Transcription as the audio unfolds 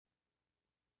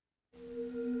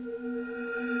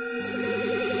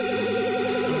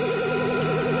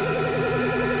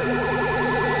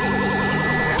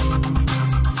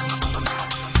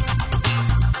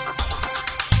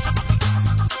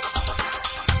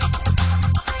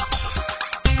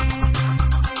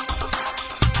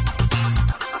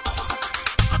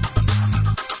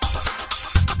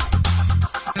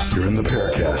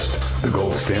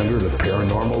standard of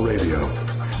paranormal radio.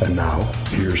 And now,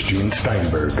 here's Gene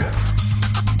Steinberg.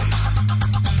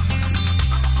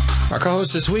 Our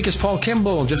co-host this week is Paul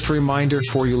Kimball. Just a reminder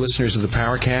for you listeners of the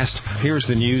Powercast, here's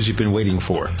the news you've been waiting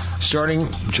for. Starting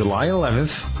July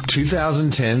 11th,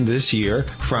 2010, this year,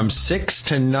 from 6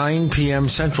 to 9 p.m.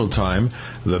 Central Time,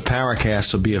 the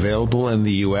Powercast will be available in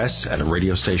the U.S. at a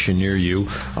radio station near you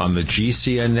on the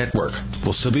GCN network.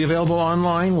 We'll still be available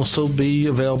online. We'll still be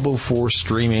available for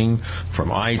streaming from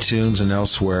iTunes and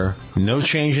elsewhere. No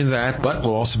change in that, but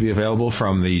we'll also be available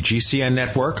from the GCN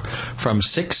network from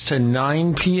 6 to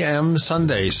 9 p.m.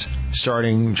 Sundays,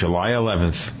 starting July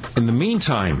 11th. In the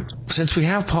meantime, since we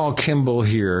have Paul Kimball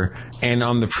here, and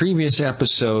on the previous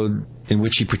episode in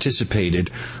which he participated,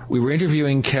 we were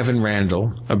interviewing Kevin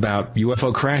Randall about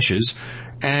UFO crashes,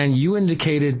 and you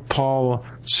indicated, Paul,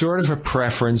 sort of a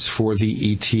preference for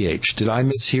the ETH. Did I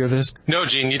mishear this? No,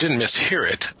 Gene, you didn't mishear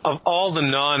it. Of all the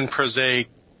non-prosaic,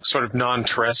 sort of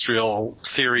non-terrestrial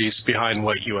theories behind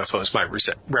what UFOs might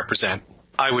represent,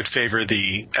 I would favor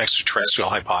the extraterrestrial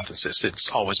hypothesis.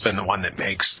 It's always been the one that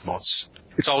makes the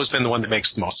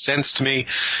most sense to me.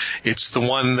 It's the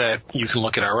one that you can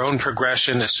look at our own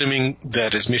progression, assuming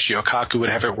that, as Michio Kaku would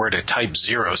have it, we're at a type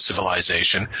 0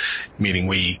 civilization, meaning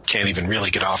we can't even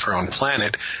really get off our own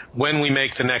planet. When we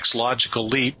make the next logical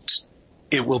leap,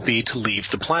 it will be to leave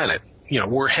the planet. You know,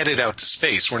 we're headed out to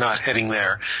space. We're not heading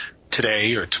there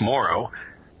today or tomorrow,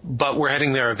 but we're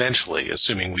heading there eventually,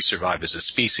 assuming we survive as a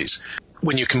species.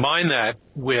 When you combine that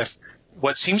with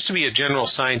what seems to be a general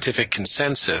scientific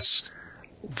consensus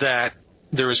that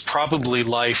there is probably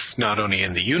life not only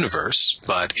in the universe,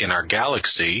 but in our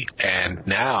galaxy and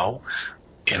now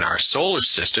in our solar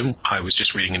system. I was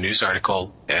just reading a news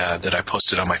article that I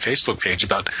posted on my Facebook page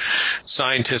about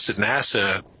scientists at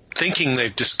NASA thinking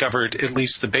they've discovered at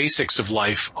least the basics of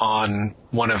life on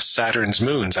one of Saturn's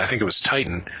moons. I think it was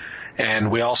Titan.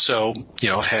 And we also,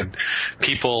 have had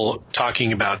people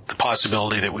talking about the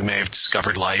possibility that we may have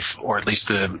discovered life, or at least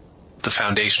the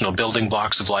foundational building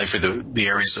blocks of life, or the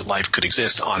areas that life could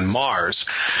exist on Mars.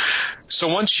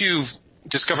 So once you've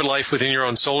discovered life within your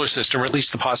own solar system, or at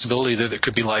least the possibility that there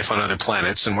could be life on other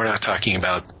planets, and we're not talking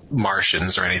about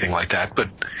Martians or anything like that, but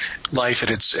life at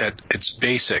its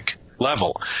basic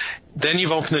level, then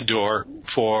you've opened the door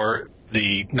for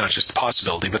not just the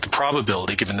possibility, but the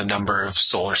probability, given the number of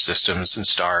solar systems and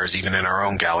stars, even in our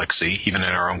own galaxy, even in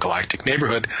our own galactic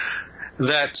neighborhood,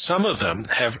 that some of them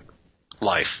have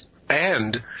life.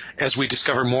 And as we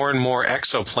discover more and more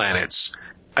exoplanets,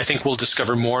 I think we'll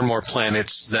discover more and more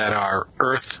planets that are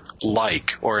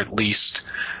Earth-like, or at least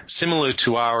similar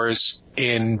to ours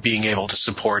in being able to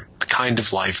support the kind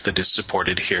of life that is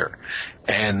supported here.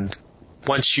 And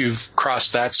once you've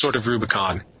crossed that sort of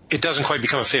Rubicon, it doesn't quite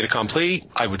become a fait accompli.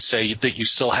 I would say that you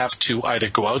still have to either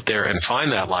go out there and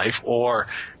find that life, or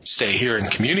stay here and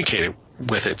communicate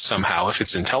with it somehow if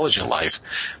it's intelligent life.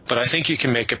 But I think you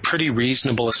can make a pretty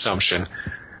reasonable assumption,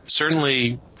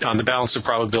 certainly on the balance of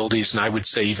probabilities, and I would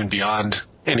say even beyond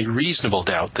any reasonable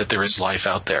doubt, that there is life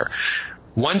out there.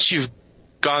 Once you've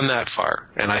gone that far,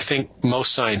 and I think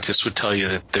most scientists would tell you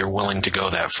that they're willing to go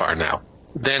that far now,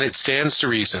 then it stands to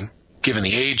reason, given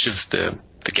the age of the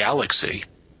galaxy,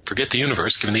 forget the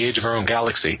universe, given the age of our own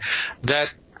galaxy,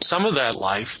 that some of that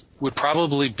life would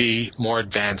probably be more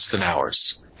advanced than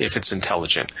ours, if it's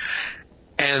intelligent.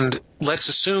 And let's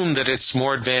assume that it's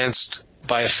more advanced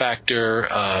by a factor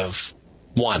of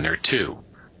 1 or 2,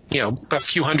 a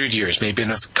few hundred years, maybe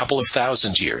in a couple of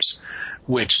thousand years,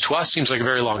 which to us seems like a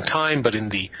very long time, but in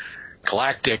the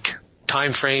galactic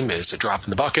time frame is a drop in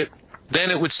the bucket.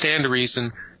 Then it would stand to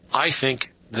reason, I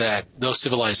think, that those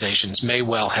civilizations may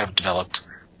well have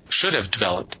should have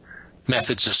developed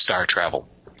methods of star travel,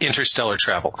 interstellar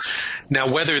travel. Now,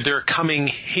 whether they're coming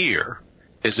here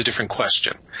is a different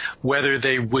question. Whether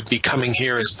they would be coming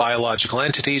here as biological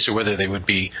entities, or whether they would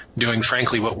be doing,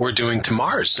 frankly, what we're doing to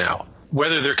Mars now.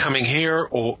 Whether they're coming here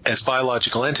or as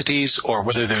biological entities, or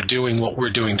whether they're doing what we're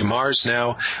doing to Mars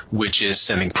now, which is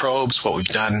sending probes, what we've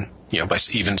done, by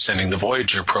even sending the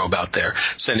Voyager probe out there,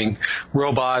 sending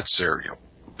robots or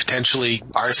potentially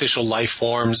artificial life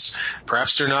forms.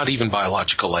 Perhaps they're not even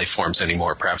biological life forms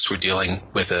anymore. Perhaps we're dealing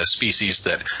with a species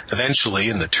that eventually,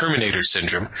 in the Terminator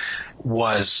syndrome,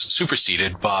 was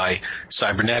superseded by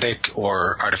cybernetic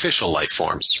or artificial life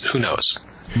forms. Who knows?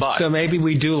 But so maybe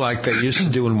we do like they used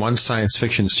to do in one science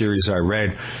fiction series I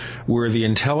read, where the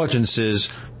intelligences,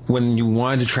 when you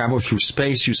wanted to travel through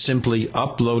space, you simply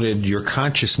uploaded your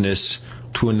consciousness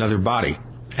to another body.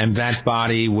 And that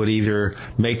body would either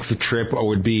make the trip or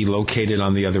would be located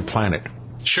on the other planet.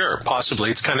 Sure, possibly.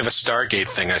 It's kind of a Stargate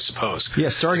thing, I suppose. Yeah,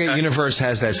 Stargate Universe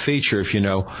has that feature, if you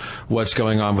know what's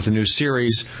going on with the new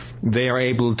series. They are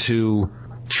able to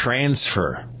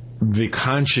transfer the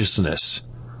consciousness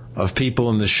of people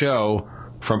in the show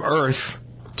from Earth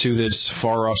to this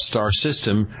far-off star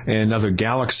system in another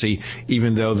galaxy,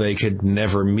 even though they could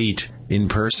never meet in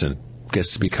person.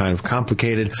 Gets to be kind of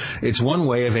complicated. It's one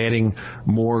way of adding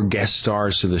more guest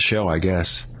stars to the show, I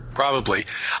guess. Probably.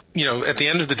 At the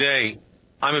end of the day,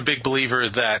 I'm a big believer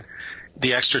that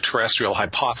the extraterrestrial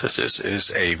hypothesis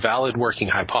is a valid working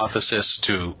hypothesis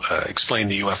to explain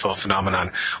the UFO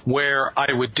phenomenon. Where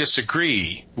I would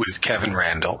disagree with Kevin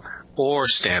Randle or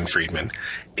Stan Friedman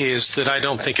is that I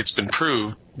don't think it's been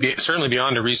proved, certainly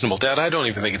beyond a reasonable doubt. I don't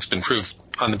even think it's been proved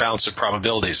on the balance of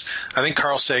probabilities. I think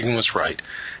Carl Sagan was right.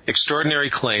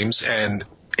 Extraordinary claims and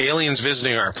aliens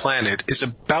visiting our planet is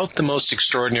about the most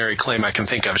extraordinary claim I can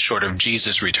think of, short of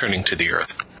Jesus returning to the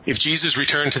Earth. If Jesus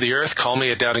returned to the Earth, call me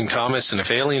a doubting Thomas, and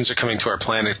if aliens are coming to our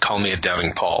planet, call me a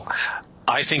doubting Paul.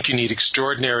 I think you need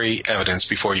extraordinary evidence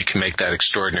before you can make that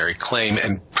extraordinary claim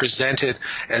and present it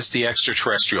as the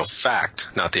extraterrestrial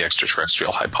fact, not the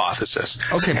extraterrestrial hypothesis.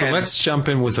 Okay, but let's jump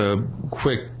in with a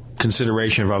quick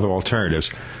consideration of other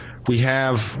alternatives. We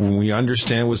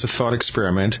understand was a thought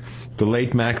experiment, the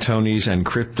late Mactonies and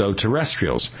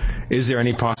crypto-terrestrials. Is there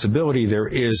any possibility there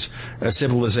is a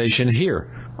civilization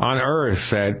here on Earth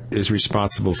that is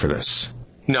responsible for this?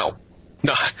 No.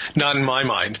 Not in my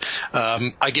mind.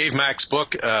 I gave Mac's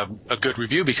book a good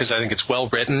review because I think it's well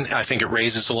written. I think it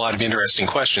raises a lot of interesting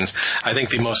questions. I think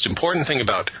the most important thing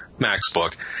about Mac's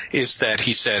book is that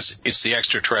he says it's the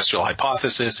extraterrestrial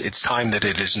hypothesis. It's time that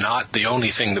it is not the only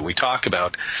thing that we talk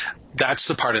about. That's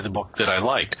the part of the book that I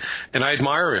liked. And I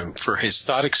admire him for his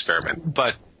thought experiment.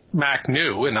 But Mac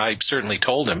knew, and I certainly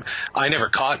told him, I never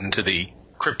caught into the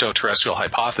crypto-terrestrial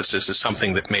hypothesis as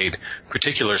something that made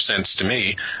particular sense to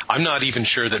me. I'm not even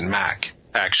sure that Mac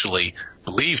actually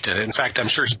believed in it. In fact, I'm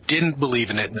sure he didn't believe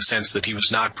in it in the sense that he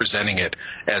was not presenting it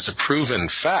as a proven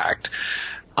fact.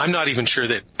 I'm not even sure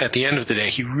that at the end of the day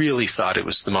he really thought it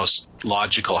was the most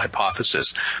logical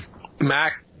hypothesis.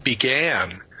 Mac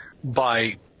began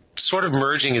by sort of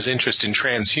merging his interest in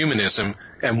transhumanism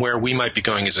and where we might be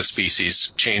going as a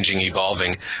species, changing,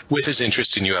 evolving, with his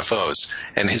interest in UFOs.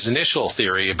 And his initial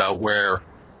theory about what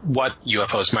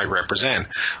UFOs might represent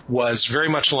was very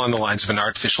much along the lines of an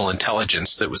artificial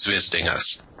intelligence that was visiting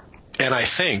us. And I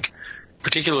think,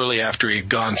 particularly after he'd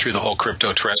gone through the whole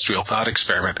crypto-terrestrial thought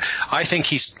experiment, I think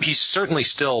he certainly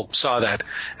still saw that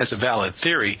as a valid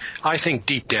theory. I think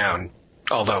deep down,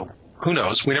 although who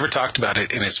knows, we never talked about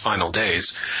it in his final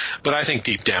days, but I think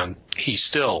deep down he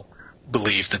still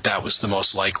believed that that was the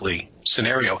most likely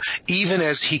scenario, even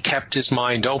as he kept his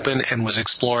mind open and was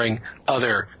exploring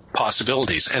other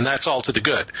possibilities, and that's all to the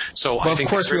good. So well, I think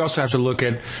of course, we also have to look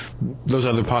at those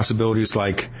other possibilities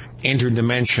like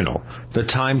interdimensional, the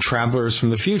time travelers from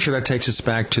the future. That takes us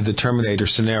back to the Terminator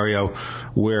scenario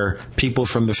where people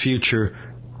from the future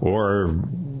or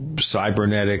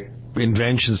cybernetic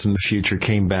inventions in the future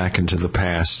came back into the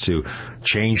past to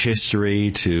change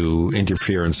history, to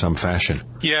interfere in some fashion.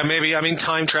 Yeah, maybe. I mean,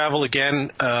 time travel, again,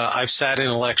 I've sat in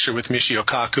a lecture with Michio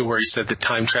Kaku where he said that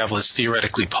time travel is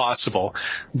theoretically possible.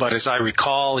 But as I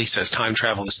recall, he says time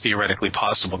travel is theoretically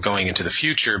possible going into the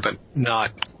future, but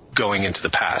not going into the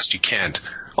past. You can't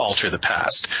alter the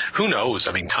past. Who knows?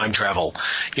 I mean, time travel,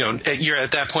 you're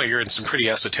at that point, you're in some pretty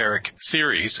esoteric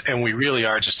theories, and we really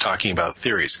are just talking about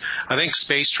theories. I think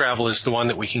space travel is the one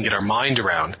that we can get our mind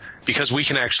around because we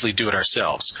can actually do it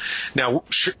ourselves. Now,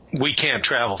 we can't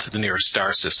travel to the nearest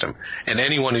star system. And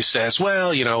anyone who says,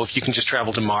 well, if you can just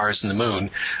travel to Mars and the moon,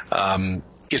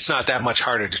 it's not that much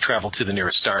harder to travel to the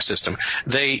nearest star system.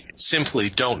 They simply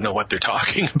don't know what they're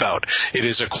talking about. It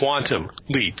is a quantum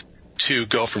leap to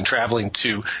go from traveling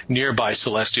to nearby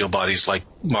celestial bodies like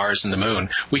Mars and the moon.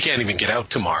 We can't even get out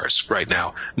to Mars right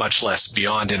now, much less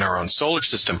beyond in our own solar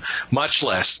system, much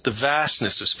less the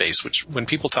vastness of space, which when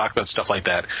people talk about stuff like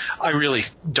that, I really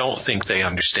don't think they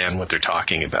understand what they're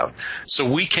talking about. So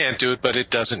we can't do it, but it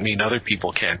doesn't mean other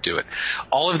people can't do it.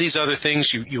 All of these other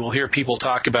things, you will hear people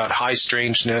talk about high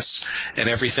strangeness and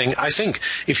everything. I think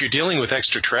if you're dealing with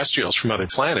extraterrestrials from other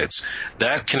planets,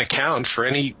 that can account for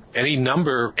any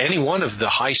one of the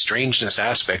high strangeness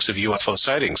aspects of UFO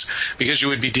sightings, because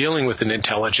you would be dealing with an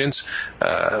intelligence,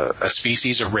 a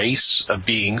species, a race of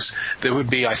beings that would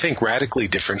be, I think, radically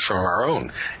different from our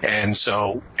own. And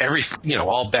so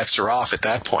all bets are off at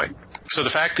that point. So the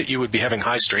fact that you would be having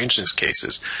high strangeness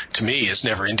cases, to me, has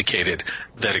never indicated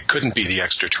that it couldn't be the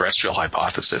extraterrestrial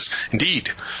hypothesis.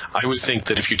 Indeed, I would think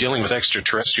that if you're dealing with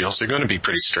extraterrestrials, they're going to be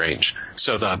pretty strange.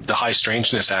 So the high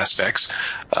strangeness aspects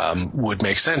would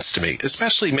make sense to me,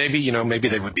 especially maybe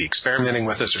they would be experimenting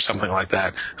with us or something like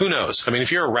that. Who knows? I mean,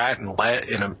 if you're a rat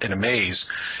in a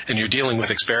maze and you're dealing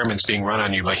with experiments being run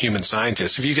on you by human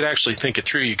scientists, if you could actually think it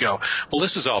through, you go, well,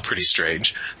 this is all pretty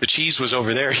strange. The cheese was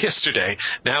over there yesterday.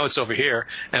 Now it's over here.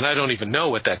 And I don't even know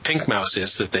what that pink mouse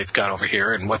is that they've got over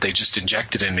here and what they just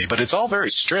injected in me, but it's all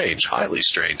very strange, highly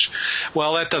strange.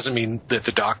 Well, that doesn't mean that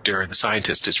the doctor or the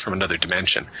scientist is from another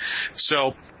dimension.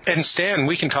 So, and Stan,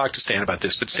 we can talk to Stan about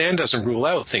this, but Stan doesn't rule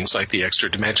out things like the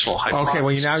extra-dimensional hypothesis. Okay,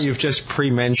 well, now you've just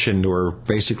pre-mentioned or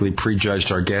basically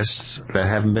prejudged our guests that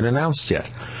haven't been announced yet.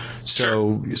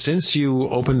 So, since you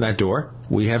opened that door,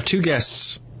 we have two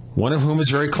guests, one of whom is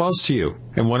very close to you,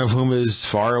 and one of whom is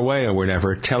far away or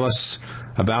whatever. Tell us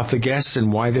about the guests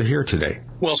and why they're here today.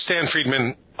 Well, Stan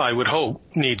Friedman, I would hope,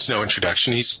 needs no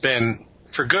introduction. He's been,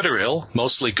 for good or ill,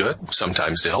 mostly good,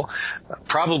 sometimes ill,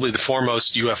 probably the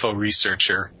foremost UFO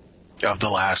researcher of the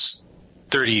last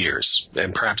 30 years,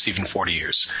 and perhaps even 40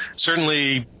 years.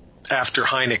 Certainly, after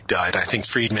Hynek died, I think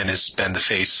Friedman has been the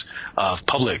face of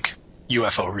public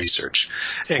UFO research.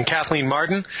 And Kathleen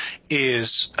Marden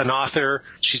is an author.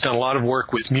 She's done a lot of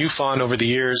work with MUFON over the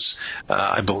years.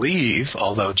 I believe,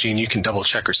 although, Gene, you can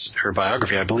double-check her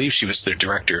biography, I believe she was the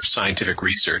director of scientific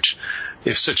research.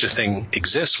 If such a thing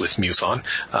exists with MUFON,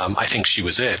 I think she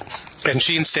was it. And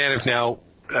she and Stan have now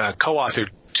co-authored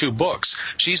two books.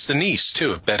 She's the niece,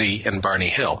 too, of Betty and Barney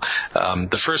Hill.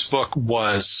 The first book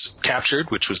was Captured,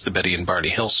 which was the Betty and Barney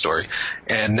Hill story.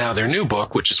 And now their new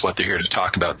book, which is what they're here to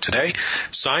talk about today,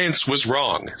 Science Was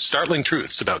Wrong, Startling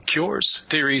Truths About Cures,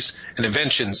 Theories, and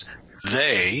Inventions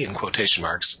They, in quotation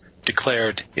marks,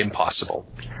 Declared Impossible.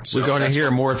 So we're going to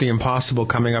hear more of the impossible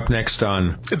coming up next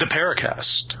on the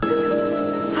Paracast.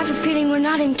 I have a feeling we're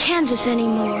not in Kansas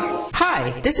anymore.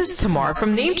 Hi, this is Tamar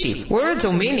from Namecheap. We're a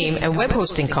domain name and web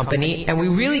hosting company, and we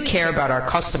really care about our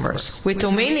customers. With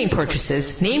domain name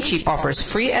purchases, Namecheap offers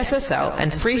free SSL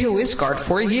and free WhoisGuard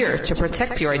for a year to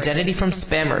protect your identity from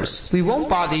spammers. We won't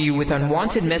bother you with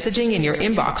unwanted messaging in your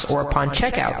inbox or upon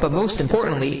checkout, but most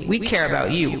importantly, we care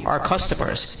about you, our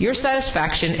customers. Your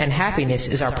satisfaction and happiness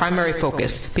is our primary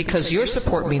focus because your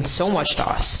support means so much to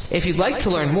us. If you'd like to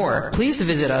learn more, please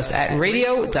visit us at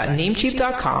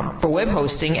radio.namecheap.com for web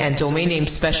hosting and domain name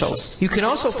specials. You can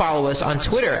also follow us on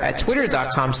Twitter at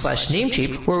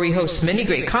twitter.com/Namecheap, where we host many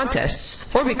great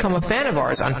contests, or become a fan of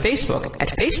ours on Facebook at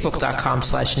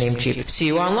facebook.com/Namecheap. See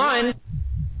you online.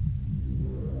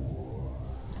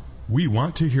 We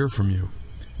want to hear from you.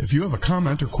 If you have a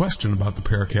comment or question about the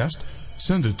Paracast,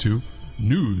 send it to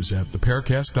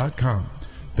news@theparacast.com.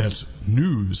 That's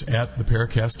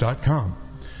news@theparacast.com.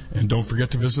 And don't forget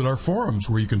to visit our forums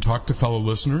where you can talk to fellow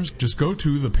listeners. Just go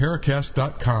to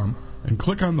theparacast.com and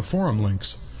click on the forum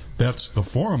links. That's the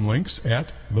forum links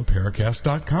at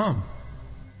theparacast.com.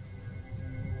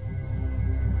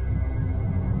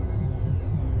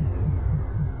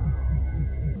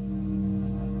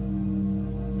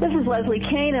 This is Leslie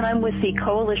Kane, and I'm with the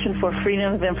Coalition for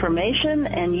Freedom of Information,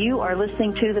 and you are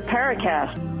listening to the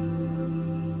Paracast.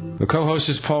 The co-host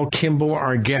is Paul Kimball,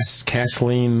 our guests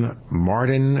Kathleen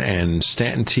Marden and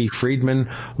Stanton T. Friedman.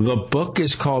 The book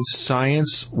is called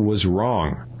Science Was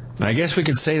Wrong. And I guess we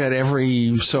could say that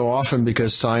every so often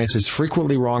because science is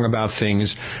frequently wrong about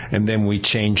things, and then we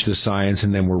change the science,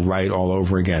 and then we're right all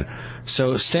over again.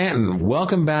 So, Stanton,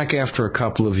 welcome back after a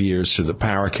couple of years to the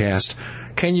Paracast.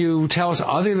 Can you tell us,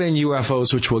 other than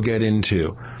UFOs, which we'll get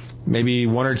into, maybe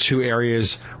one or two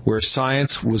areas where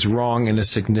science was wrong in a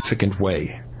significant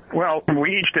way? Well,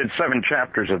 we each did 7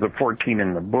 chapters of the 14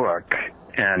 in the book,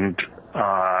 and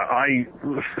I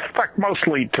stuck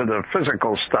mostly to the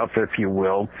physical stuff, if you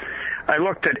will. I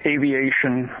looked at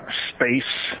aviation, space,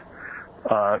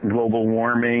 global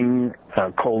warming,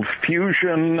 cold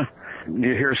fusion.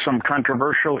 You hear some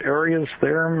controversial areas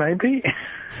there, maybe?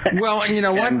 Well, you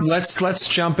know what? Let's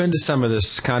jump into some of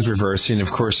this controversy. And,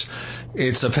 of course,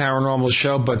 it's a paranormal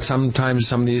show, but sometimes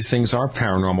some of these things are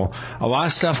paranormal. A lot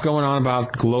of stuff going on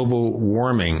about global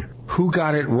warming. Who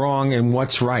got it wrong and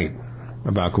what's right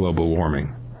about global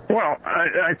warming? Well,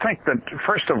 I think that,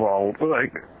 first of all,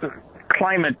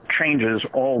 climate changes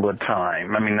all the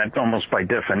time. I mean, that's almost by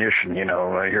definition,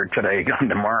 here today, gone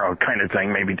tomorrow kind of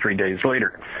thing, maybe 3 days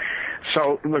later.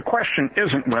 So the question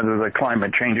isn't whether the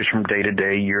climate changes from day to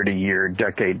day, year to year,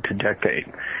 decade to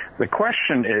decade. The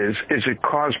question is it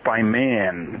caused by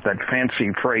man, that fancy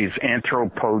phrase,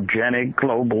 anthropogenic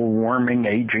global warming,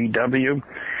 AGW?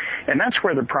 And that's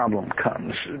where the problem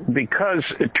comes, because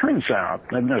it turns out,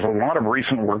 and there's a lot of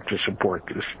recent work to support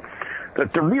this,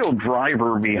 that the real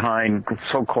driver behind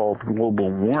so-called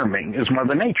global warming is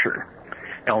Mother Nature.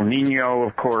 El Nino,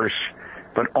 of course,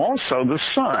 but also the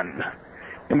sun.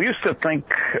 And we used to think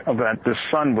that the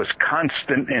sun was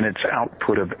constant in its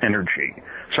output of energy.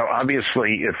 So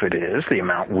obviously, if it is, the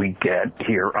amount we get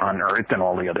here on Earth and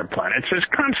all the other planets is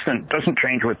constant, doesn't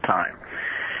change with time.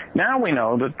 Now we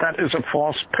know that that is a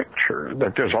false picture,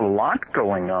 that there's a lot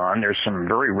going on. There's some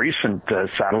very recent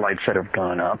satellites that have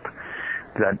gone up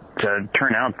that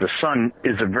turn out the sun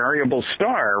is a variable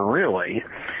star, really.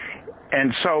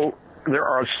 And so there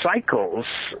are cycles,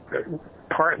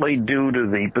 partly due to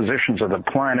the positions of the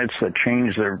planets that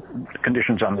change their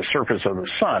conditions on the surface of the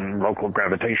sun, local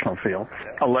gravitational field,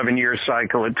 11-year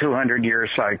cycle, a 200-year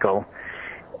cycle.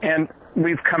 And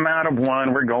we've come out of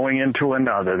one, we're going into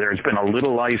another. There's been a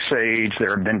little ice age.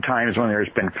 There have been times when there's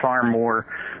been far more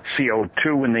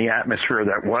CO2 in the atmosphere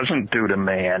that wasn't due to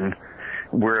man,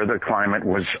 where the climate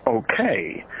was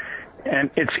okay.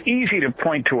 And it's easy to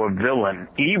point to a villain,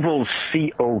 evil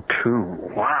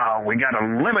CO2. Wow, we got to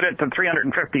limit it to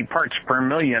 350 parts per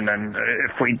million, and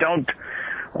if we don't,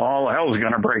 all hell's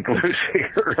going to break loose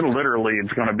here. Literally,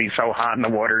 it's going to be so hot in the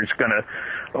water, it's going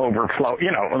to overflow.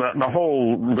 You know, the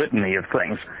whole litany of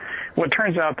things. Well, it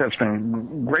turns out that's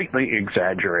been greatly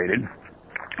exaggerated.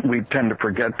 We tend to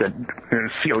forget that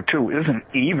CO2 isn't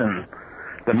even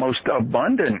the most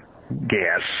abundant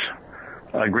gas,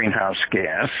 greenhouse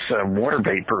gas. Water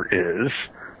vapor is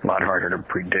a lot harder to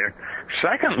predict.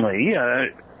 Secondly,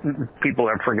 people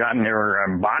have forgotten their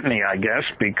botany, I guess,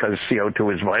 because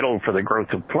CO2 is vital for the growth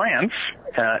of plants.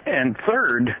 And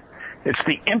third, it's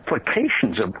the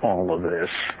implications of all of this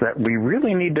that we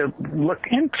really need to look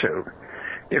into.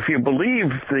 If you believe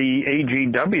the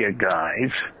AGW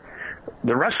guys,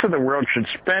 the rest of the world should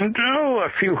spend, a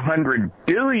few $100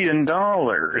 billion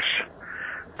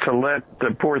to let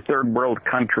the poor third world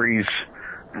countries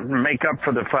make up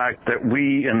for the fact that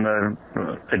we in the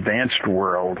advanced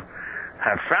world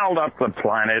have fouled up the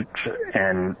planet,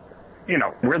 and, you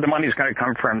know, where the money's going to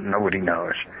come from, nobody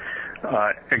knows.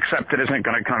 Except it isn't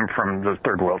going to come from the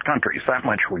third world countries. That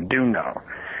much we do know.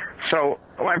 So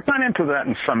I've gone into that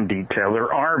in some detail.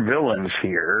 There are villains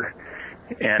here,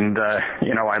 and,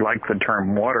 I like the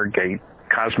term Watergate,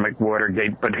 cosmic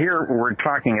Watergate, but here we're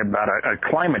talking about a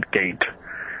climate gate.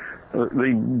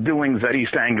 The doings at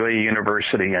East Anglia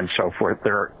University and so forth,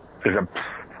 there is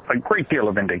a great deal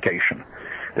of indication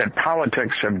that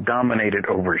politics have dominated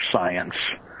over science.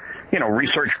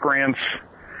 Research grants.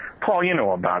 Paul, you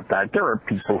know about that. There are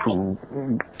people who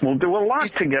will do a lot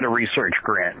to get a research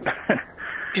grant.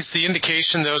 Is the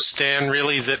indication, though, Stan,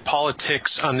 really that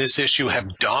politics on this issue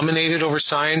have dominated over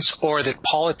science, or that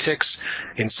politics,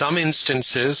 in some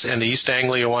instances, and the East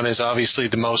Anglia one is obviously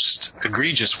the most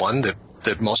egregious one that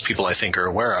most people, I think, are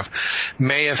aware of,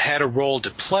 may have had a role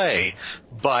to play,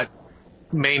 but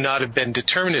may not have been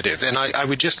determinative? And I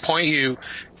would just point you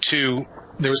to,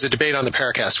 there was a debate on the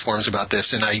Paracast forums about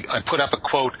this, and I put up a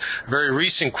quote, a very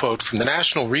recent quote from the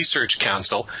National Research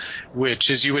Council, which,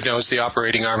 as you would know, is the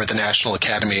operating arm of the National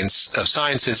Academy of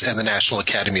Sciences and the National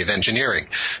Academy of Engineering.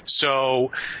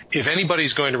 So if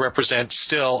anybody's going to represent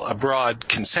still a broad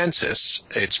consensus,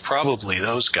 it's probably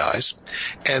those guys.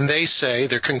 And they say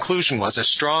their conclusion was a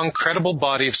strong, credible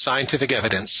body of scientific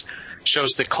evidence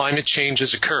shows that climate change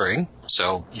is occurring.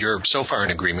 So you're so far in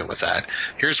agreement with that.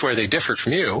 Here's where they differ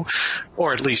from you,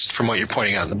 or at least from what you're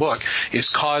pointing out in the book, is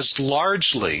caused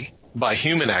largely by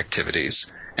human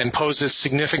activities and poses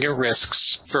significant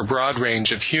risks for a broad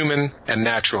range of human and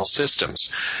natural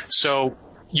systems. So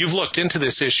you've looked into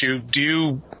this issue. Do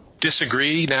you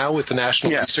disagree now with the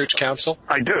National Research Council?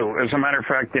 I do. As a matter of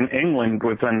fact, in England,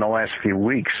 within the last few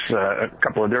weeks, a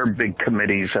couple of their big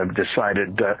committees have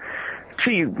decided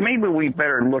maybe we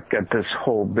better look at this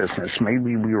whole business.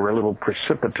 Maybe we were a little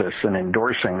precipitous in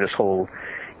endorsing this whole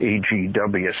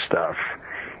AGW stuff.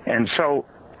 And so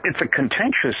it's a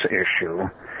contentious issue.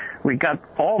 We got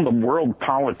all the world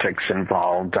politics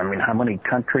involved. I mean, how many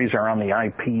countries are on the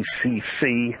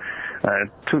IPCC?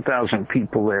 2,000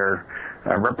 people there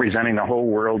representing the whole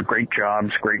world. Great jobs,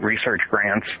 great research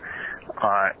grants.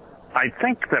 I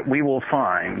think that we will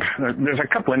find, there's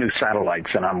a couple of new satellites,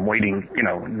 and I'm waiting,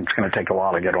 it's going to take a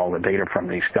while to get all the data from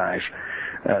these guys.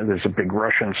 There's a big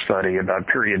Russian study about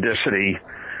periodicity.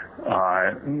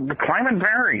 The climate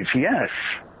varies, yes,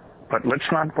 but let's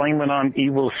not blame it on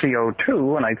evil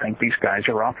CO2, and I think these guys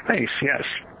are off base, yes.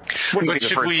 Wouldn't be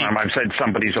the first time I've said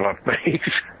somebody's off base.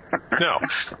 No,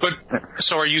 but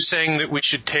so are you saying that we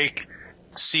should take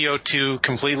CO2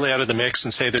 completely out of the mix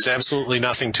and say there's absolutely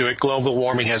nothing to it? Global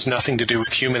warming has nothing to do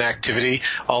with human activity,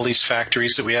 all these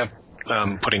factories that we have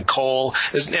putting coal,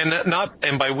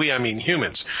 and by we I mean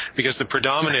humans, because the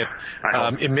predominant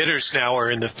emitters now are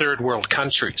in the third world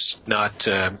countries, not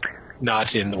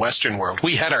in the Western world.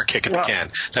 We had our kick at the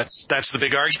can. That's the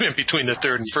big argument between the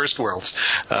third and first worlds.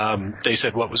 They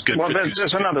said what was good for the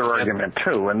there's another argument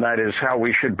too, and that is how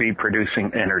we should be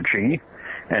producing energy.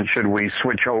 And should we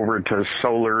switch over to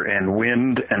solar and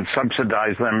wind and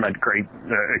subsidize them at great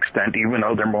extent, even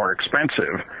though they're more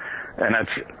expensive? And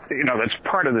that's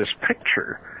part of this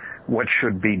picture. What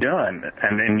should be done?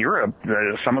 And in Europe,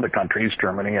 some of the countries,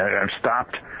 Germany, have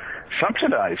stopped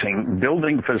subsidizing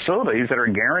building facilities that are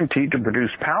guaranteed to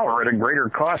produce power at a greater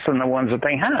cost than the ones that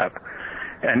they have.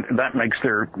 And that makes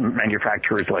their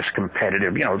manufacturers less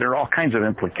competitive. There are all kinds of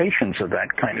implications of that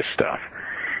kind of stuff.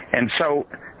 And so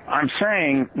I'm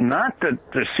saying not that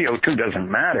the CO2 doesn't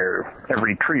matter.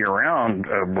 Every tree around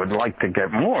would like to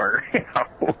get more,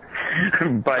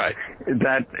 but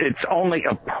that it's only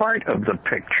a part of the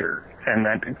picture, and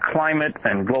that climate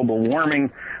and global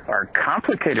warming are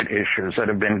complicated issues that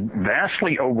have been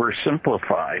vastly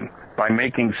oversimplified by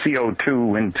making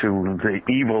CO2 into the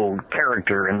evil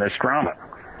character in this drama.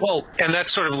 Well, and that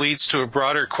sort of leads to a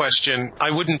broader question.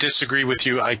 I wouldn't disagree with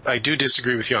you. I do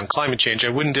disagree with you on climate change. I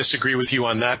wouldn't disagree with you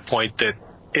on that point that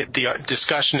the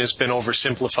discussion has been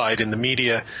oversimplified in the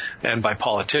media and by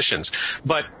politicians.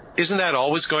 But isn't that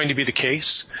always going to be the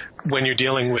case when you're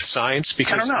dealing with science?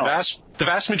 Because the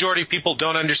vast majority of people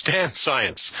don't understand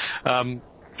science.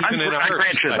 I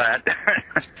grant you that.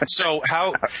 So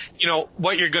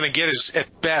what you're going to get is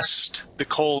at best the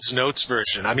Coles Notes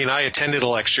version. I mean, I attended a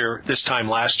lecture this time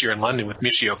last year in London with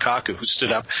Michio Kaku, who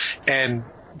stood up and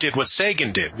did what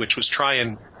Sagan did, which was try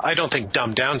and, I don't think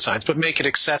dumb down science, but make it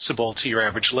accessible to your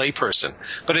average layperson.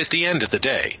 But at the end of the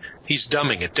day, he's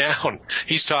dumbing it down.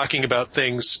 He's talking about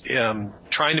things,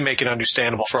 trying to make it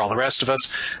understandable for all the rest of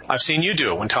us. I've seen you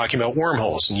do it when talking about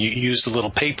wormholes, and you use the little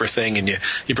paper thing and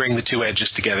you bring the two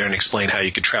edges together and explain how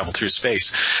you could travel through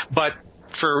space. But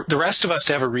for the rest of us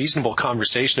to have a reasonable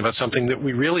conversation about something that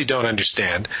we really don't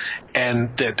understand,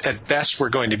 and that at best we're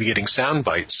going to be getting sound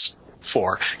bites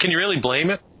for, can you really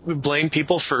blame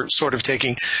people for sort of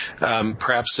taking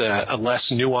perhaps a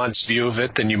less nuanced view of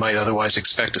it than you might otherwise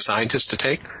expect a scientist to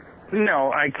take?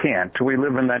 No, I can't. We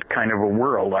live in that kind of a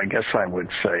world, I guess I would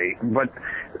say. But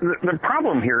the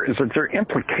problem here is that there are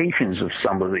implications of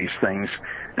some of these things.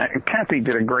 Kathy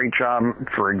did a great job,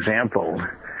 for example,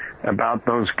 about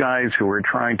those guys who were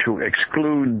trying to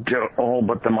exclude all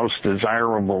but the most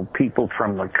desirable people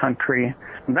from the country.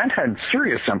 That had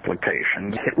serious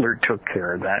implications. Hitler took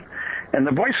care of that. And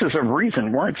the voices of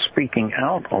reason weren't speaking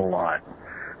out a lot.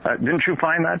 Didn't you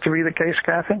find that to be the case,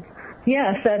 Kathy?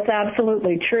 Yes, that's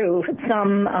absolutely true.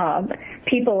 Some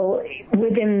people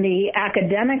within the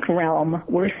academic realm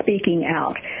were speaking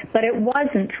out, but it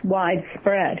wasn't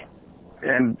widespread.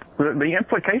 And the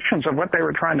implications of what they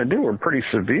were trying to do were pretty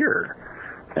severe,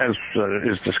 as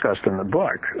is discussed in the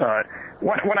book.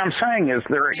 What I'm saying is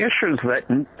there are issues that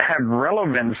have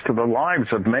relevance to the lives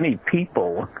of many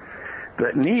people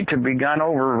that need to be gone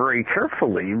over very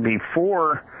carefully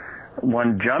before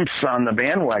one jumps on the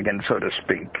bandwagon, so to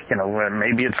speak.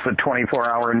 Maybe it's the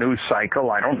 24-hour news cycle.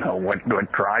 I don't know what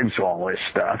drives all this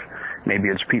stuff. Maybe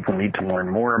it's people need to learn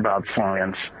more about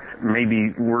science.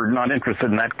 Maybe we're not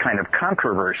interested in that kind of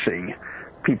controversy.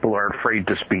 People are afraid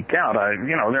to speak out.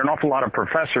 There are an awful lot of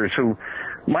professors who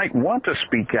might want to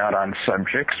speak out on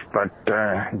subjects, but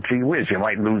gee whiz, you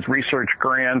might lose research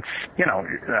grants.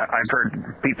 I've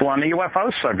heard people on the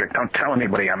UFO subject, don't tell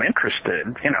anybody I'm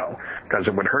interested, because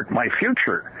it would hurt my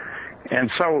future. And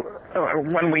so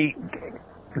when we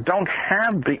don't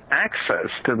have the access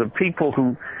to the people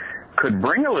who could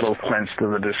bring a little sense to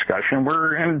the discussion,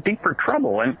 we're in deeper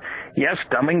trouble. And yes,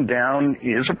 dumbing down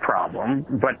is a problem,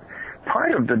 but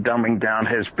part of the dumbing down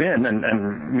has been, and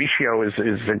Michio is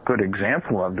a good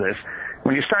example of this,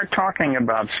 when you start talking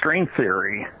about string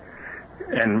theory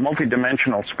and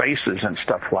multidimensional spaces and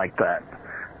stuff like that,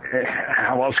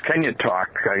 how else can you talk?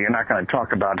 You're not going to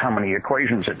talk about how many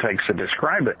equations it takes to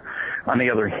describe it. On the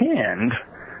other hand,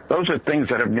 those are things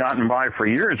that have gotten by for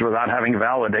years without having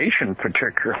validation,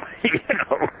 particularly,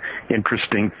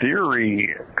 interesting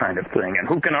theory kind of thing. And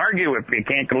who can argue if you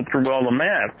can't go through all the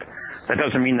math? That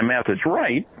doesn't mean the math is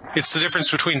right. It's the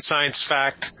difference between science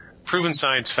fact, proven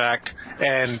science fact,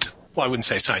 and, well, I wouldn't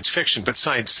say science fiction, but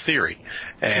science theory.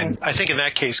 And I think in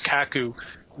that case, Kaku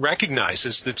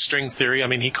recognizes that string theory,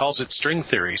 he calls it string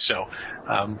theory. So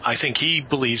I think he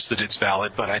believes that it's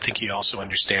valid, but I think he also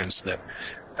understands that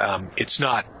it's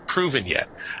not proven yet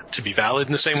to be valid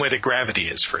in the same way that gravity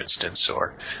is, for instance,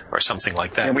 or something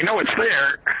like that. And we know it's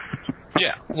there.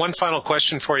 Yeah. One final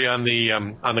question for you on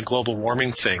the global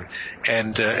warming thing,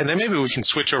 and then maybe we can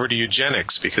switch over to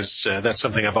eugenics, because that's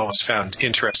something I've always found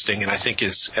interesting, and I think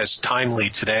is as timely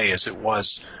today as it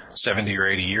was 70 or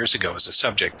 80 years ago as a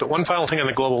subject. But one final thing on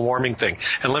the global warming thing,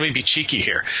 and let me be cheeky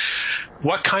here.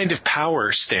 What kind of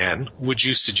power, Stan, would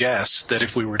you suggest that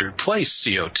if we were to replace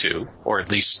CO2, or at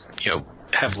least,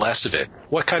 have less of it,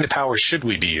 what kind of power should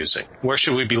we be using? Where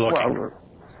should we be looking? Well,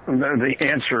 the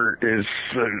answer is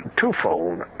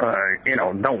twofold.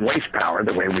 Don't waste power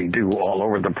the way we do all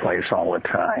over the place all the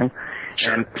time.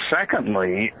 Sure. And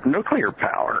secondly, nuclear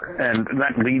power. And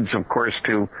that leads, of course,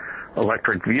 to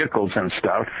electric vehicles and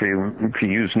stuff. If you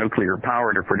use nuclear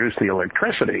power to produce the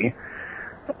electricity,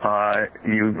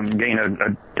 you gain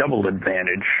a double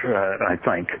advantage, I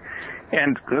think.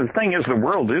 And the thing is, the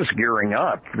world is gearing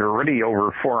up. There are already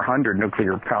over 400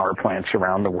 nuclear power plants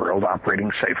around the world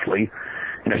operating safely.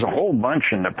 And there's a whole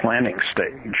bunch in the planning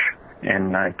stage.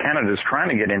 And Canada's trying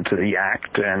to get into the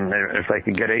act, and if they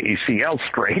could get AECL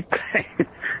straight,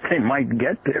 they might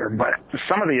get there. But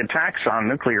some of the attacks on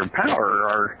nuclear power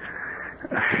are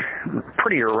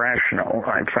pretty irrational,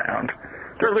 I've found.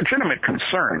 They're legitimate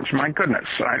concerns. My goodness,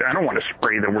 I don't want to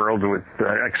spray the world with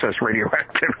excess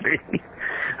radioactivity.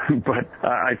 But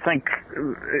I think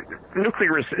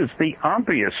nuclear is the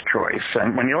obvious choice.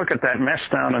 And when you look at that mess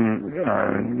down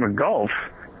in the Gulf,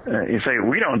 you say,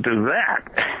 we don't do that.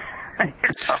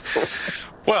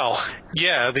 Well,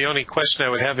 yeah, the only question I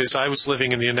would have is I was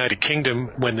living in the United Kingdom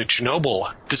when the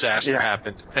Chernobyl disaster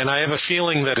happened, and I have a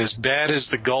feeling that as bad as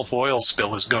the Gulf oil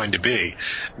spill is going to be,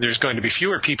 there's going to be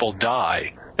fewer people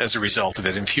die as a result of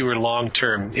it and fewer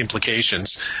long-term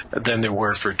implications than there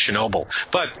were for Chernobyl.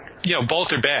 But,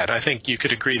 both are bad. I think you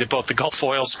could agree that both the Gulf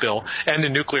oil spill and the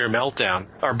nuclear meltdown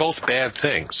are both bad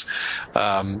things.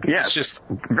 Yes,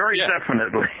 very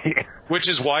definitely. Which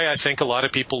is why I think a lot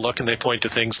of people look and they point to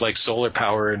things like solar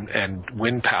power and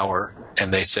wind power,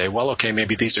 and they say, well, okay,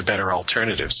 maybe these are better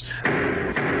alternatives.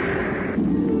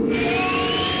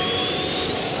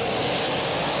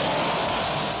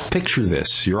 Picture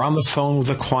this. You're on the phone with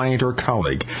a client or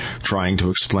colleague trying to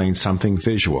explain something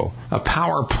visual. A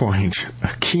PowerPoint,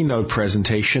 a keynote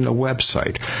presentation, a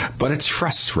website. But it's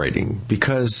frustrating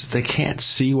because they can't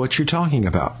see what you're talking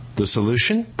about. The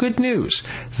solution? Good news.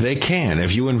 They can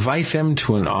if you invite them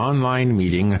to an online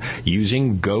meeting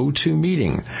using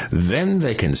GoToMeeting. Then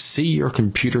they can see your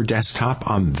computer desktop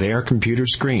on their computer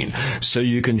screen, so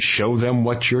you can show them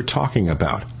what you're talking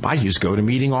about. I use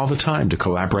GoToMeeting all the time to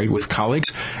collaborate with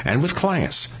colleagues and with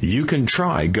clients. You can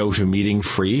try GoToMeeting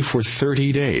free for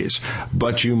 30 days,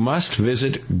 but you must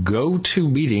visit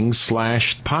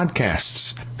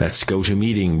GoToMeeting/podcasts. That's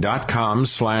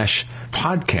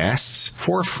GoToMeeting.com/podcasts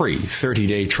for free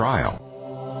 30-day trial.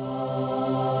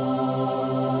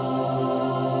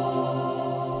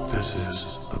 This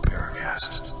is the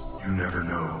Paracast. You never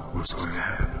know what's going to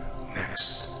happen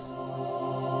next.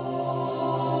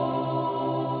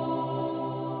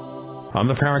 On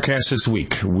the Paracast this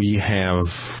week, we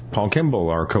have Paul Kimball,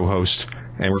 our co-host,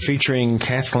 and we're featuring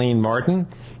Kathleen Marden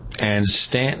and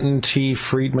Stanton T.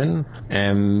 Friedman,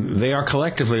 and they are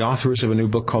collectively authors of a new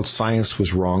book called Science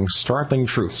Was Wrong, Startling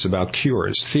Truths About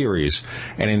Cures, Theories,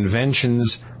 and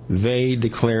Inventions They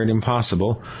Declared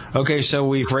Impossible. Okay, so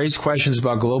we've raised questions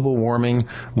about global warming.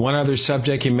 One other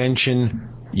subject you mentioned,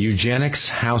 eugenics.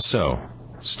 How so?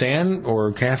 Stan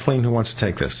or Kathleen, who wants to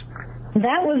take this?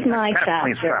 That was my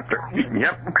chapter.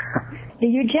 Yep. The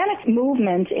eugenics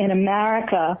movement in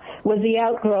America was the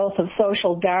outgrowth of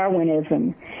social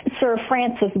Darwinism. Sir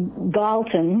Francis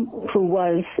Galton, who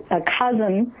was a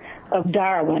cousin of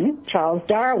Darwin, Charles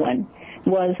Darwin,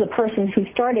 was the person who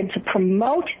started to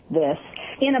promote this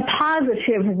in a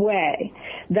positive way,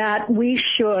 that we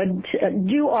should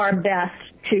do our best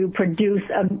to produce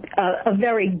a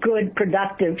very good,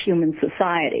 productive human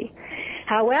society.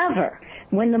 However,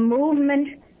 when the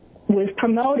movement was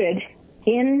promoted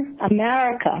in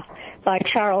America by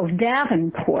Charles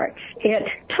Davenport, it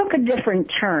took a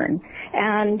different turn,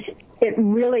 and it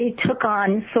really took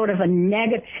on sort of a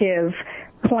negative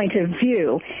point of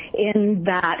view in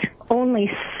that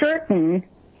only certain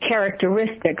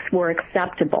characteristics were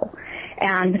acceptable,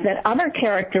 and that other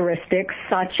characteristics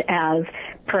such as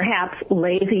perhaps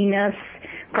laziness,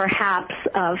 perhaps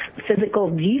physical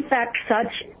defects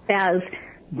such as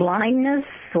blindness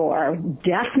or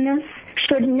deafness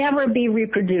should never be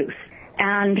reproduced.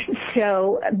 And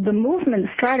so the movement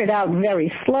started out very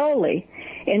slowly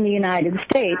in the United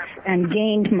States and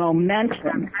gained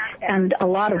momentum and a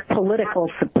lot of political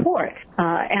support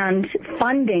and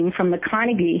funding from the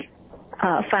Carnegie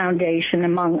Foundation,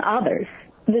 among others.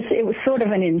 it was sort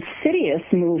of an insidious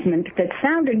movement that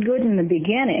sounded good in the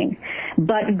beginning,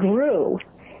 but grew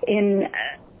in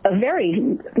a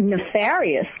very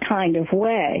nefarious kind of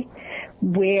way,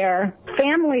 where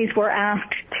families were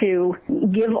asked to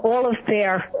give all of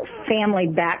their family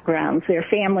backgrounds, their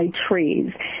family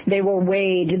trees. They were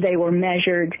weighed, they were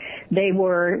measured, they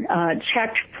were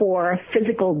checked for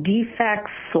physical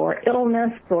defects or illness,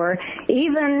 or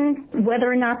even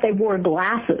whether or not they wore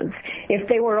glasses. If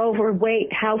they were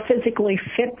overweight, how physically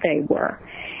fit they were.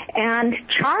 And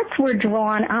charts were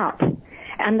drawn up.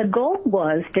 And the goal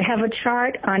was to have a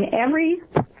chart on every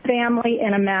family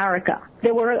in America.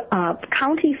 There were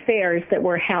county fairs that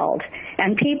were held,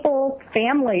 and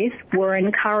families were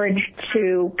encouraged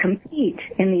to compete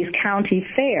in these county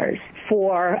fairs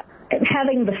for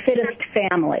having the fittest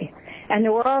family. And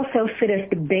there were also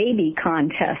fittest baby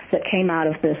contests that came out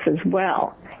of this as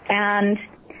well. And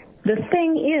the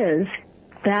thing is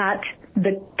that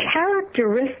the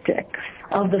characteristics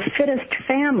of the fittest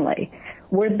family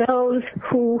were those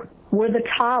who were the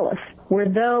tallest, were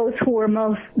those who were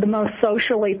the most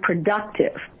socially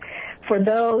productive, for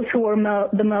those who were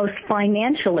the most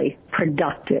financially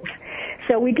productive.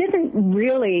 So we didn't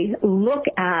really look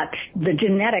at the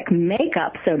genetic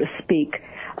makeup, so to speak,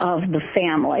 of the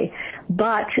family,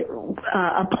 but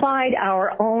applied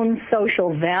our own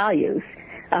social values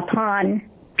upon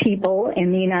people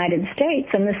in the United States,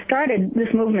 and this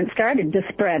movement started to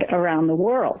spread around the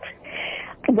world.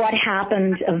 What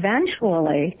happened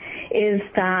eventually is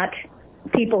that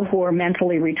people who were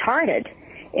mentally retarded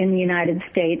in the United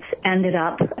States ended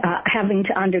up having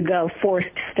to undergo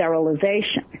forced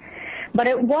sterilization. But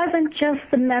it wasn't just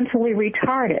the mentally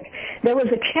retarded. There was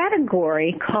a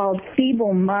category called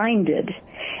feeble-minded,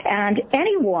 and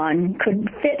anyone could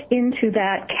fit into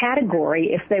that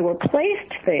category if they were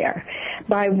placed there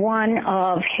by one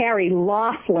of Harry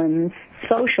Laughlin's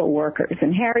social workers.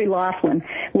 And Harry Laughlin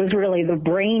was really the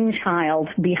brainchild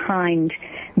behind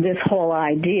this whole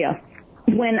idea.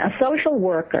 When a social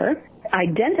worker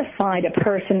identified a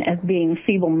person as being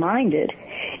feeble-minded,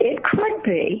 it could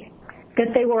be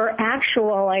that they were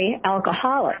actually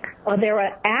alcoholic, or they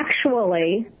were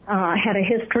actually had a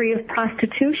history of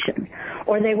prostitution,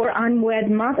 or they were unwed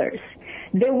mothers.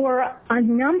 There were a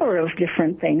number of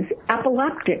different things.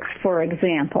 Epileptics, for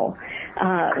example,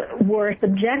 were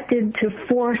subjected to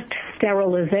forced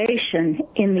sterilization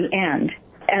in the end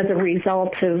as a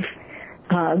result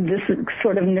of this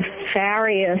sort of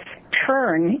nefarious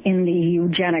turn in the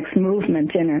eugenics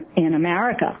movement in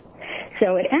America.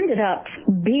 So it ended up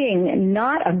being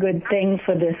not a good thing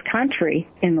for this country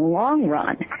in the long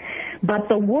run. But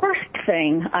the worst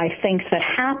thing, I think, that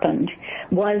happened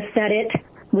was that it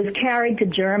was carried to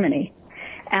Germany.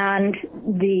 And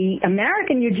the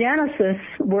American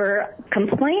eugenicists were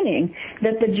complaining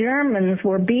that the Germans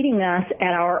were beating us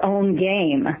at our own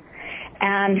game.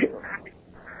 And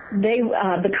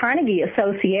the Carnegie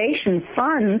Association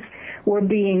funds were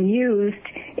being used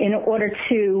in order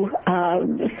to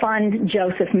fund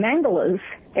Joseph Mengele's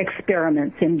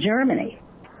experiments in Germany.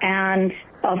 And,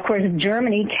 of course,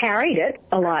 Germany carried it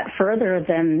a lot further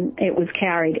than it was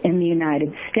carried in the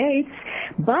United States.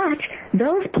 But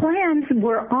those plans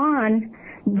were on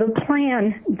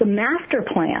the master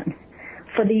plan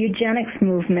for the eugenics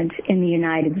movement in the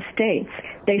United States.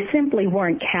 They simply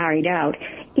weren't carried out,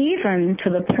 even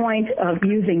to the point of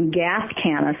using gas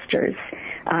canisters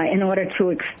in order to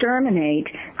exterminate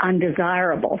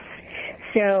undesirables.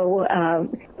 So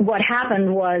what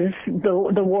happened was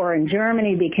the war in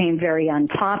Germany became very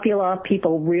unpopular.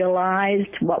 People realized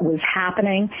what was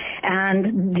happening,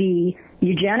 and the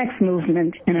eugenics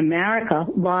movement in America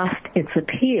lost its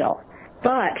appeal.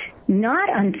 But not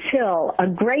until a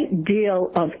great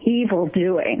deal of evil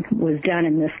doing was done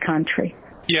in this country.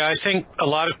 Yeah, I think a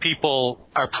lot of people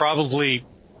are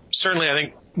certainly I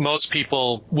think most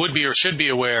people would be or should be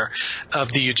aware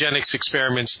of the eugenics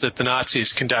experiments that the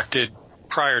Nazis conducted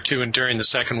prior to and during the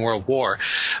Second World War.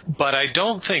 But I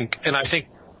don't think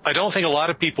a lot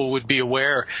of people would be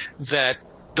aware that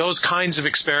those kinds of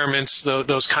experiments,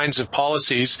 those kinds of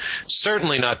policies,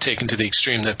 certainly not taken to the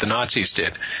extreme that the Nazis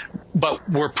did, but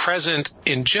were present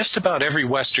in just about every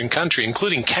Western country,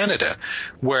 including Canada,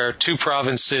 where two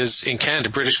provinces in Canada,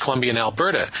 British Columbia and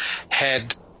Alberta,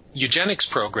 had eugenics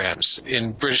programs.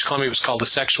 In British Columbia, it was called the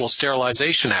Sexual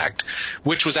Sterilization Act,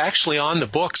 which was actually on the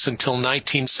books until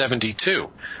 1972,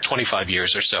 25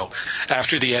 years or so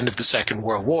after the end of the Second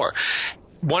World War.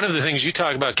 One of the things you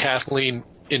talk about, Kathleen,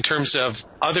 in terms of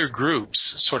other groups,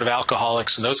 sort of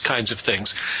alcoholics and those kinds of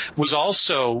things, was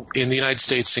also in the United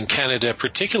States and Canada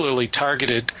particularly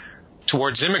targeted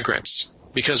towards immigrants.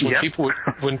 Because when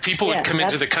people would come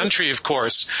into the country, of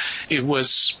course, it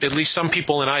was, at least some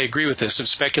people, and I agree with this, have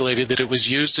speculated that it was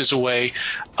used as a way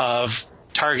of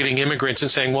targeting immigrants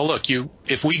and saying, well, look,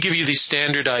 if we give you these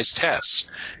standardized tests,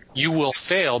 you will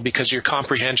fail because your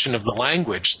comprehension of the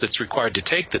language that's required to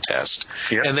take the test.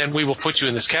 Yep. And then we will put you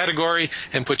in this category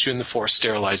and put you in the forced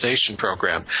sterilization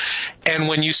program. And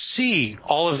when you see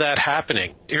all of that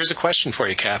happening, here's a question for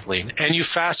you, Kathleen. And you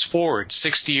fast forward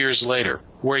 60 years later,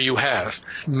 where you have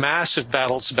massive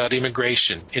battles about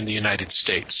immigration in the United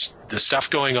States. The stuff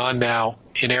going on now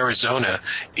in Arizona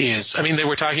is, they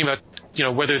were talking about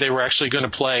whether they were actually going to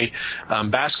play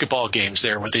basketball games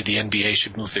there, whether the NBA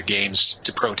should move their games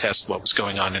to protest what was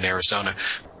going on in Arizona.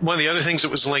 One of the other things that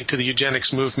was linked to the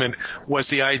eugenics movement was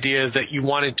the idea that you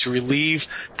wanted to relieve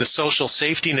the social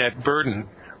safety net burden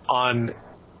on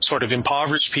sort of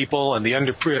impoverished people and the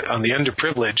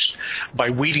underprivileged by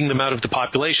weeding them out of the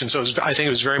population. So I think it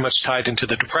was very much tied into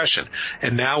the Depression.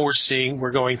 And now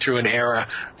we're going through an era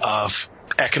of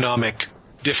economic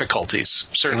difficulties.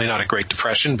 Certainly not a Great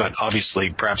Depression, but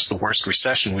obviously perhaps the worst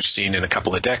recession we've seen in a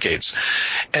couple of decades.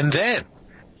 And then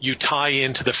you tie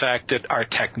into the fact that our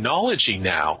technology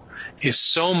now is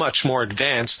so much more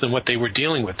advanced than what they were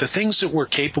dealing with. The things that we're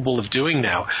capable of doing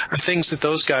now are things that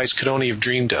those guys could only have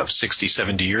dreamed of 60,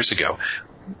 70 years ago.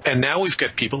 And now we've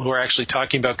got people who are actually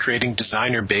talking about creating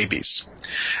designer babies,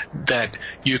 that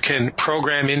you can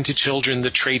program into children the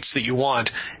traits that you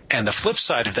want. And the flip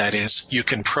side of that is you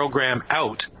can program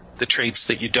out the traits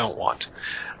that you don't want.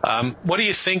 What do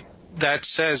you think that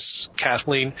says,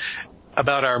 Kathleen,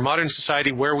 about our modern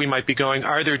society, where we might be going?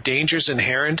 Are there dangers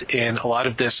inherent in a lot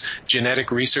of this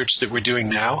genetic research that we're doing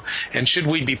now? And should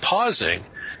we be pausing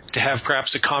to have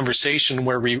perhaps a conversation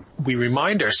where we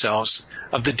remind ourselves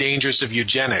of the dangers of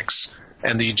eugenics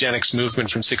and the eugenics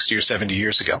movement from 60 or 70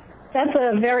 years ago? That's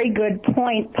a very good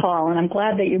point, Paul, and I'm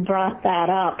glad that you brought that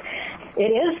up. It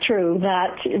is true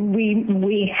that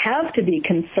we have to be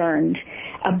concerned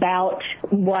about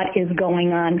what is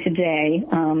going on today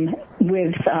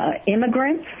with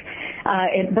immigrants.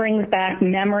 It brings back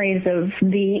memories of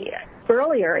the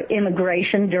earlier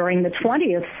immigration during the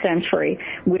 20th century,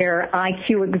 where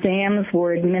IQ exams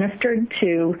were administered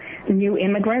to new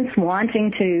immigrants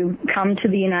wanting to come to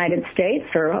the United States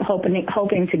or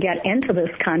hoping to get into this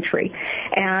country.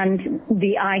 And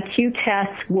the IQ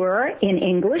tests were in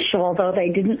English, although they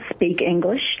didn't speak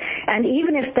English. And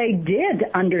even if they did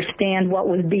understand what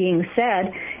was being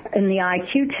said in the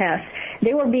IQ test,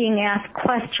 they were being asked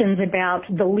questions about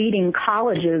the leading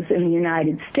colleges in the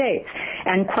United States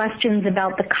and questions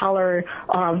about the color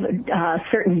of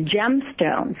certain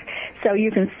gemstones. So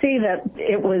you can see that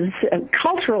it was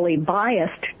culturally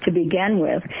biased to begin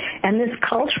with. And this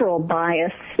cultural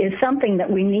bias is something that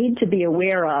we need to be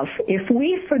aware of. If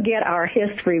we forget our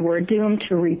history, we're doomed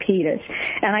to repeat it.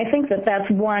 And I think that that's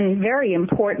one very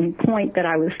important point that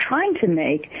I was trying to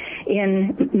make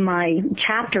in my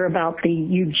chapter about the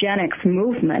eugenics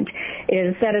movement,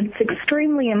 is that it's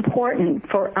extremely important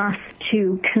for us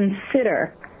to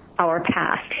consider our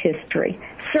past history.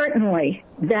 Certainly,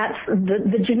 that's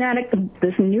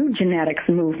this new genetics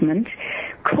movement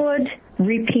could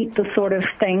repeat the sort of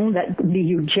thing that the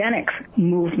eugenics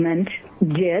movement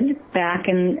did back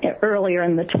earlier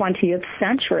in the 20th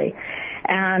century.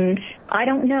 And I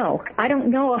don't know. I don't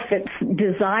know if it's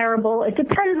desirable. It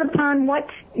depends upon what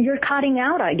you're cutting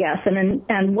out, I guess,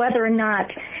 and whether or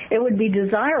not it would be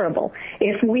desirable.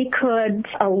 If we could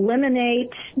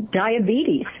eliminate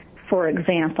diabetes, for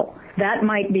example, that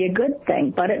might be a good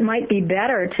thing, but it might be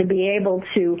better to be able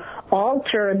to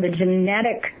alter the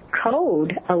genetic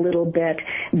code a little bit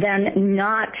than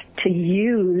not to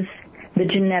use the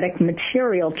genetic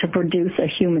material to produce a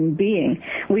human being.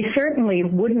 We certainly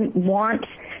wouldn't want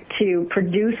to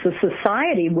produce a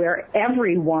society where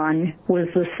everyone was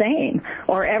the same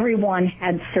or everyone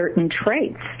had certain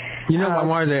traits. I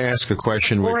wanted to ask a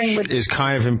question which is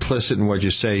kind of implicit in what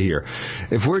you say here.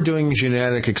 If we're doing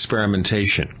genetic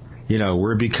experimentation,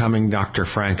 we're becoming Dr.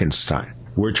 Frankenstein.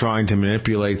 We're trying to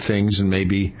manipulate things and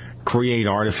maybe create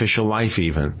artificial life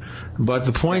even. But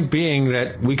the point being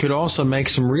that we could also make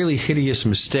some really hideous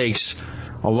mistakes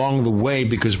along the way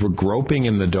because we're groping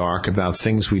in the dark about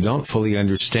things we don't fully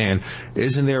understand.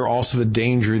 Isn't there also the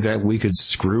danger that we could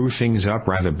screw things up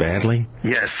rather badly?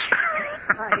 Yes.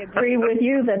 I agree with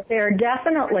you that there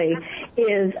definitely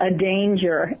is a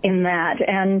danger in that.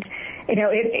 And,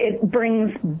 it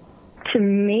brings to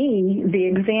me the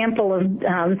example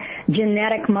of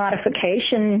genetic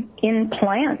modification in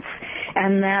plants.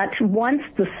 and that once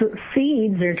the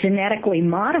seeds are genetically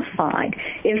modified,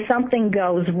 if something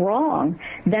goes wrong,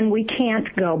 then we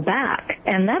can't go back.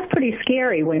 And that's pretty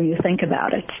scary when you think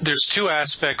about it. There's two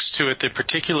aspects to it that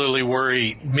particularly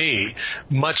worry me,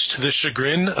 much to the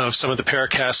chagrin of some of the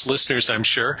Paracast listeners, I'm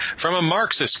sure, from a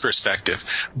Marxist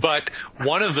perspective. But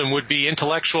one of them would be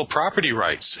intellectual property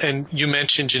rights. And you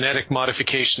mentioned genetic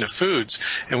modification of foods.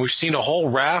 And we've seen a whole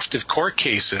raft of court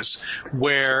cases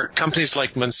where companies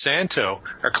like Monsanto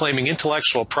are claiming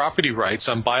intellectual property rights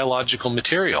on biological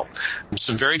material.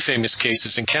 Some very famous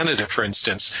cases in Canada, for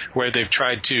instance, where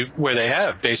they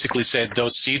have basically said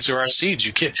those seeds are our seeds.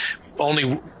 You can't,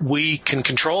 only we can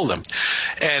control them.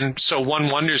 And so one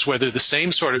wonders whether the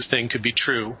same sort of thing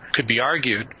could be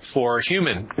argued for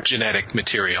human genetic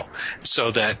material,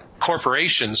 so that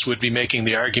corporations would be making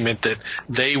the argument that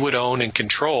they would own and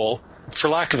control, for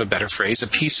lack of a better phrase, a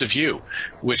piece of you,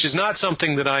 which is not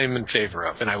something that I am in favor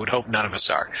of, and I would hope none of us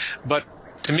are. But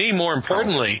to me, more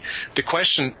importantly, the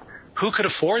question, who could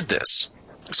afford this?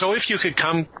 So if you could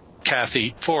come,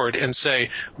 Kathy, forward and say,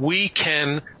 we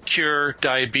can cure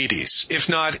diabetes. If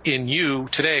not in you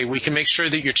today, we can make sure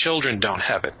that your children don't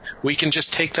have it. We can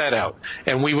just take that out.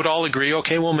 And we would all agree,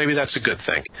 okay, well, maybe that's a good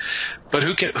thing. But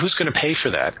who's going to pay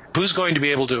for that? Who's going to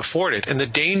be able to afford it? And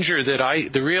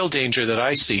the real danger that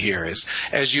I see here is,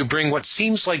 as you bring what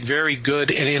seems like very good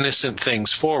and innocent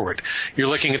things forward, you're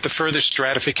looking at the further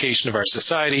stratification of our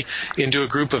society into a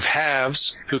group of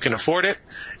haves who can afford it,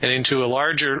 and into a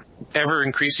larger,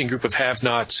 ever-increasing group of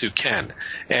have-nots who can.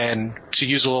 And to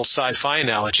use a little sci-fi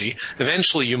analogy,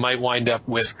 eventually you might wind up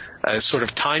with a sort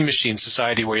of time machine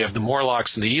society where you have the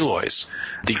Morlocks and the Eloys,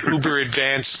 the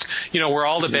uber-advanced, where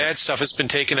all the bad stuff has been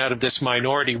taken out of this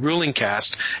minority ruling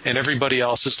caste, and everybody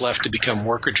else is left to become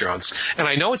worker drones. And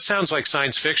I know it sounds like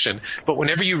science fiction, but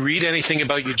whenever you read anything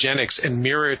about eugenics and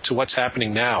mirror it to what's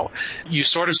happening now, you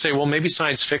sort of say, well, maybe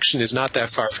science fiction is not that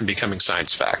far from becoming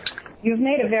science fact. You've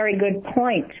made a very good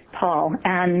point, Paul,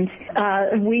 and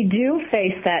we do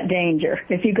face that danger.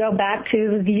 If you go back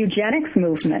to the eugenics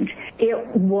movement,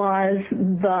 it was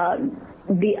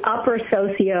the upper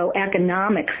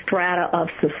socioeconomic strata of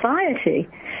society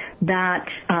that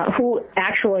who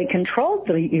actually controlled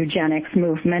the eugenics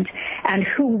movement and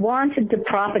who wanted to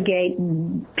propagate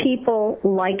people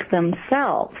like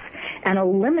themselves and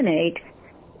eliminate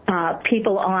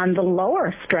people on the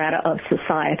lower strata of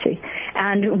society.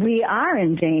 And we are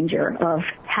in danger of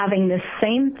having this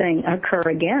same thing occur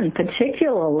again,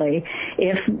 particularly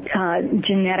if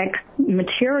genetic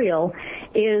material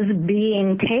is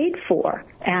being paid for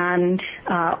and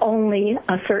only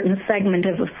a certain segment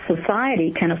of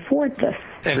society can afford this.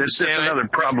 And there's another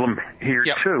problem here,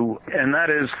 too, and that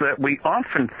is that we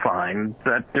often find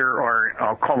that there are,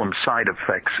 I'll call them side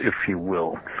effects, if you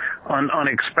will,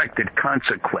 unexpected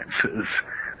consequences.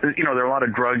 There are a lot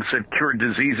of drugs that cure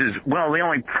diseases. Well, the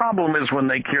only problem is when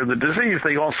they cure the disease,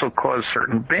 they also cause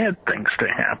certain bad things to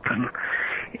happen.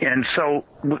 And so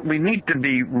we need to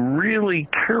be really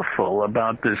careful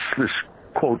about this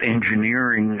quote,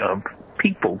 engineering of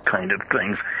people kind of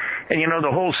things. And,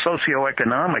 the whole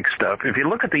socioeconomic stuff, if you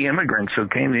look at the immigrants who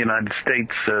came to the United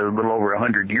States a little over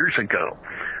 100 years ago,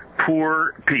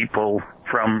 poor people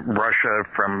from Russia,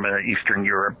 from Eastern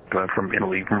Europe, from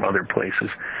Italy, from other places.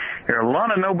 There are a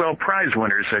lot of Nobel Prize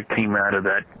winners that came out of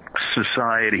that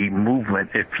society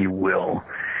movement, if you will.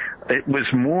 It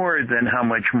was more than how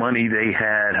much money they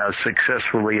had, how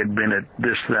successful they had been at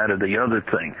this, that, or the other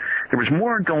thing. There was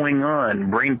more going on,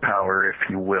 brain power, if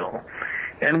you will.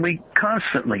 And we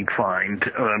constantly find,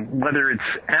 whether it's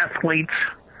athletes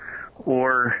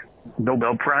or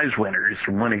Nobel Prize winners,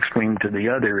 from one extreme to the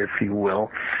other, if you will,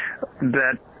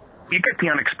 that you get the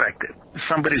unexpected.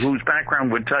 Somebody whose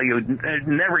background would tell you they're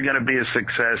never going to be a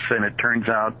success, and it turns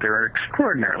out they're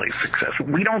extraordinarily successful.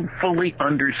 We don't fully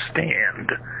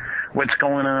understand what's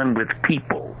going on with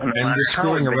people. And you're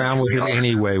screwing around with it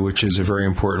anyway, which is a very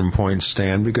important point,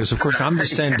 Stan, because, of course, I'm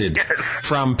descended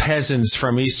from peasants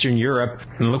from Eastern Europe,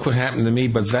 and look what happened to me,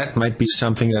 but that might be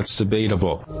something that's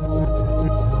debatable.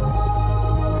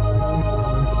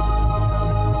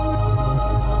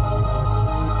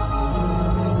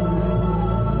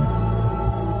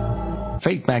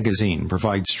 Fate magazine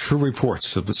provides true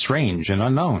reports of the strange and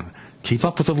unknown. Keep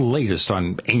up with the latest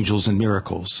on angels and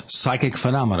miracles, psychic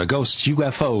phenomena, ghosts,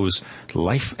 UFOs,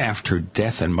 life after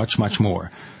death, and much, much more.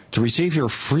 To receive your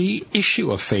free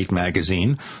issue of Fate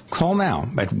magazine, call now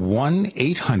at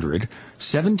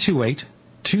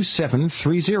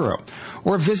 1-800-728-2730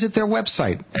 or visit their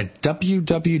website at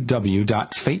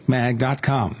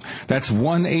www.fatemag.com. That's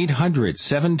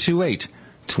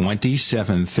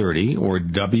 1-800-728-2730 or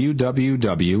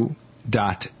www.fatemag.com.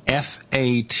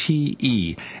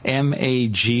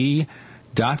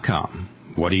 www.fatemag.com.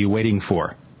 What are you waiting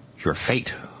for? Your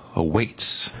fate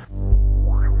awaits.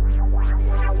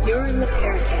 You're in the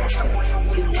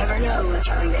Paracast. You never know what's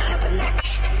going to happen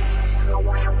next.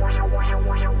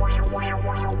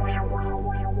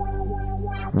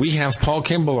 We have Paul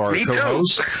Kimball, our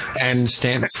co-host, and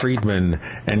Stanton Friedman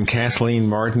and Kathleen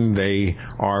Marden. They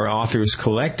are authors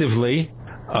collectively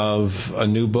of a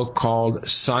new book called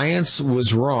Science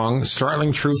Was Wrong,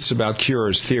 Startling Truths About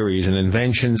Cures, Theories, and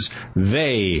Inventions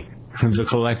They, the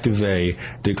collective they,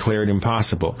 declared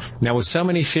impossible. Now, with so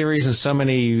many theories and so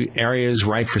many areas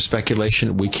ripe for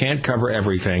speculation, we can't cover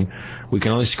everything. We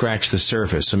can only scratch the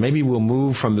surface. So maybe we'll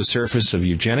move from the surface of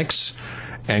eugenics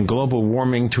and global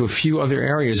warming to a few other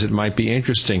areas that might be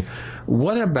interesting.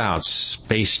 What about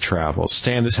space travel?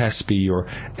 Stan, this has to be your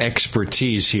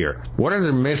expertise here. What are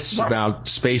the myths about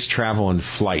space travel and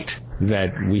flight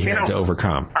that we have to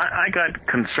overcome? I got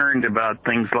concerned about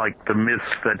things like the myths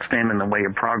that stand in the way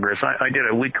of progress. I did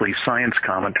a weekly science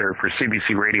commentary for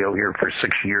CBC Radio here for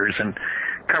 6 years and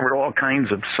covered all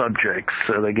kinds of subjects.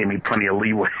 So they gave me plenty of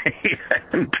leeway.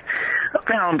 And I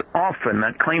found often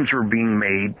that claims were being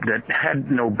made that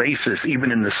had no basis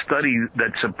even in the study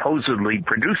that supposedly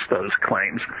produced those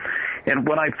claims. And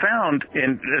what I found,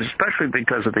 and especially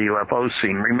because of the UFO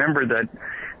scene, remember that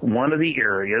one of the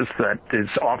areas that is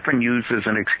often used as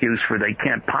an excuse for they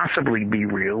can't possibly be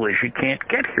real is you can't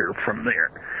get here from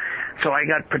there. So I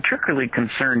got particularly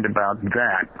concerned about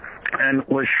that and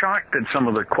was shocked at some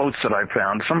of the quotes that I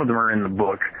found. Some of them are in the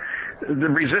book. The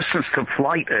resistance to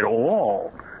flight at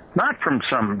all, not from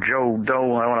some Joe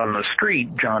Doe out on the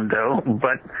street, John Doe,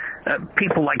 but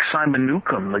people like Simon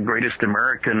Newcomb, the greatest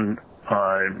American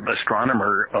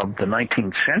astronomer of the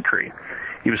 19th century.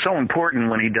 He was so important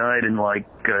when he died in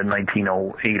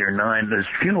 1908 or 9. His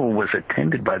funeral was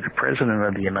attended by the President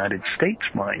of the United States,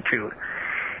 mind you.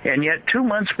 And yet 2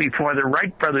 months before the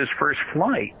Wright brothers' first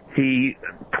flight, he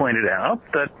pointed out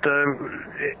that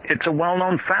it's a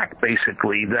well-known fact,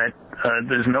 basically, that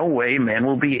there's no way man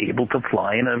will be able to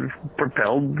fly in a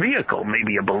propelled vehicle,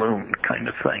 maybe a balloon kind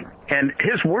of thing. And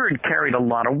his word carried a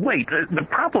lot of weight. The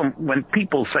problem when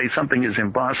people say something is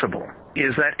impossible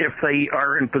is that if they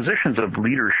are in positions of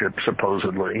leadership,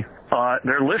 supposedly,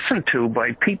 they're listened to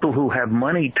by people who have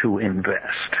money to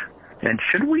invest. And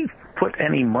should we put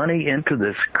any money into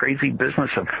this crazy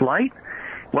business of flight?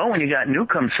 Well, when you got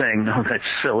Newcomb saying, no, that's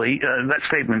silly, his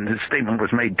statement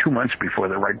was made 2 months before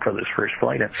the Wright brothers' first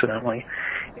flight, incidentally.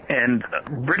 And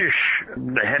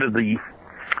the head of the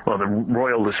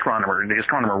Royal Astronomer, the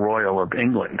Astronomer Royal of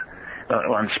England,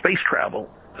 on space travel,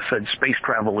 said space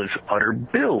travel is utter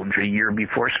bilge a year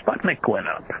before Sputnik went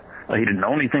up. He didn't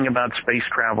know anything about space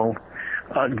travel.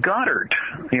 Goddard,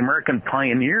 the American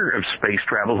pioneer of space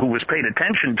travel, who was paid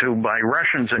attention to by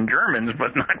Russians and Germans,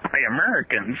 but not by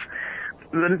Americans.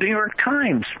 The New York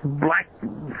Times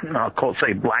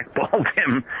blackballed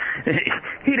him.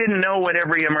 He didn't know what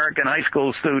every American high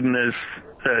school student is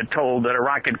told, that a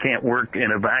rocket can't work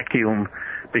in a vacuum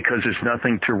because there's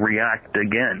nothing to react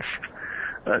against.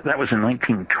 That was in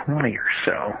 1920 or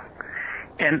so.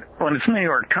 And when it's New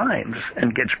York Times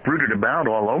and gets bruited about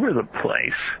all over the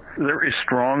place, there is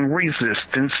strong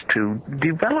resistance to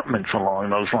developments along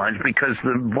those lines because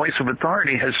the voice of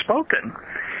authority has spoken.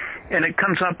 And it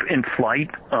comes up in flight.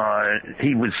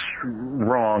 He was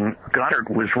wrong. Goddard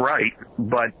was right,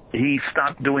 but he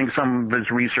stopped doing some of his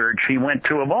research. He went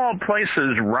to, of all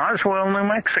places, Roswell, New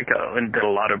Mexico, and did a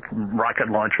lot of rocket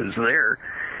launches there.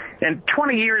 And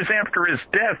 20 years after his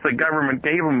death, the government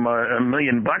gave him $1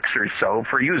 million or so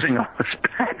for using all his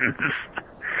patents.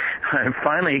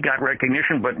 Finally, he got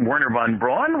recognition, but Werner von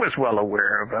Braun was well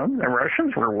aware of him. The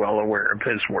Russians were well aware of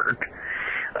his work.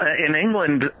 In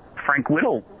England, Frank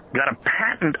Whittle got a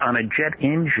patent on a jet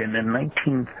engine in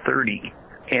 1930,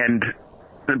 and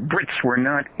the Brits were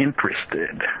not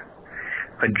interested.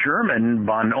 A German,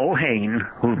 von Ohain,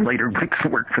 who later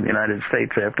worked for the United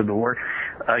States after the war,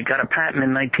 got a patent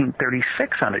in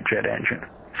 1936 on a jet engine,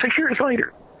 6 years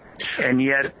later. And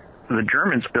yet, the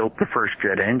Germans built the first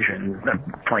jet engine,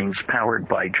 planes powered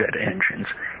by jet engines.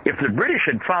 If the British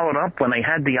had followed up when they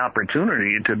had the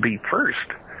opportunity to be first,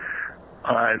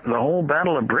 the whole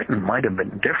Battle of Britain might have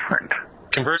been different.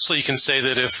 Conversely, you can say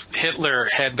that if Hitler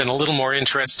had been a little more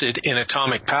interested in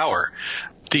atomic power,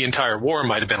 the entire war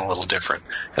might have been a little different,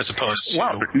 as opposed to...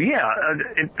 Well, yeah,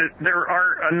 there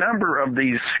are a number of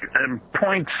these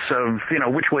points of,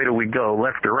 which way do we go,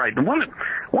 left or right. And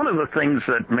one of the things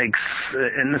that makes,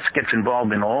 and this gets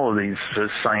involved in all of these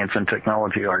science and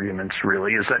technology arguments,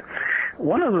 really, is that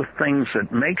one of the things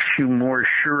that makes you more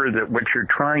sure that what you're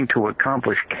trying to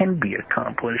accomplish can be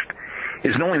accomplished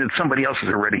is knowing that somebody else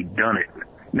has already done it.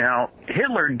 Now,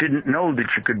 Hitler didn't know that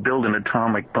you could build an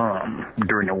atomic bomb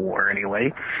during the war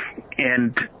anyway,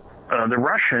 and the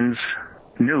Russians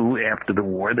knew after the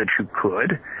war that you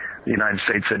could. The United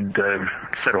States had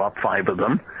set off 5 of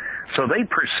them. So they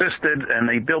persisted, and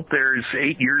they built theirs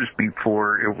 8 years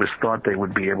before it was thought they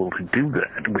would be able to do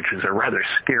that, which is a rather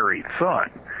scary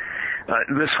thought.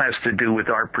 This has to do with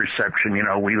our perception. You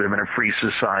know, we live in a free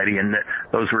society, and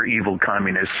those were evil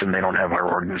communists, and they don't have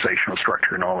our organizational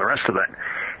structure and all the rest of that.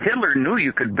 Hitler knew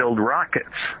you could build rockets,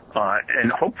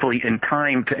 and hopefully in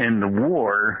time to end the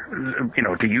war, you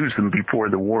know, to use them before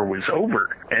the war was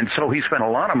over. And so he spent a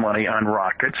lot of money on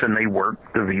rockets, and they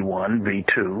worked, the V1,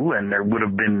 V2, and there would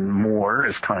have been more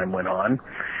as time went on.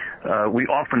 We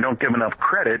often don't give enough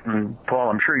credit, and Paul,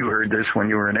 I'm sure you heard this when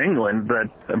you were in England, that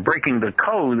breaking the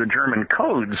code, the German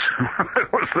codes,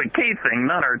 was the key thing,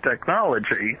 not our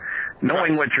technology.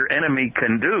 Knowing what your enemy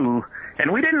can do,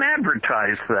 and we didn't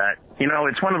advertise that. You know,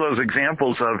 it's one of those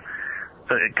examples of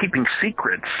keeping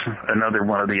secrets, another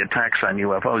one of the attacks on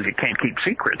UFOs. You can't keep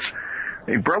secrets.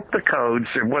 They broke the codes.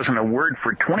 There wasn't a word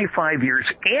for 25 years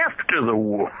after the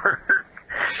war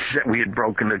that we had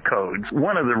broken the codes.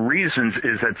 One of the reasons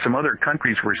is that some other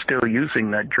countries were still using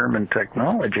that German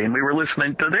technology, and we were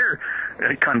listening to their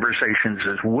conversations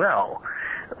as well.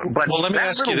 But let me that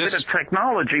ask you little this. bit of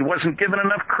technology wasn't given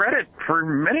enough credit for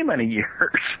many, many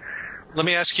years. Let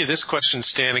me ask you this question,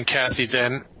 Stan and Kathy,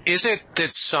 then. Is it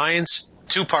that science,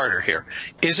 two-parter here,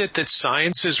 is it that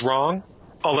science is wrong?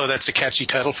 Although that's a catchy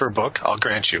title for a book, I'll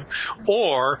grant you.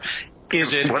 Or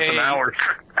is it What's an hour?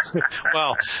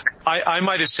 Well, I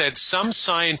might have said some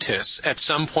scientists at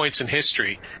some points in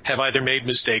history have either made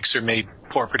mistakes or made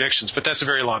poor predictions, but that's a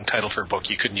very long title for a book.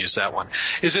 You couldn't use that one.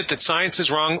 Is it that science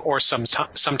is wrong, or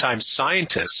sometimes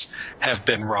scientists have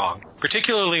been wrong,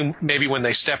 particularly maybe when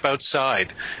they step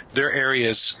outside their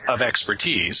areas of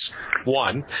expertise,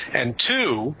 one, and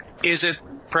two, is it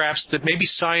perhaps that maybe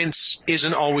science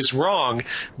isn't always wrong,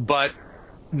 but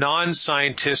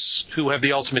non-scientists who have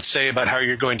the ultimate say about how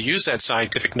you're going to use that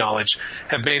scientific knowledge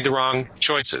have made the wrong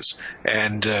choices?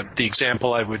 And the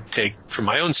example I would take from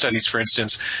my own studies, for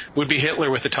instance, would be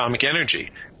Hitler with atomic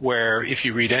energy, where if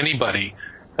you read anybody,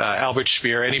 Albert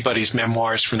Speer, anybody's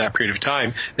memoirs from that period of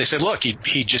time, they said, look,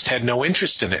 he just had no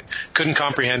interest in it, couldn't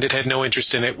comprehend it, had no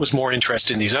interest in it, was more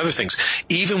interested in these other things.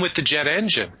 Even with the jet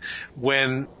engine,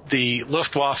 when the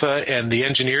Luftwaffe and the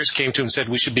engineers came to him and said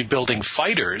we should be building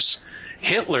fighters,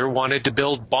 Hitler wanted to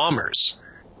build bombers.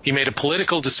 He made a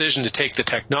political decision to take the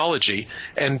technology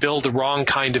and build the wrong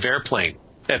kind of airplane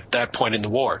at that point in the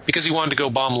war, because he wanted to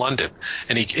go bomb London,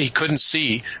 and he couldn't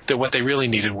see that what they really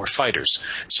needed were fighters.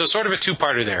 So sort of a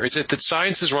two-parter there. Is it that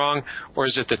science is wrong, or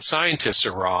is it that scientists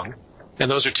are wrong? And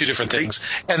those are two different things.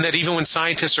 And that even when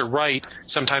scientists are right,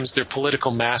 sometimes their political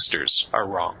masters are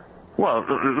wrong. Well,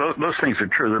 those things are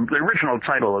true. The original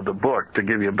title of the book, to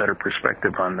give you a better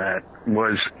perspective on that,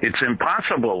 was It's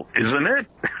Impossible, Isn't It?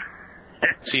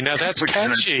 See, now that's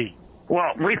catchy.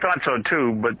 Well, we thought so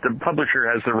too, but the publisher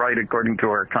has the right, according to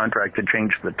our contract, to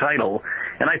change the title.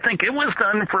 And I think it was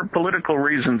done for political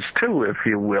reasons too, if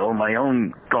you will. My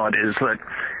own thought is that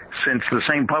since the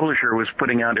same publisher was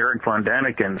putting out Eric von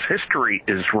Daniken's History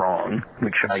is Wrong,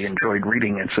 which I enjoyed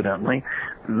reading incidentally,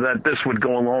 that this would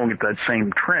go along with that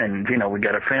same trend. You know, we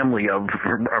got a family of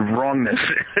wrongness,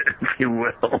 if you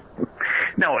will.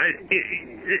 No,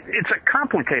 it's a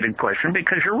complicated question,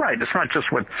 because you're right. It's not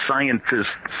just what science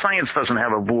doesn't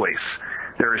have a voice.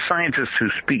 There are scientists who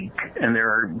speak, and there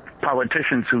are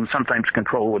politicians who sometimes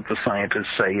control what the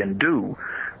scientists say and do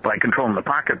by controlling the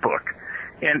pocketbook.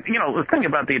 And, you know, the thing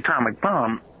about the atomic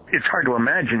bomb, it's hard to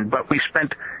imagine, but we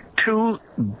spent $2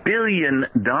 billion,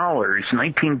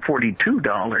 1942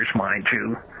 dollars, mind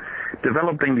you,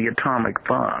 developing the atomic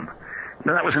bomb.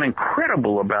 Now, that was an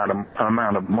incredible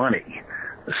amount of money.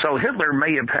 So Hitler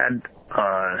may have had,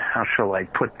 how shall I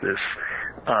put this,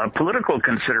 political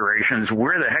considerations.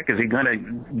 Where the heck is he going to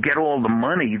get all the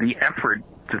money, the effort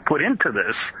to put into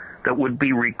this that would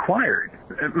be required?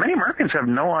 Many Americans have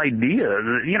no idea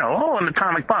that, you know, an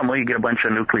atomic bomb, well, you get a bunch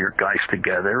of nuclear guys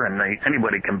together and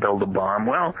anybody can build a bomb.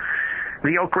 Well,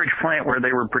 the Oak Ridge plant where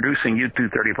they were producing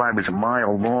U-235 was a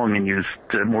mile long and used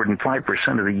more than 5%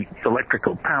 of the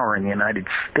electrical power in the United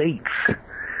States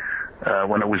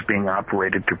when it was being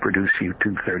operated to produce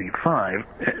U-235.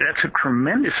 That's a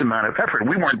tremendous amount of effort.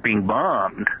 We weren't being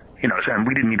bombed. You know,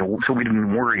 so we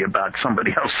didn't worry about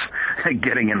somebody else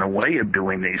getting in the way of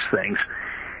doing these things.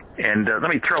 And let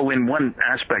me throw in one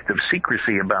aspect of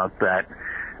secrecy about that.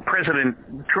 President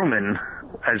Truman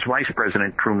as Vice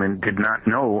President Truman, did not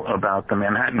know about the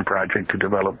Manhattan Project to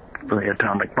develop the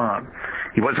atomic bomb.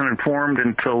 He wasn't informed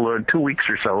until 2 weeks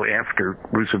or so after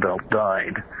Roosevelt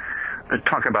died.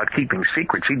 Talk about keeping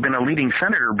secrets. He'd been a leading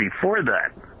senator before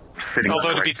that, sitting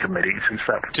on the committees and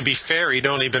stuff. To be fair, he'd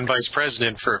only been vice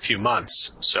president for a few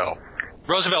months, so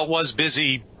Roosevelt was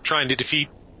busy trying to defeat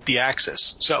the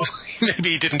Axis, so maybe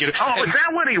he didn't get it. Oh, is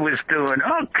that what he was doing?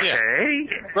 Okay.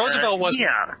 Yeah. Roosevelt wasn't.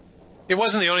 Yeah. It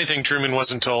wasn't the only thing Truman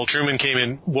wasn't told. Truman came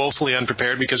in woefully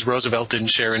unprepared because Roosevelt didn't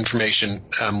share information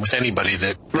with anybody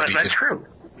that That's true.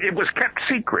 It was kept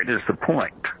secret is the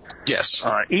point. Yes.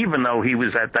 Even though he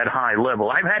was at that high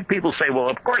level. I've had people say, well,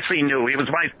 of course he knew. He was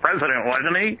vice president,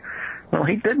 wasn't he? Well,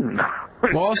 he didn't.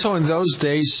 Well, also in those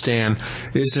days, Stan,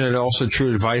 isn't it also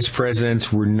true that vice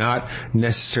presidents were not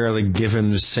necessarily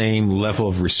given the same level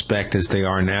of respect as they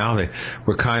are now? They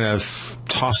were kind of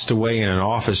tossed away in an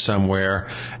office somewhere,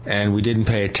 and we didn't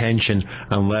pay attention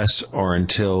unless or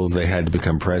until they had to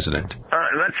become president.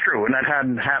 That's true, and that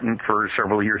hadn't happened for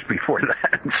several years before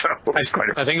that. So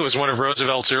I think it was one of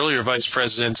Roosevelt's earlier vice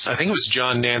presidents. I think it was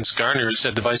John Nance Garner who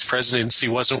said the vice presidency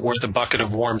wasn't worth a bucket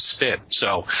of warm spit.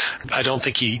 So I don't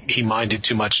think he minded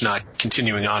too much not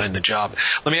continuing on in the job.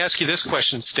 Let me ask you this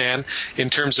question, Stan. In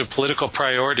terms of political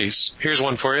priorities, here's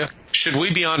one for you. Should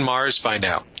we be on Mars by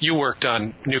now? You worked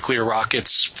on nuclear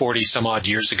rockets 40 some odd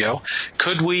years ago.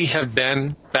 Could we have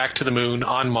been back to the moon,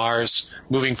 on Mars,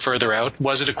 moving further out?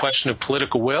 Was it a question of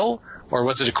political will, or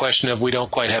was it a question of we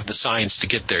don't quite have the science to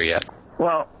get there yet?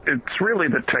 Well, it's really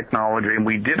the technology, and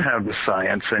we did have the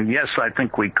science, and yes, I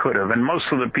think we could have. And most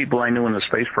of the people I knew in the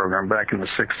space program back in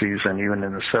the 60s and even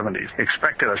in the 70s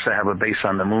expected us to have a base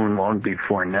on the moon long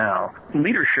before now.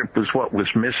 Leadership was what was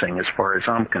missing as far as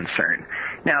I'm concerned.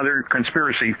 Now, there are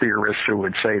conspiracy theorists who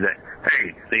would say that, hey,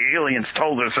 the aliens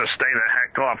told us to stay the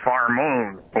heck off our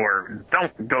moon, or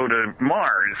don't go to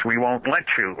Mars, we won't let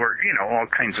you, or, all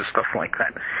kinds of stuff like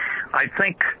that. I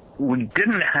think we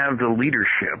didn't have the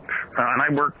leadership, and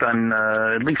I worked on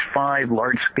at least 5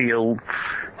 large-scale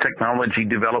technology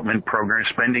development programs,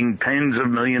 spending tens of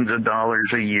millions of dollars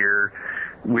a year,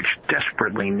 which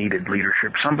desperately needed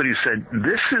leadership. Somebody said,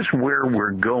 this is where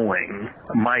we're going.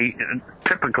 My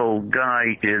typical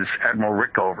guy is Admiral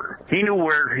Rickover. He knew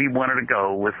where he wanted to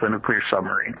go with the nuclear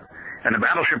submarine. And the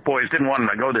battleship boys didn't want him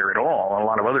to go there at all. A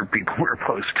lot of other people were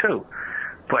opposed too.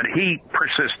 But he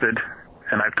persisted.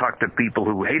 And I've talked to people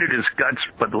who hated his guts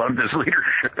but loved his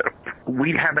leadership.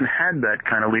 We haven't had that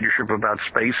kind of leadership about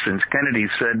space since Kennedy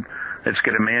said, let's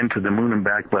get a man to the moon and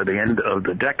back by the end of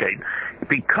the decade.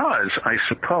 Because, I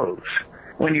suppose,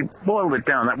 when you boil it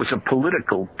down, that was a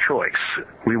political choice.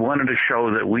 We wanted to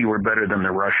show that we were better than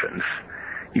the Russians.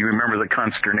 You remember the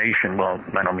consternation, well,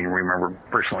 I don't mean remember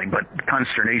personally, but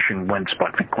consternation when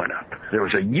Sputnik went up. There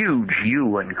was a huge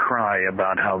hue and cry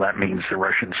about how that means the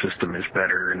Russian system is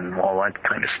better and all that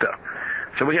kind of stuff.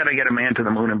 So we got to get a man to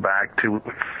the moon and back to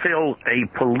fill a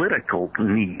political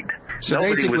need. So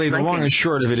basically, the long and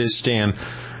short of it is, Stan,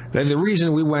 that the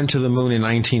reason we went to the moon in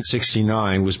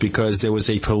 1969 was because there was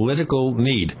a political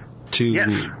need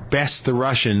to best the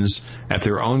Russians at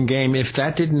their own game. If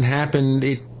that didn't happen,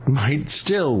 it might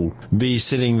still be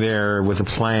sitting there with a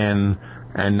plan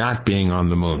and not being on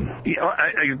the moon. Yeah, I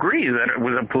agree that it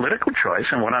was a political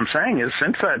choice, and what I'm saying is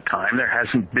since that time there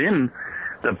hasn't been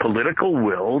the political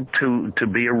will to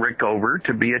be a Rickover,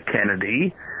 to be a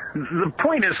Kennedy. The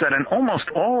point is that in almost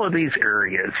all of these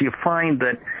areas you find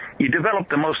that you develop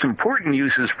the most important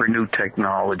uses for new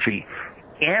technology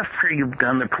after you've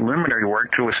done the preliminary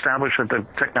work to establish that the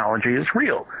technology is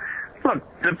real. Look,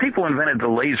 the people who invented the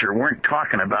laser weren't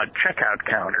talking about checkout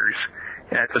counters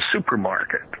at the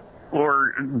supermarket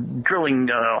or drilling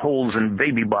holes in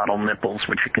baby bottle nipples,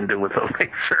 which you can do with a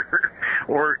laser,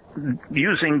 or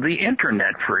using the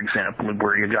internet, for example,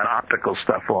 where you got optical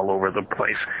stuff all over the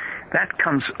place. That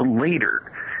comes later.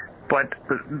 But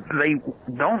they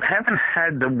haven't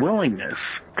had the willingness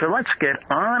to let's get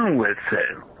on with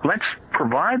it. Let's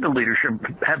provide the leadership,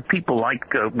 have people like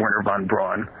Wernher von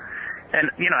Braun. And,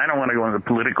 I don't want to go into the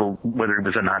political, whether he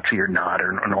was a Nazi or not,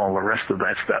 and all the rest of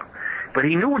that stuff. But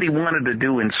he knew what he wanted to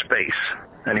do in space.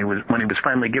 And when he was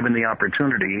finally given the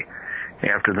opportunity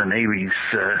after the Navy's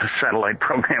satellite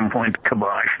program went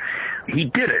kibosh, he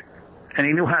did it. And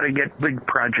he knew how to get big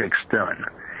projects done.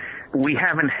 We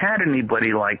haven't had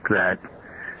anybody like that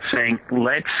saying,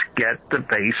 let's get the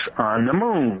base on the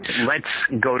moon.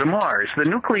 Let's go to Mars. The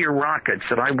nuclear rockets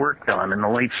that I worked on in the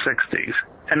late 60s,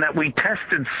 and that we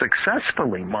tested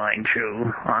successfully, mind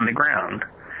you, on the ground,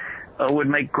 would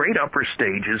make great upper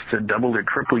stages to double or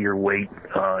triple your weight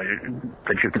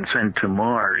that you can send to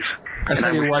Mars. I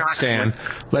tell you what, Stan,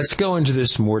 let's go into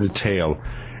this more detail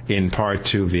in part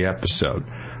 2 of the episode.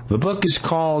 The book is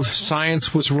called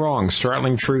Science Was Wrong,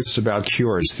 Startling Truths About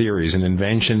Cures, Theories, and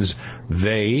Inventions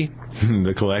They,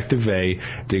 the collective they,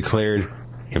 declared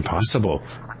impossible,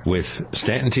 with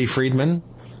Stanton T. Friedman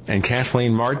and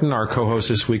Kathleen Marden. Our co-host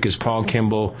this week is Paul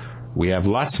Kimball. We have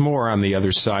lots more on the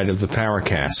other side of the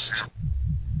Powercast.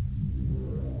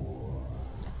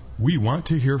 We want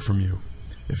to hear from you.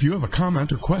 If you have a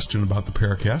comment or question about the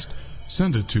Paracast,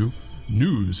 send it to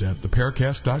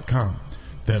news@theparacast.com.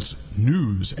 That's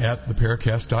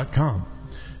news@theparacast.com.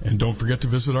 And don't forget to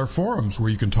visit our forums where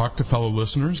you can talk to fellow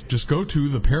listeners. Just go to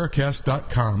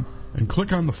theparacast.com and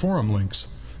click on the forum links.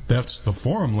 That's the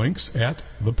forum links at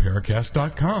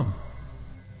theparacast.com.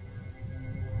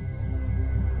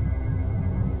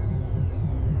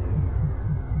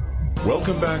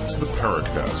 Welcome back to the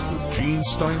Paracast with Gene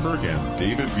Steinberg and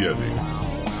David Biedny.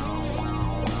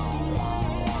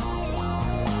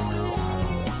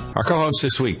 Our co-host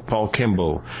this week, Paul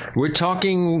Kimball. We're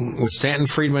talking with Stanton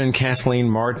Friedman and Kathleen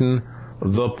Marden.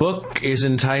 The book is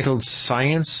entitled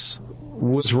Science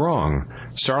Was Wrong,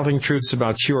 Startling Truths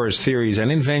About Cures, Theories,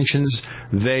 and Inventions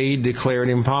They Declared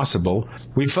Impossible.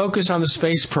 We focus on the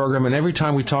space program, and every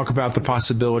time we talk about the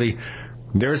possibility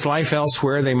there's life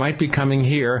elsewhere, they might be coming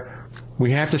here,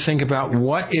 we have to think about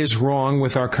what is wrong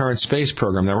with our current space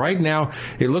program. Now, right now,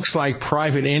 it looks like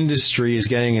private industry is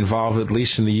getting involved, at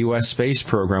least in the U.S. space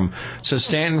program. So,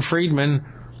 Stanton Friedman,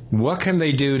 what can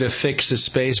they do to fix the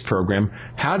space program?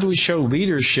 How do we show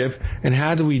leadership, and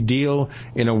how do we deal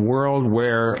in a world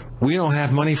where we don't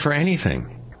have money for anything?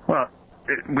 Well,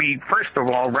 we first of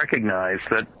all recognize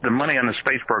that the money on the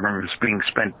space program is being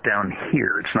spent down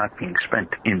here. It's not being spent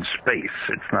in space.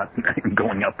 It's not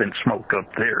going up in smoke up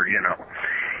there, you know.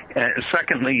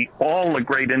 Secondly, all the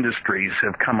great industries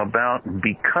have come about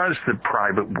because the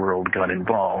private world got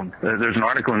involved. There's an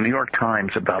article in the New York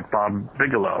Times about Bob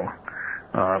Bigelow,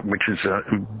 which is a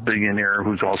billionaire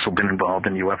who's also been involved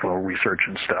in UFO research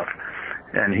and stuff.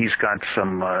 And he's got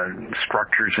some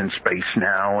structures in space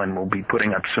now, and we'll be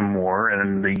putting up some more.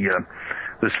 And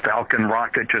this Falcon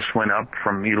rocket just went up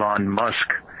from Elon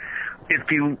Musk. If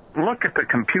you look at the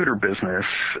computer business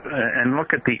and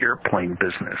look at the airplane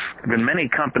business, there have been many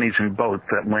companies in both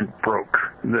that went broke.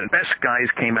 The best guys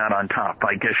came out on top,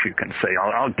 I guess you can say.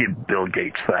 I'll give Bill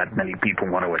Gates that. Many people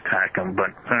want to attack him,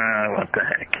 but what the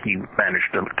heck? He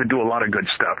managed to do a lot of good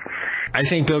stuff. I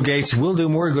think Bill Gates will do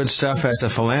more good stuff as a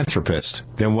philanthropist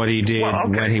than what he did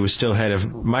when he was still head of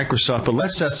Microsoft. But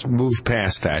let's just move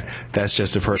past that. That's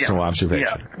just a personal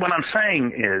observation. Yeah. What I'm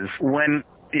saying is when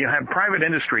you have private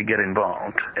industry get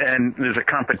involved and there's a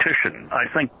competition, I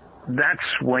think that's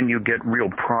when you get real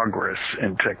progress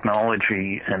in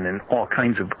technology and in all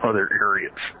kinds of other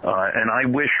areas. And I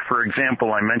wish, for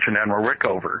example, I mentioned Admiral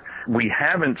Rickover. We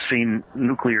haven't seen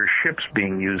nuclear ships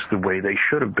being used the way they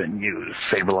should have been used.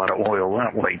 Save a lot of oil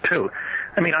that way, too.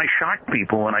 I mean, I shock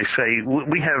people when I say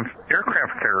we have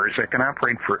aircraft carriers that can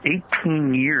operate for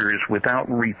 18 years without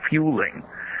refueling,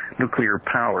 nuclear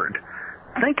powered.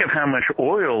 Think of how much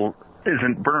oil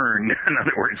isn't burned, in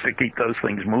other words, to keep those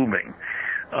things moving.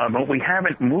 But we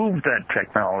haven't moved that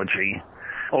technology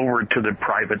over to the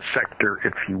private sector,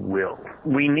 if you will.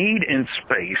 We need in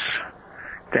space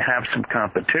to have some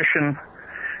competition,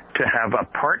 to have a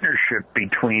partnership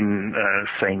between,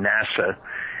 say, NASA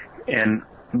and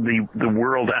the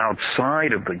world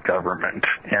outside of the government.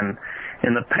 And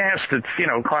in the past, it's,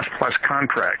 cost-plus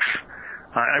contracts.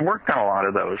 I worked on a lot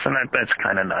of those, and that's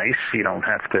kind of nice. You don't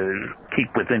have to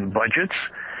keep within budgets.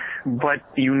 But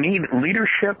you need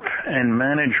leadership and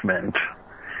management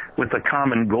with a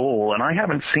common goal, and I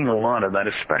haven't seen a lot of that,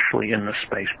 especially in the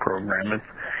space program.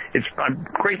 I'm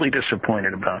greatly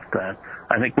disappointed about that.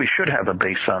 I think we should have a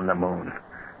base on the moon.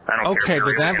 Okay,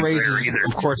 but that raises,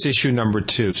 of course, issue number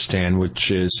 2, Stan,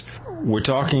 which is we're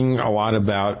talking a lot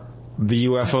about the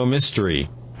UFO mystery.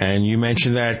 And you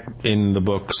mentioned that in the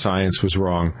book, Science Was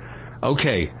Wrong.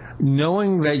 Okay,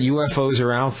 knowing that UFOs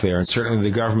are out there, and certainly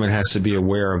the government has to be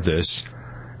aware of this,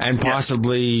 and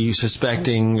possibly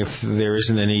suspecting if there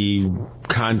isn't any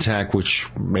contact, which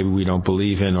maybe we don't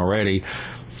believe in already,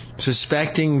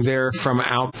 suspecting they're from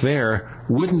out there,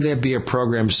 wouldn't there be a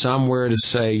program somewhere to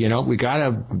say, we got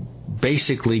to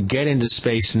basically get into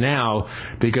space now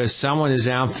because someone is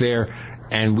out there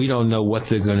and we don't know what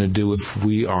they're going to do if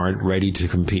we aren't ready to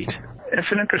compete?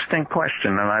 It's an interesting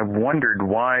question, and I've wondered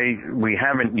why we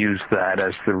haven't used that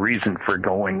as the reason for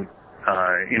going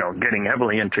getting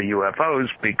heavily into UFOs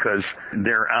because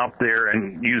they're out there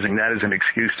and using that as an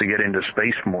excuse to get into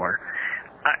space more.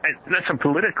 That's a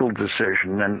political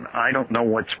decision, and I don't know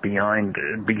what's behind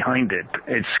it.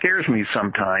 It scares me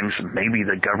sometimes. Maybe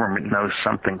the government knows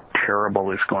something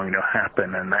terrible is going to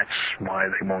happen, and that's why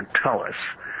they won't tell us.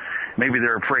 Maybe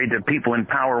they're afraid that people in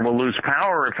power will lose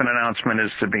power if an announcement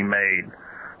is to be made.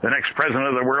 The next president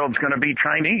of the world is going to be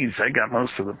Chinese. They got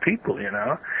most of the people,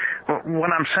 But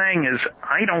what I'm saying is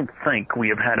I don't think we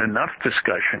have had enough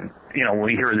discussion.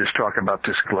 We hear this talk about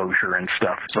disclosure and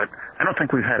stuff, but I don't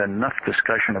think we've had enough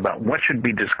discussion about what should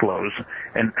be disclosed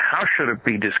and how should it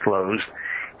be disclosed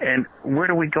and where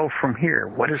do we go from here?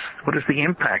 What is the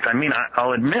impact? I mean,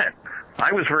 I'll admit,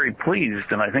 I was very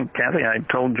pleased, and I think, Kathy, I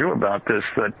told you about this,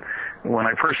 that when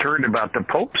I first heard about the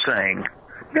Pope saying,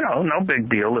 no big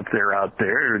deal if they're out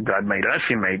there. God made us,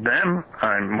 he made them.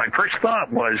 My first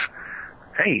thought was,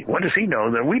 hey, what does he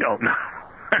know that we don't know?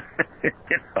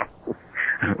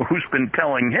 Who's been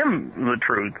telling him the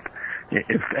truth,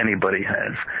 if anybody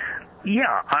has?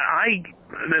 Yeah,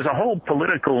 there's a whole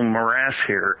political morass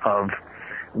here of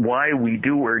why we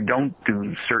do or don't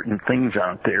do certain things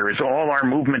out there. Is all our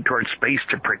movement towards space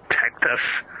to protect us?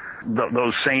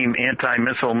 Those same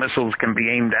anti-missile missiles can be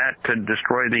aimed at to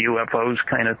destroy the UFOs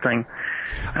kind of thing.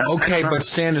 Okay, but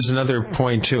Stan, there's another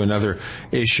point, too, another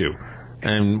issue.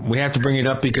 And we have to bring it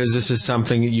up because this is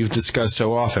something that you've discussed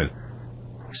so often.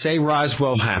 Say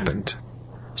Roswell happened.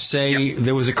 Say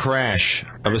there was a crash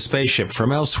of a spaceship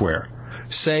from elsewhere.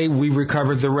 Say we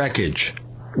recovered the wreckage.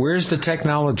 Where's the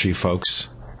technology, folks?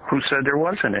 Who said there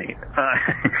wasn't any?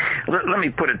 Let me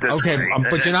put it this way. Okay,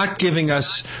 but you're not giving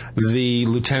us the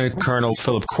Lieutenant Colonel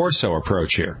Philip Corso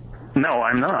approach here. No,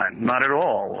 I'm not. Not at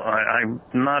all. I'm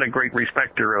not a great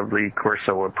respecter of the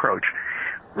Corso approach.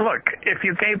 Look, if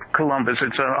you gave Columbus,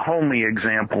 it's a homely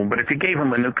example, but if you gave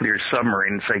him a nuclear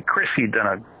submarine and say, Chris, you've done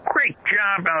a great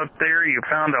job out there, you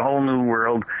found a whole new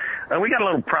world, we got a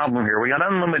little problem here. We got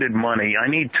unlimited money. I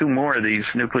need 2 more of these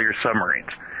nuclear submarines.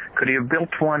 Could he have built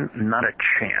one? Not a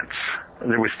chance.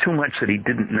 There was too much that he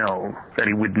didn't know that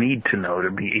he would need to know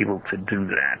to be able to do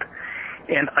that.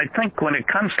 And I think when it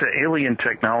comes to alien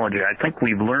technology, I think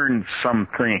we've learned some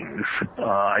things.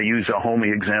 I use a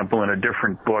homey example in a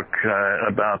different book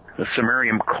about the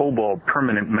samarium cobalt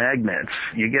permanent magnets.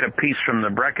 You get a piece from the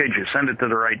wreckage, you send it to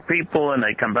the right people, and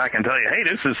they come back and tell you, hey,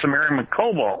 this is samarium and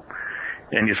cobalt.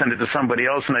 And you send it to somebody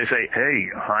else, and they say, hey,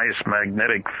 highest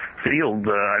magnetic field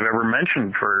I've ever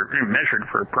measured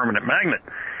for a permanent magnet.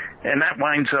 And that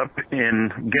winds up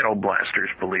in ghetto blasters,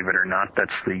 believe it or not.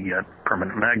 That's the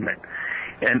permanent magnet.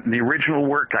 And the original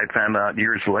work I found out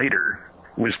years later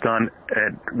was done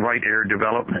at Wright Air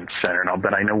Development Center, and I'll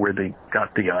bet I know where they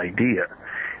got the idea.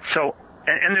 So,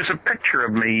 and there's a picture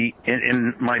of me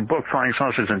in my book, Flying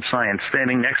Saucers in Science,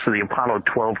 standing next to the Apollo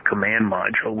 12 command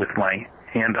module with my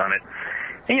hand on it.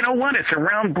 And you know what? It's a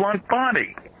round, blunt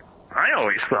body. I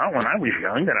always thought when I was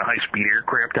young that a high-speed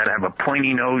aircraft had to have a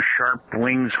pointy nose, sharp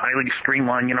wings, highly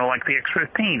streamlined, like the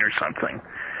X-15 or something.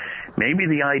 Maybe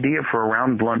the idea for a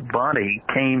round, blunt body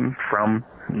came from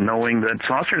knowing that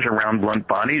saucers are round, blunt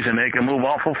bodies and they can move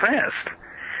awful fast.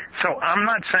 So I'm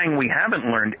not saying we haven't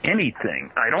learned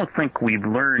anything. I don't think we've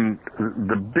learned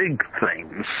the big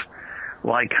things,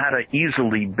 like how to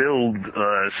easily build,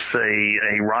 say,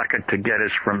 a rocket to get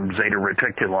us from Zeta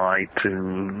Reticuli to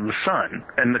the sun.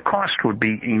 And the cost would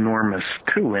be enormous,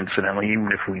 too, incidentally, even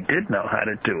if we did know how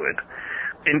to do it.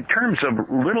 In terms of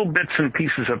little bits and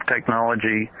pieces of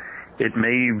technology, it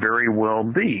may very well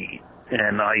be.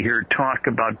 And I hear talk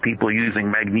about people using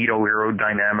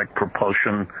magneto-aerodynamic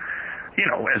propulsion,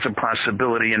 as a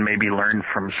possibility and maybe learn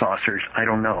from saucers. I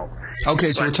don't know.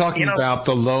 Okay, so we're talking about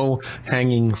the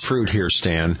low-hanging fruit here,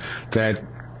 Stan, that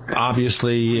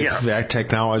obviously if that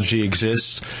technology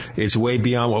exists, it's way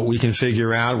beyond what we can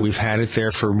figure out. We've had it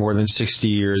there for more than 60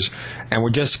 years, and we're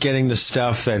just getting the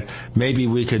stuff that maybe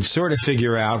we could sort of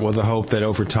figure out with the hope that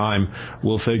over time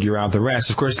we'll figure out the rest.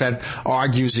 Of course, that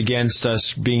argues against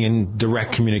us being in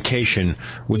direct communication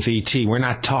with ET. We're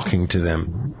not talking to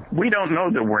them. We don't know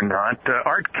that we're not.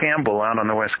 Art Campbell out on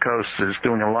the West Coast is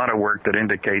doing a lot of work that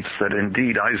indicates that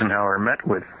indeed Eisenhower met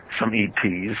with some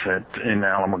ETs in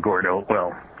Alamogordo,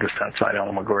 well, just outside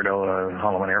Alamogordo,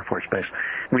 Holloman Air Force Base.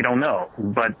 We don't know.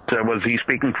 But was he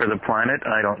speaking for the planet?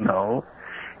 I don't know.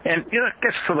 And it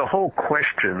gets to the whole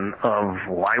question of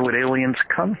why would aliens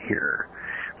come here?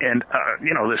 And,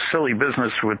 this silly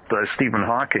business with Stephen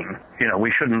Hawking,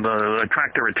 we shouldn't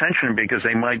attract their attention because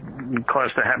they might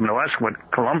cause to happen to us what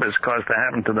Columbus caused to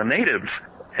happen to the natives.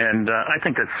 And I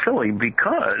think that's silly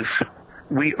because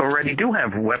we already do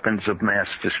have weapons of mass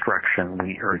destruction,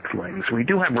 we Earthlings. We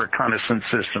do have reconnaissance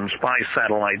systems, spy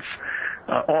satellites,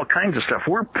 all kinds of stuff.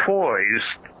 We're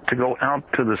poised to go out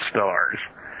to the stars,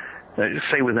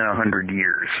 say within 100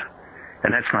 years.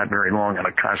 And that's not very long on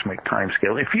a cosmic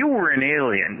timescale. If you were an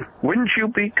alien, wouldn't you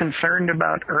be concerned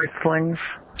about Earthlings?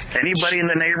 Anybody in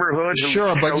the neighborhood?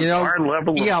 Sure, but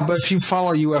but if you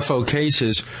follow UFO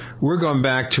cases, we're going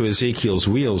back to Ezekiel's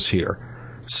wheels here.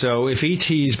 So if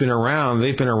ET's been around,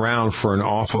 they've been around for an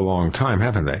awful long time,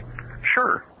 haven't they?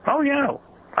 Sure. Oh, yeah.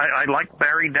 I like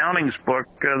Barry Downing's book,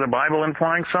 The Bible and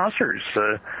Flying Saucers.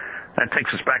 That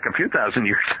takes us back a few thousand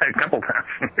years, a couple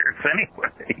thousand years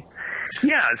anyway.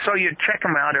 Yeah, so you check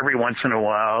them out every once in a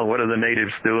while. What are the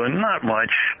natives doing? Not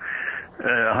much.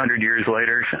 100 years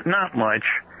later, not much.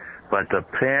 But the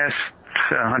past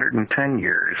 110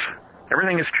 years,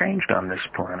 everything has changed on this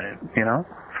planet, you know?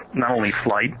 Not only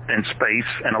flight and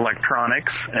space and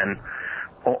electronics and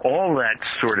all that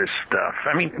sort of stuff.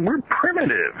 I mean, we're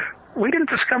primitive. We didn't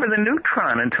discover the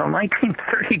neutron until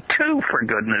 1932, for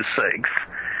goodness sakes.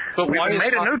 But We've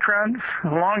made a neutron a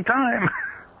long time.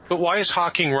 But why is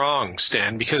Hawking wrong,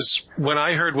 Stan? Because when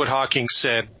I heard what Hawking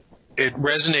said, it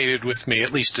resonated with me,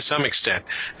 at least to some extent.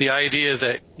 The idea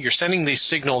that you're sending these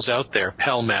signals out there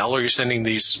pell-mell, or you're sending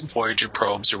these Voyager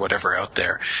probes or whatever out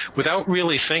there, without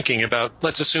really thinking about,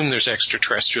 let's assume there's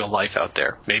extraterrestrial life out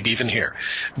there, maybe even here,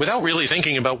 without really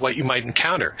thinking about what you might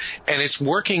encounter. And it's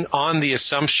working on the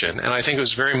assumption, and I think it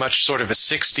was very much sort of a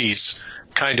 60s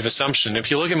kind of assumption. If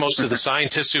you look at most of the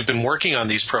scientists who've been working on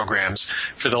these programs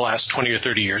for the last 20 or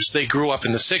 30 years, they grew up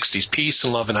in the 60s, peace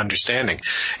and love and understanding.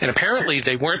 And apparently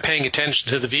they weren't paying attention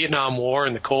to the Vietnam War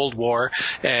and the Cold War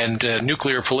and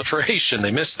nuclear proliferation.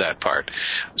 They missed that part.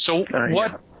 So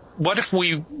what if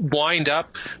we wind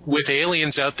up with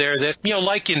aliens out there that, you know,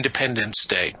 like Independence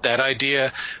Day, that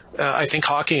idea, I think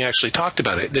Hawking actually talked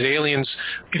about it, that aliens,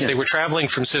 if they were traveling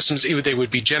from systems, they would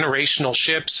be generational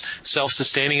ships,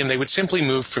 self-sustaining, and they would simply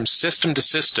move from system to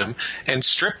system and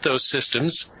strip those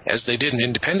systems, as they did in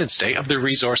Independence Day, of their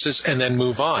resources and then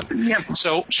move on. Yeah,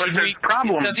 so should we,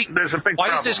 there's a big why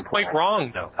problem. is this quite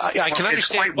wrong, though? I can understand.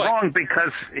 It's quite wrong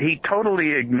because he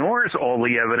totally ignores all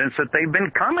the evidence that they've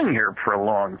been coming here for a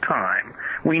long time.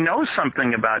 We know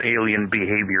something about alien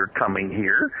behavior coming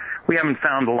here. We haven't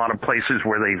found a lot of places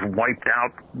where they've wiped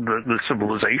out the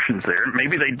civilizations there.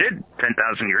 Maybe they did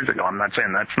 10,000 years ago. I'm not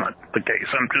saying that's not the case.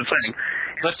 I'm just saying.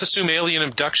 Let's assume alien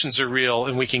abductions are real,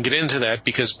 and we can get into that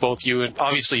because both you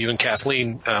and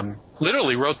Kathleen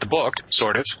literally wrote the book,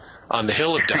 sort of, on the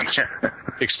Hill abduction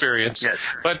experience. Yes.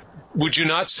 But would you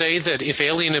not say that if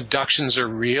alien abductions are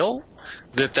real,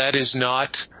 that is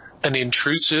not an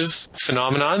intrusive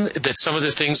phenomenon, that some of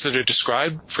the things that are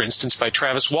described, for instance, by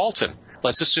Travis Walton,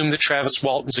 let's assume that Travis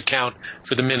Walton's account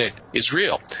for the Minute is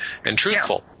real and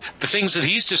truthful. Yeah. The things that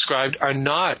he's described are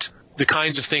not the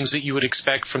kinds of things that you would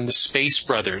expect from the Space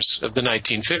Brothers of the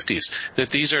 1950s, that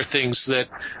these are things that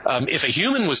if a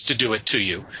human was to do it to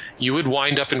you, you would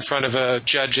wind up in front of a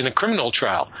judge in a criminal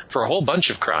trial for a whole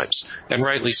bunch of crimes, and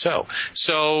rightly so.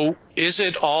 So is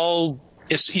it all,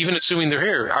 even assuming they're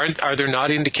here, are there not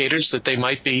indicators that they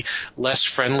might be less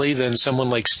friendly than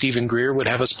someone like Stephen Greer would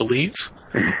have us believe?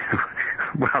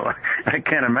 Well, I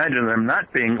can't imagine them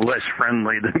not being less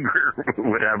friendly than Greer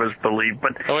would have us believe.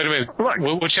 But wait a minute.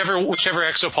 Look, whichever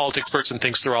exopolitics person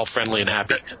thinks they're all friendly and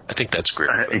happy, I think that's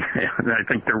Greer. I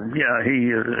think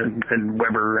he and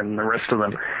Weber and the rest of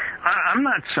them. I'm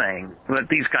not saying that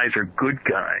these guys are good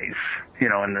guys, you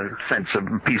know, in the sense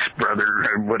of peace brother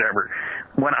or whatever.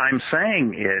 What I'm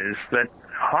saying is that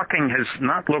Hawking has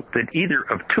not looked at either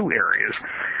of two areas.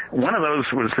 One of those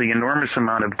was the enormous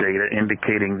amount of data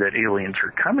indicating that aliens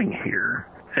are coming here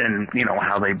and, you know,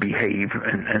 how they behave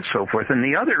and so forth. And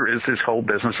the other is this whole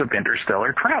business of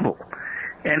interstellar travel.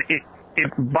 And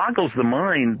it boggles the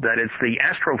mind that it's the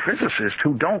astrophysicists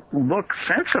who don't look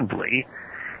sensibly.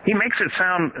 He makes it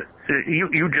sound,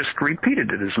 you just repeated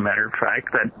it as a matter of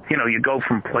fact, that, you know, you go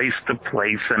from place to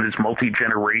place and it's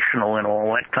multi-generational and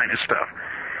all that kind of stuff.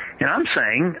 And I'm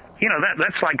saying, you know,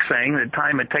 that's like saying the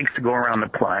time it takes to go around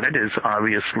the planet is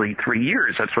obviously 3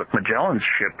 years. That's what Magellan's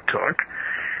ship took.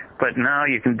 But now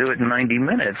you can do it in 90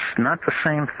 minutes. Not the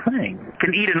same thing. You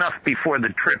can eat enough before the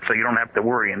trip so you don't have to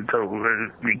worry until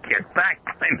you get back,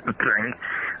 kind of thing.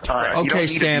 Okay,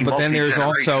 Stan, but then there's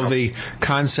also the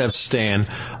concept, Stan,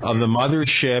 of the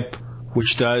mothership,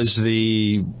 which does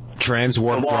the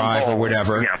transwarp drive or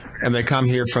whatever, and they come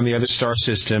here from the other star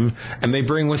system, and they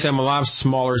bring with them a lot of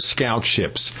smaller scout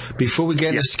ships. Before we get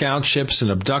into scout ships and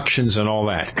abductions and all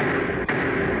that.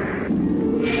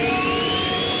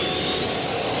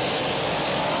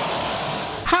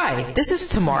 Hi, Hi, this is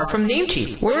Tamar from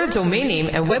Namecheap. We're a domain name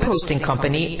and web hosting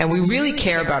company, and we really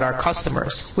care about our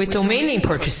customers. With domain name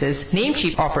purchases,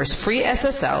 Namecheap offers free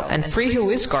SSL and free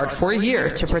WhoisGuard for a year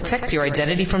to protect your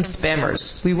identity from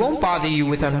spammers. We won't bother you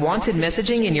with unwanted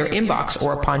messaging in your inbox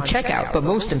or upon checkout, but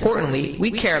most importantly,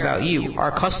 we care about you,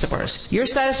 our customers. Your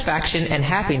satisfaction and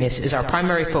happiness is our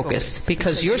primary focus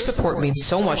because your support means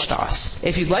so much to us.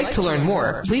 If you'd like to learn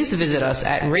more, please visit us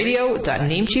at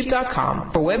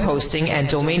radio.namecheap.com for web hosting and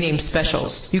domain name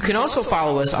specials. You can also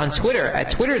follow us on Twitter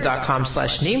at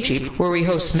twitter.com/Namecheap, where we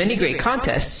host many great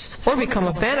contests, or become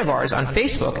a fan of ours on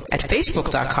Facebook at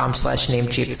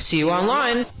facebook.com/Namecheap. See you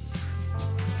online.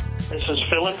 This is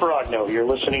Philip Rodno. You're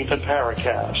listening to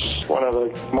Paracast, one of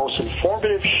the most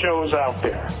informative shows out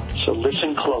there. So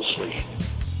listen closely.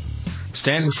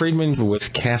 Stanton Friedman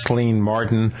with Kathleen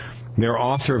Marden. They're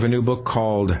author of a new book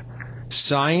called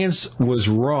Science Was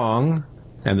Wrong,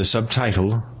 and the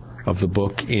subtitle of the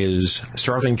book is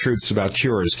Startling Truths About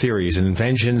Cures, Theories, and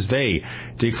Inventions They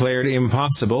Declared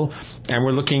Impossible. And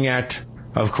we're looking at,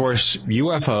 of course,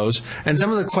 UFOs, and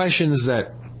some of the questions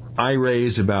that I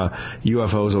raise about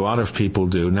UFOs, a lot of people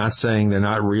do, not saying they're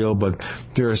not real, but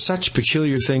there are such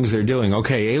peculiar things they're doing.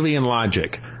 Okay, alien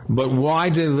logic. But why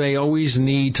do they always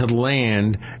need to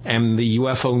land, and the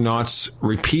UFO nauts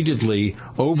repeatedly,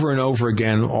 over and over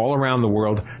again, all around the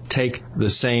world, take the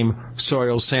same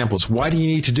soil samples? Why do you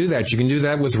need to do that? You can do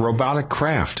that with robotic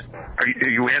craft. Are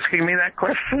you asking me that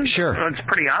question? Sure. Well, it's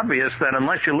pretty obvious that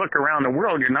unless you look around the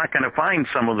world, you're not going to find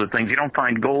some of the things. You don't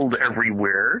find gold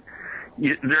everywhere.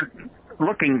 They're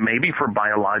looking maybe for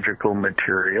biological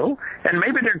material, and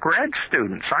maybe they're grad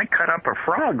students. I cut up a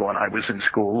frog when I was in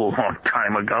school a long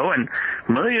time ago, and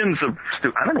millions of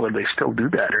students, I don't know whether they still do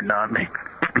that or not.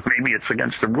 Maybe it's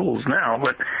against the rules now,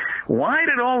 but why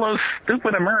did all those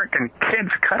stupid American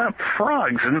kids cut up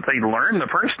frogs? Didn't they learn the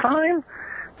first time?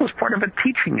 It was part of a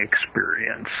teaching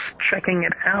experience, checking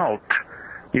it out.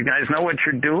 You guys know what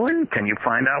you're doing? Can you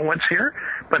find out what's here?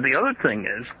 But the other thing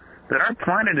is that our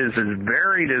planet is as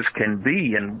varied as can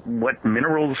be, and what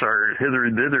minerals are hither,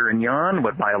 thither, and yon,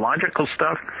 what biological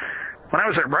stuff. When I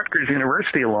was at Rutgers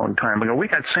University a long time ago, we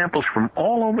got samples from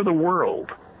all over the world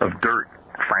of dirt,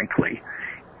 frankly,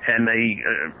 and they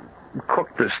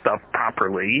cooked this stuff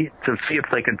properly to see if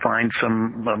they could find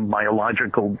some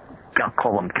biological, I'll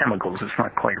call them chemicals, it's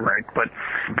not quite right, but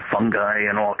fungi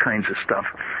and all kinds of stuff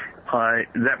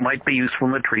that might be useful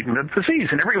in the treatment of disease.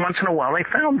 And every once in a while they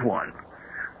found one.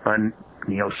 On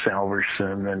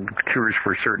Salverson and cures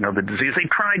for certain other diseases. They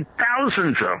tried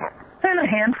thousands of them, and a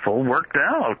handful worked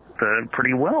out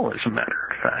pretty well, as a matter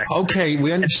of fact. Okay,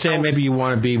 we understand maybe you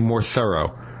want to be more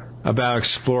thorough about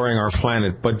exploring our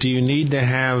planet, but do you need to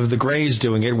have the Greys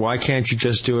doing it? Why can't you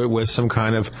just do it with some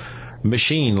kind of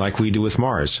machine like we do with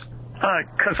Mars?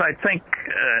 Because I think,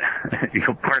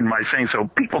 you'll pardon my saying so,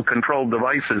 people-controlled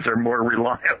devices are more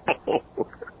reliable.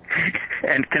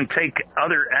 And can take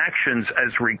other actions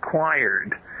as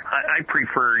required. I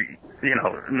prefer,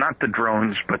 not the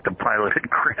drones, but the piloted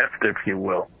craft, if you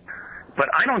will. But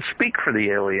I don't speak for the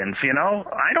aliens,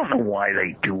 I don't know why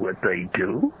they do what they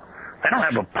do. I don't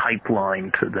have a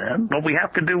pipeline to them. What we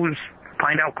have to do is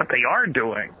find out what they are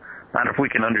doing, not if we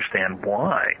can understand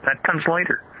why. That comes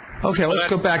later. Okay, let's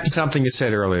go back to something you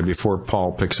said earlier before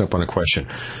Paul picks up on a question.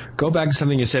 Go back to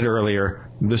something you said earlier,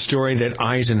 the story that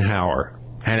Eisenhower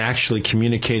had actually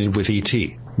communicated with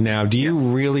E.T. Now, do you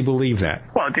really believe that?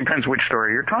 Well, it depends which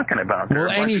story you're talking about.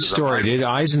 Well, any story. Did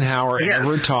Eisenhower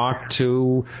ever talk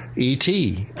to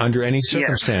E.T. under any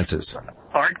circumstances? Yes.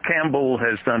 Art Campbell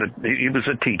has done it. He was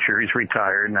a teacher. He's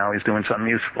retired. Now he's doing something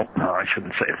useful. No, I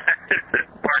shouldn't say that.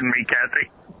 Pardon me, Kathy.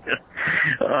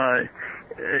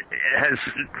 Has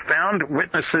found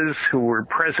witnesses who were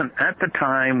present at the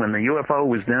time when the UFO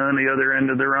was down the other end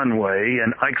of the runway,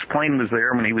 and Ike's plane was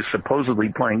there when he was supposedly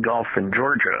playing golf in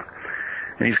Georgia.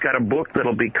 And he's got a book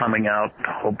that'll be coming out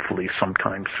hopefully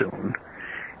sometime soon,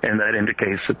 and that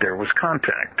indicates that there was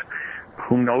contact.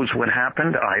 Who knows what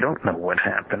happened? I don't know what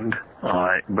happened,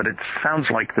 but it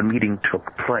sounds like the meeting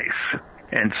took place.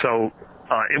 And so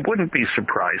it wouldn't be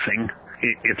surprising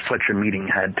if such a meeting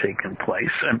had taken place,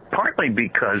 and partly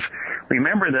because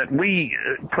remember that we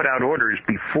put out orders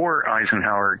before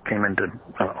Eisenhower came into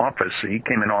office. He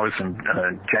came in office in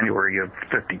January of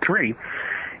 53.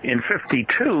 In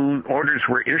 52, orders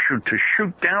were issued to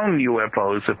shoot down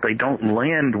UFOs if they don't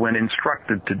land when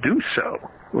instructed to do so,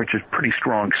 which is pretty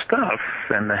strong stuff.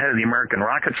 And the head of the American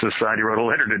Rocket Society wrote a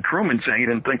letter to Truman saying he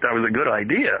didn't think that was a good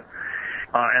idea.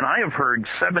 And I have heard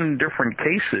 7 different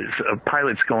cases of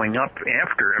pilots going up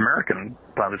after American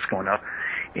pilots going up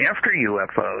after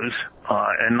UFOs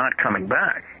and not coming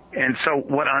back. And so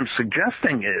what I'm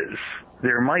suggesting is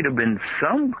there might have been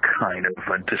some kind of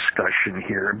a discussion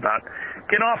here about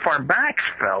get off our backs,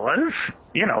 fellas.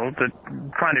 You know,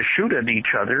 trying to shoot at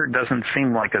each other doesn't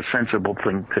seem like a sensible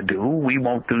thing to do. We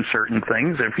won't do certain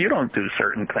things if you don't do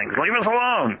certain things. Leave us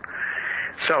alone.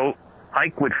 So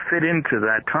Ike would fit into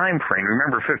that time frame.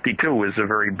 Remember, 52 was a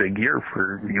very big year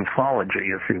for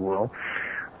ufology, if you will.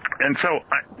 And so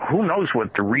who knows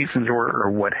what the reasons were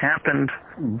or what happened,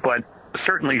 but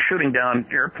certainly shooting down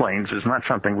airplanes is not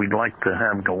something we'd like to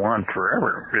have go on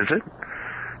forever, is it?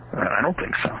 I don't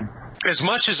think so. As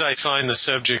much as I find the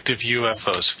subject of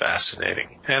UFOs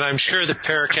fascinating, and I'm sure the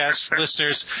Paracast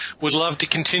listeners would love to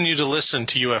continue to listen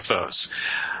to UFOs,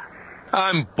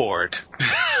 I'm bored.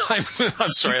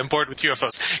 I'm sorry, I'm bored with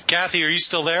UFOs. Kathy, are you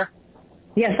still there?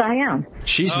 Yes, I am.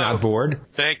 She's not bored.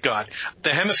 Thank God.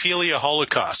 The Hemophilia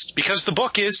Holocaust. Because the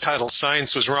book is titled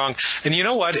Science Was Wrong. And you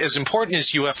know what? As important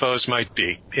as UFOs might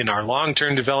be in our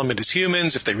long-term development as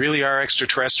humans, if they really are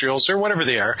extraterrestrials or whatever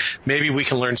they are, maybe we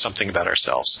can learn something about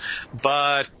ourselves.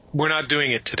 But we're not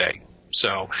doing it today.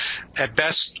 So at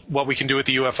best, what we can do with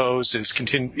the UFOs is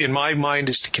in my mind,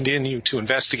 is to continue to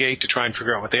investigate, to try and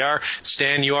figure out what they are.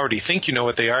 Stan, you already think you know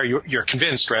what they are. You're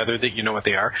convinced, rather, that you know what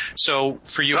they are. So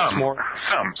for you, it's more...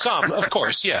 Some, of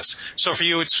course, yes. So for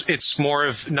you, it's more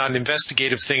of not an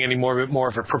investigative thing anymore, but more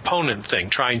of a proponent thing,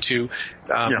 trying to...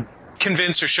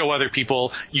 convince or show other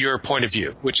people your point of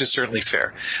view, which is certainly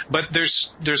fair. But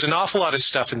there's an awful lot of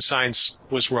stuff in Science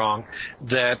Was Wrong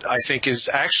that I think is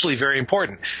actually very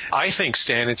important. I think,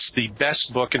 Stan, it's the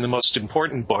best book and the most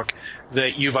important book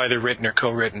that you've either written or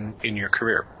co-written in your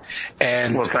career.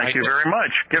 And well, thank you very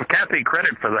much. Give Kathy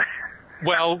credit for that.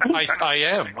 Well, I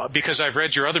am, because I've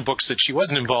read your other books that she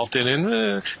wasn't involved in.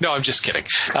 And no, I'm just kidding.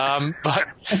 But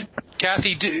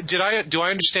Kathy, do I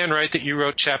understand right that you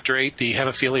wrote Chapter 8, the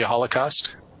Hemophilia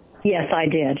Holocaust? Yes, I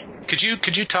did. Could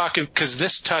you talk, because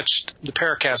this touched the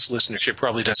Paracast listenership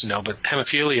probably doesn't know, but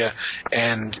hemophilia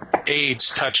and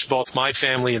AIDS touched both my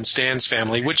family and Stan's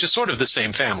family, which is sort of the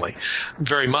same family,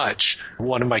 very much.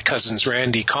 One of my cousins,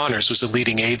 Randy Connors, was a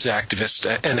leading AIDS activist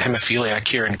and hemophiliac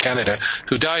here in Canada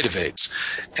who died of AIDS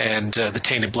and the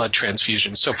tainted blood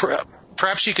transfusion. So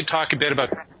perhaps you could talk a bit about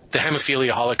the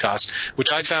Hemophilia Holocaust,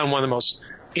 which I found one of the most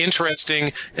interesting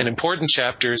and important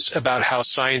chapters about how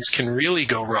science can really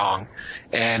go wrong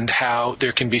and how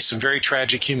there can be some very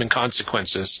tragic human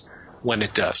consequences when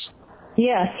it does.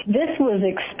 Yes, this was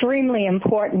extremely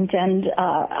important, and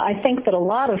I think that a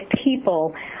lot of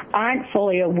people aren't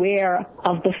fully aware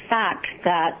of the fact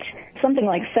that something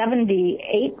like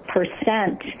 78%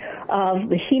 of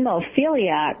the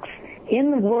hemophiliacs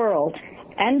in the world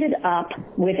ended up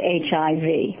with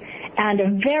HIV. And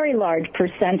a very large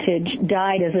percentage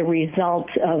died as a result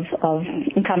of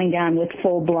coming down with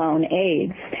full-blown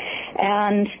AIDS.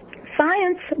 And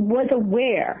science was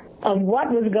aware of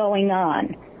what was going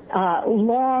on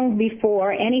long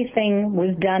before anything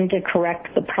was done to correct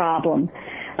the problem.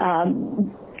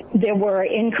 There were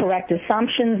incorrect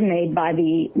assumptions made by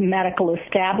the medical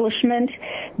establishment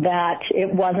that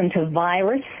it wasn't a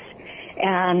virus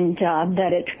and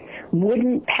that it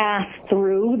wouldn't pass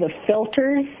through the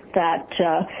filters that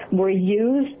were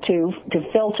used to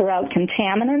filter out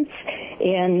contaminants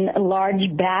in large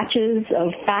batches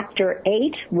of factor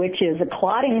 8, which is a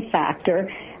clotting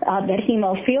factor that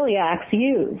hemophiliacs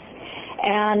use.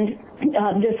 And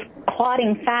this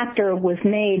clotting factor was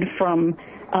made from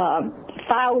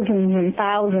thousands and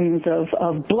thousands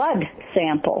of blood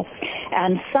samples,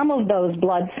 and some of those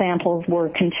blood samples were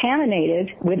contaminated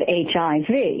with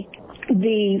HIV.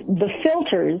 The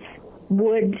filters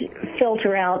would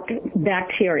filter out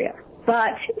bacteria,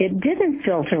 but it didn't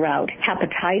filter out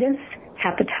hepatitis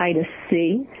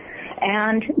C,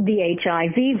 and the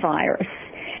HIV virus.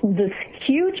 This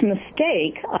huge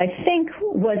mistake, I think,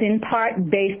 was in part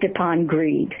based upon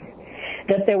greed,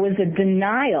 that there was a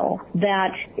denial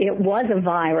that it was a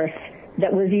virus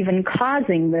that was even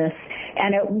causing this,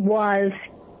 and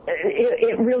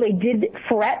it really did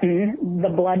threaten the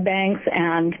blood banks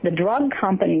and the drug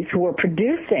companies who were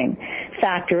producing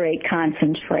factor 8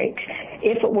 concentrate.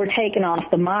 If it were taken off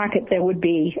the market, there would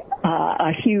be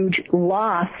a huge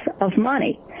loss of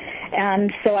money.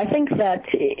 And so I think that,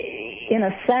 in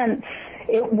a sense,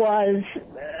 it was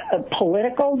a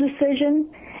political decision,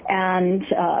 and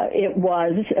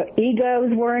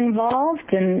egos were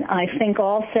involved, and I think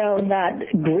also that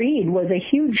greed was a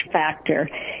huge factor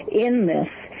in this.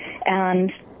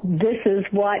 And this is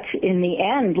what, in the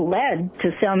end, led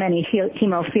to so many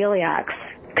hemophiliacs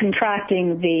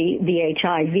contracting the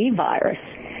HIV virus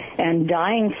and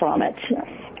dying from it.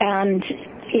 And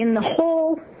in the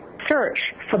whole search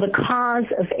for the cause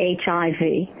of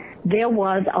HIV, there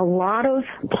was a lot of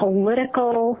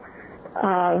political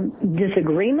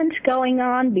disagreement going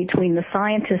on between the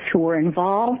scientists who were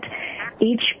involved.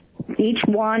 Each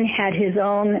one had his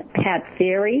own pet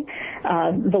theory.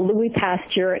 The Louis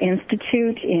Pasteur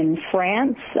Institute in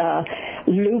France,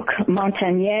 Luc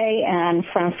Montagnier and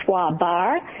Francois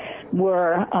Barr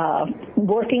were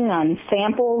working on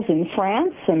samples in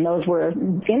France, and those were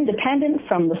independent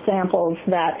from the samples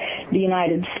that the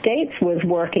United States was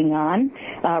working on.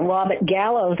 Robert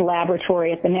Gallo's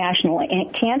laboratory at the National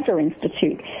Cancer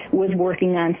Institute was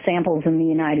working on samples in the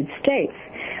United States.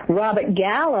 Robert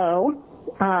Gallo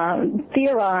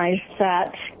theorized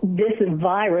that this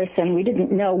virus, and we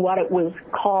didn't know what it was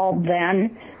called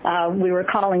then, we were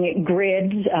calling it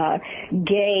GRID,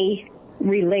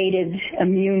 gay-related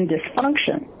immune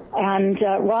dysfunction. And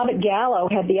Robert Gallo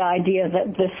had the idea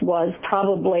that this was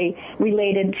probably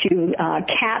related to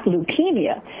cat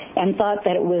leukemia and thought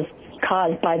that it was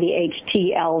caused by the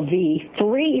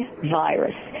HTLV3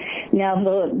 virus. Now,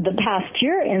 the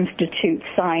Pasteur Institute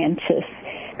scientists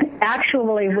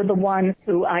actually were the ones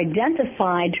who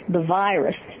identified the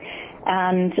virus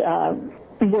and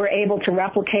were able to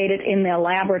replicate it in their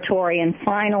laboratory, and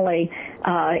finally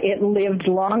it lived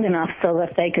long enough so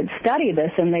that they could study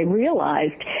this, and they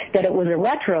realized that it was a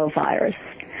retrovirus.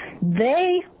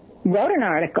 They wrote an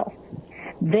article.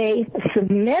 They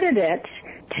submitted it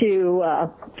to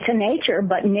Nature,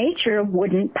 but Nature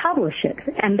wouldn't publish it,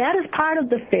 and that is part of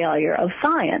the failure of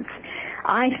science,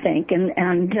 I think,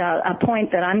 and a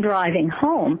point that I'm driving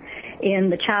home in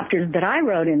the chapters that I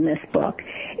wrote in this book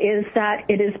is that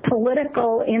it is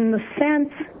political in the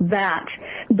sense that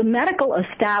the medical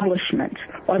establishment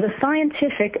or the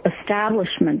scientific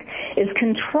establishment is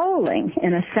controlling,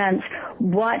 in a sense,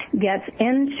 what gets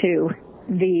into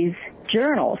these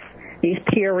journals, these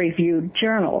peer-reviewed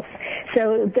journals.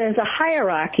 So there's a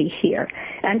hierarchy here.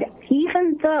 And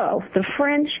even though the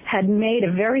French had made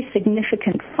a very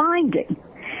significant finding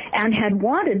and had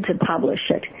wanted to publish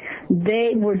it,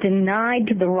 they were denied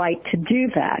the right to do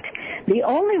that. The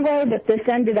only way that this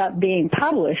ended up being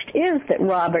published is that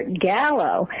Robert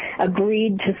Gallo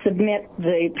agreed to submit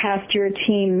the Pasteur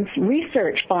team's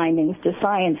research findings to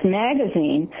Science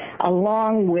magazine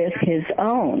along with his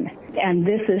own. And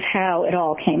this is how it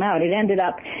all came out. It ended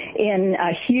up in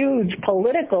a huge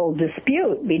political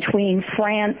dispute between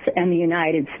France and the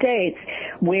United States,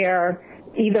 where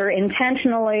either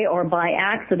intentionally or by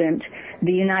accident,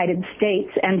 the United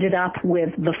States ended up with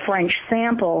the French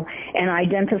sample and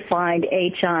identified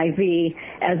HIV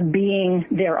as being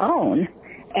their own.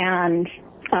 And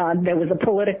there was a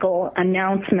political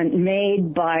announcement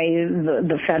made by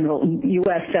the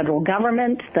U.S. federal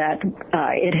government that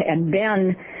it had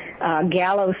been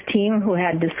Gallo's team who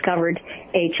had discovered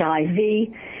HIV,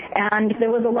 and there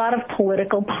was a lot of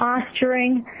political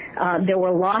posturing. There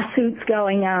were lawsuits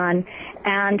going on,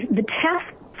 and the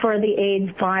test for the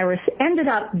AIDS virus ended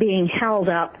up being held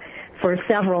up for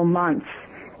several months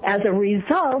as a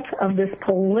result of this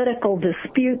political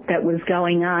dispute that was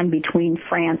going on between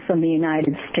France and the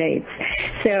United States.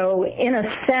 So, in a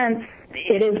sense,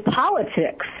 it is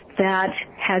politics that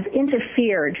has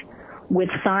interfered with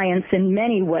science in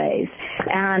many ways.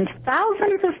 And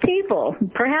thousands of people,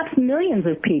 perhaps millions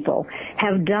of people,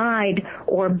 have died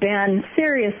or been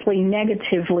seriously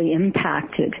negatively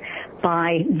impacted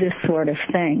by this sort of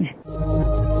thing.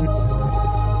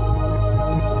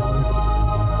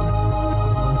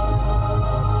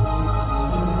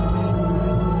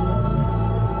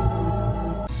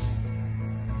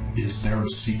 Is there a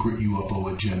secret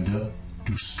UFO agenda?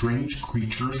 Do strange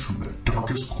creatures from the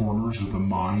darkest corners of the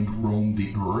mind roam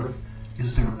the earth?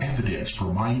 Is there evidence for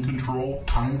mind control,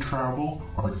 time travel,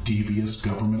 or devious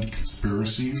government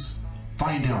conspiracies?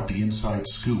 Find out the inside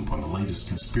scoop on the latest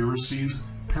conspiracies,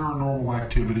 paranormal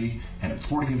activity, and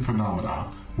Fortean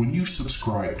phenomena when you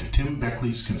subscribe to Tim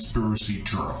Beckley's Conspiracy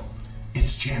Journal.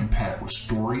 It's jam-packed with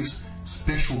stories,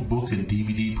 special book and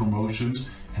DVD promotions,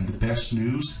 and the best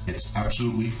news, it's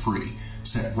absolutely free,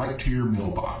 sent right to your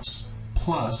mailbox.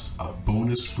 Plus a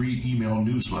bonus free email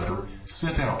newsletter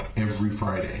sent out every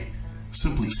Friday.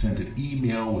 Simply send an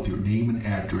email with your name and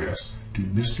address to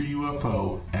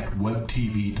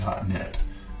MrUFO@webtv.net.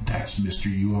 That's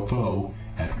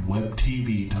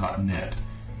MrUFO@webtv.net.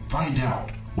 Find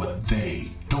out what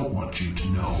they don't want you to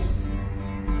know.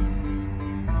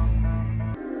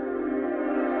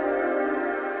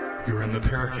 You're in the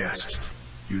Paracast.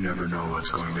 You never know what's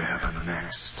going to happen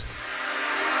next.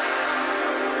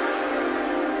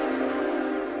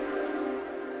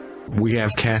 We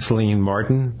have Kathleen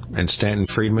Marden and Stanton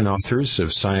Friedman, authors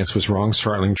of Science Was Wrong,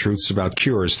 Startling Truths About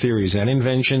Cures, Theories, and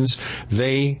Inventions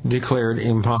They Declared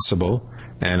Impossible.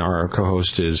 And our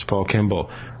co-host is Paul Kimball.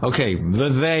 Okay, the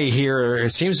they here,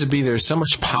 it seems to be there's so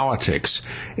much politics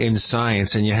in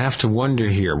science, and you have to wonder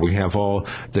here. We have all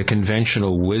the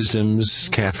conventional wisdoms,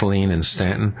 Kathleen and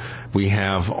Stanton. We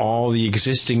have all the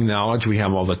existing knowledge. We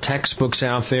have all the textbooks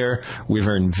out there. We've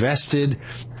invested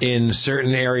in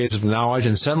certain areas of knowledge,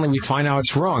 and suddenly we find out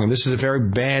it's wrong. And this is a very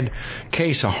bad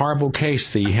case, a horrible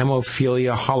case, the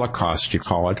hemophilia holocaust, you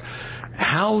call it.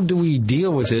 How do we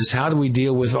deal with this? How do we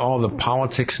deal with all the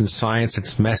politics and science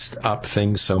that's messed up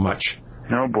things so much?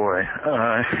 Oh, boy.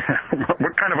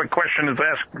 What kind of a question is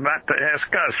not to ask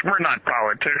us? We're not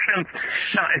politicians.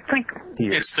 No, I think...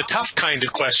 It's the tough kind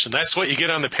of question. That's what you get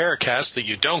on the Paracast that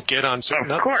you don't get on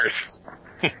certain Of course.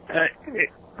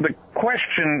 The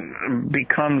question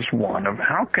becomes one of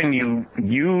how can you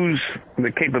use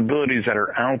the capabilities that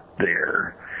are out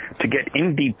there to get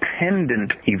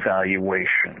independent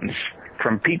evaluations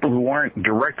from people who aren't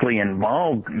directly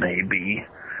involved, maybe,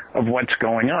 of what's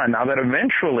going on. Now, that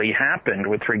eventually happened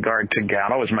with regard to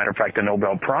Gallo. As a matter of fact, the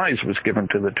Nobel Prize was given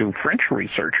to the two French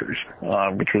researchers,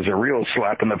 which was a real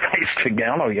slap in the face to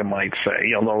Gallo, you might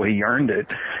say, although he earned it.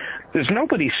 There's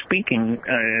nobody speaking,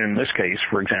 in this case,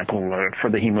 for example,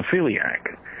 for the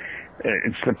hemophiliac.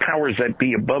 It's the powers that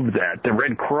be above that. The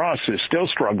Red Cross is still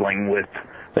struggling with,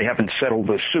 they haven't settled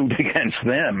the suit against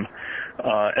them.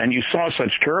 And you saw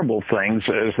such terrible things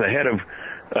as the head of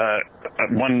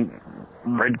one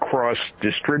Red Cross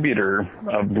distributor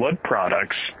of blood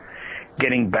products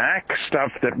getting back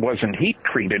stuff that wasn't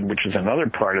heat-treated, which is another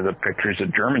part of the pictures.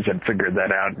 The Germans had figured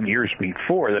that out years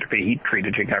before, that if you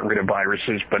heat-treated, you got rid of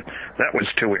viruses, but that was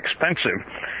too expensive.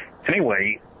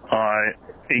 Anyway,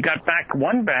 he got back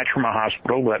one batch from a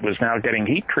hospital that was now getting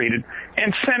heat-treated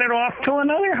and sent it off to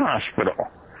another hospital.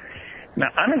 Now,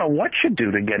 I don't know what you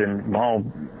do to get involved.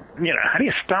 You know, how do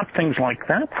you stop things like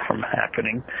that from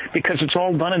happening? Because it's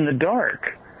all done in the dark.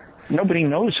 Nobody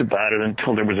knows about it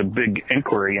until there was a big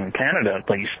inquiry in Canada, at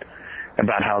least,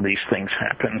 about how these things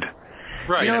happened.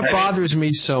 Right. You know, what bothers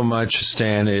me so much,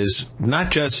 Stan, is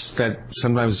not just that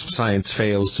sometimes science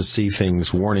fails to see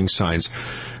things, warning signs,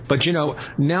 but, you know,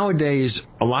 nowadays,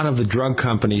 a lot of the drug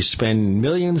companies spend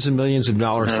millions and millions of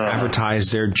dollars to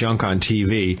advertise their junk on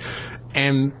TV,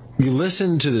 and you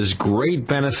listen to this great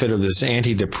benefit of this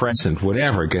antidepressant,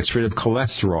 whatever, gets rid of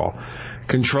cholesterol,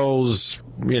 controls,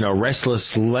 you know,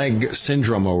 restless leg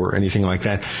syndrome or anything like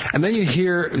that. And then you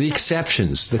hear the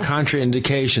exceptions, the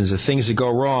contraindications, the things that go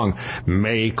wrong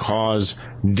may cause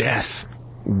death.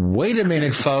 Wait a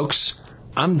minute, folks.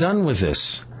 I'm done with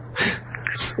this.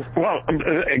 Well,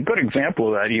 a good example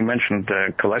of that, you mentioned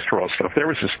cholesterol stuff. There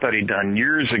was a study done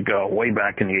years ago, way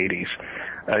back in the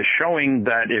 80s, showing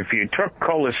that if you took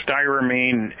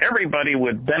cholestyramine, everybody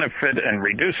would benefit in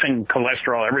reducing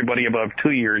cholesterol, everybody above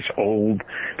 2 years old,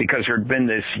 because there had been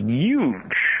this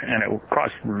huge, and it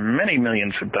cost many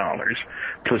millions of dollars,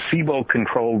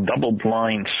 placebo-controlled,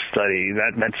 double-blind study.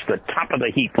 That's the top of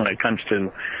the heap when it comes to,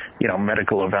 you know,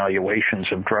 medical evaluations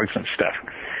of drugs and stuff.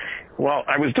 Well,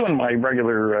 I was doing my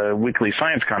regular weekly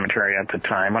science commentary at the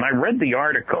time, and I read the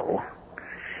article,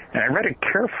 and I read it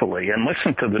carefully and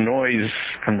listened to the noise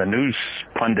from the news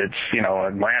pundits, you know,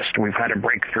 at last we've had a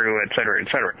breakthrough, et cetera, et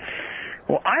cetera.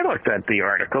 Well, I looked at the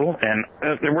article, and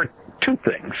there were two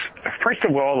things. First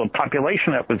of all, the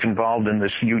population that was involved in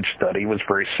this huge study was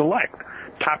very select.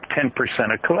 Top 10%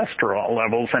 of cholesterol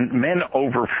levels, and men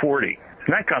over 40.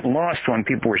 And that got lost when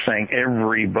people were saying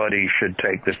everybody should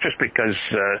take this. Just because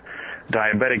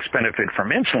diabetics benefit from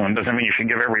insulin doesn't mean you should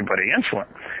give everybody insulin.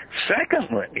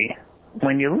 Secondly,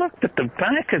 when you looked at the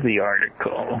back of the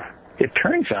article, it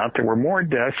turns out there were more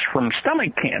deaths from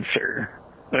stomach cancer.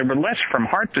 There were less from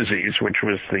heart disease, which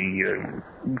was the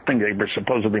thing they were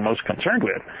supposedly most concerned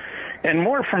with, and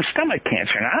more from stomach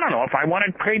cancer. And I don't know if I want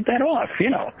to trade that off,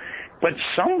 you know. But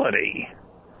somebody,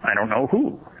 I don't know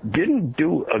who, didn't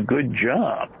do a good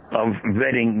job of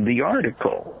vetting the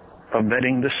article, of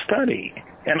vetting the study.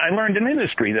 And I learned in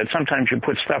industry that sometimes you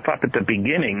put stuff up at the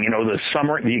beginning, you know, the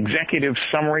summary, the executive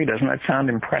summary. Doesn't that sound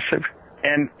impressive?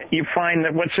 And you find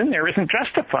that what's in there isn't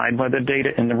justified by the data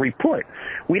in the report.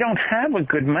 We don't have a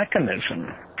good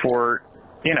mechanism for,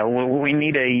 you know, we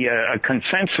need a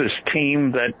consensus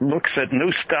team that looks at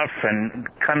new stuff and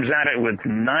comes at it with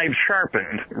knives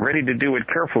sharpened, ready to do it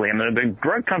carefully. And the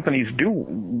drug companies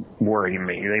do worry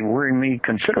me. They worry me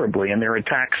considerably in their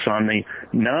attacks on the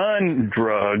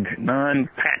non-drug,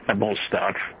 non-patentable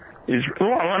stuff.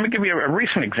 Well, let me give you a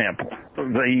recent example.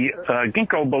 The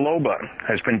ginkgo biloba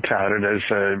has been touted as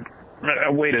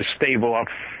a way to stave off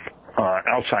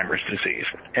Alzheimer's disease.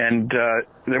 And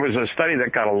there was a study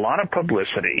that got a lot of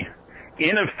publicity.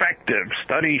 Ineffective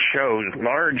study showed,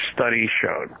 large study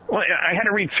showed. Well, I had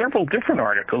to read several different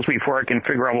articles before I can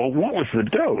figure out, well, what was the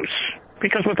dose?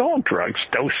 Because with all drugs,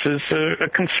 dose is a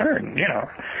concern,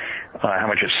 how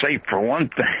much is safe for one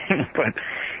thing.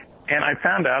 And I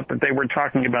found out that they were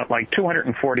talking about like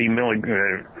 240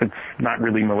 milligrams. It's not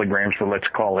really milligrams, but let's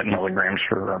call it milligrams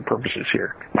for our purposes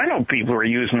here. I know people who are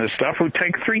using this stuff who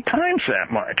take 3 times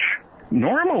that much.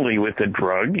 Normally with the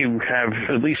drug, you have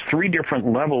at least 3 different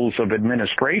levels of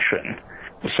administration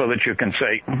so that you can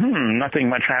say, nothing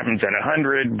much happens at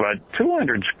 100, but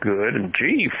 200's good, and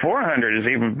 400 is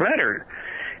even better.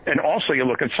 And also you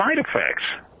look at side effects,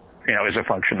 as a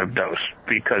function of dose,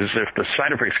 because if the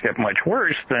side effects get much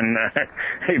worse, then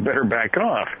you better back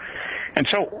off. And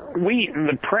so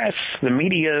the press, the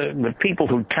media, the people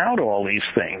who tout all these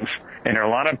things, and there are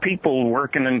a lot of people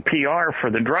working in PR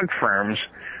for the drug firms,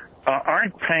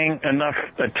 aren't paying enough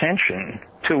attention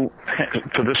to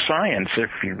the science,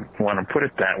 if you want to put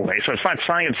it that way. So it's not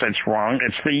science that's wrong,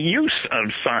 it's the use of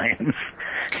science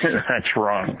that's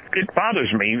wrong. It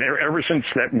bothers me ever since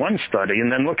that one study,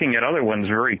 and then looking at other ones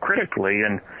very critically,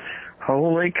 and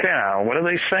holy cow, what are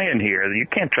they saying here? You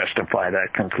can't justify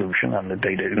that conclusion on the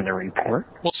data in the report.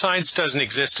 Well, science doesn't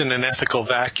exist in an ethical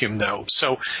vacuum, though.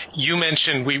 So you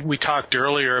mentioned, we talked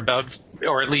earlier about,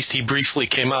 or at least he briefly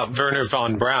came up, Wernher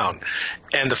von Braun,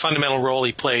 and the fundamental role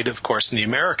he played, of course, in the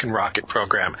American rocket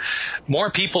program.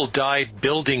 More people died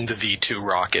building the V-2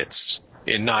 rockets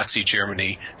in Nazi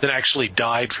Germany than actually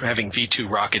died from having V-2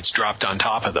 rockets dropped on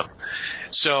top of them.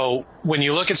 So when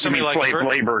you look at somebody like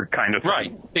labor kind of thing.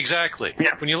 Right, exactly.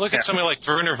 Yeah. When you look at somebody like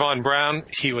Wernher von Braun,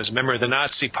 he was a member of the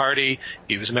Nazi Party,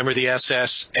 he was a member of the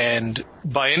SS, and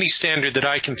by any standard that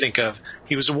I can think of,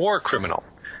 he was a war criminal.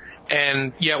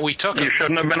 And yet we took him. You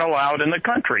shouldn't have been allowed in the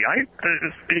country.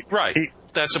 Right.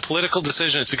 That's a political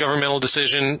decision. It's a governmental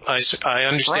decision. I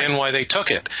understand why they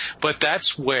took it. But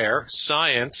that's where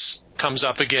science comes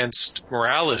up against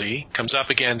morality, comes up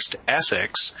against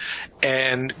ethics,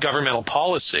 and governmental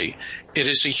policy. It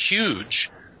is a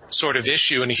huge sort of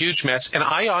issue and a huge mess. And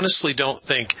I honestly don't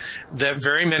think that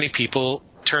very many people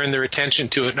turn their attention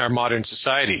to it in our modern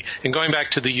society. And going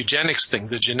back to the eugenics thing,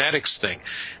 the genetics thing,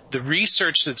 the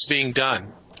research that's being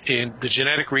done in the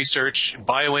genetic research,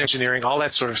 bioengineering, all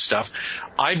that sort of stuff,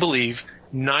 I believe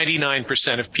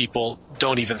 99% of people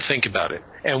don't even think about it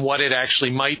and what it actually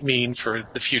might mean for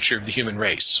the future of the human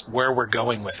race, where we're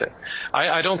going with it.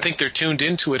 I don't think they're tuned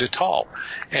into it at all.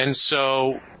 And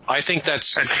so I think that's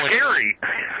scary.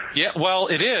 Yeah, well,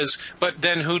 it is. But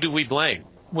then who do we blame?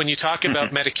 When you talk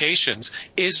about medications,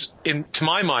 to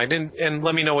my mind, and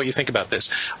let me know what you think about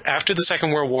this, after the Second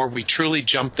World War, we truly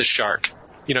jumped the shark.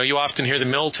 You often hear the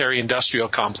military-industrial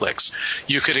complex.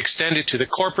 You could extend it to the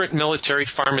corporate, military,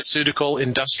 pharmaceutical,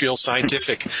 industrial,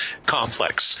 scientific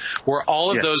complex, where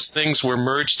all of those things were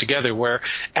merged together, where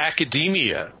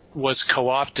academia was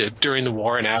co-opted during the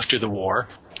war and after the war.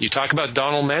 You talk about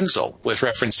Donald Menzel with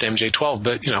reference to MJ-12,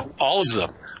 but, all of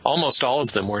them, almost all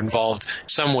of them were involved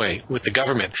some way with the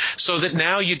government. So that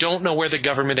now you don't know where the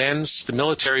government ends, the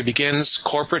military begins,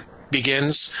 corporate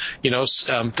begins, the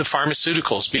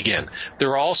pharmaceuticals begin.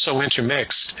 They're all so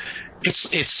intermixed.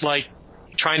 It's like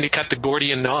trying to cut the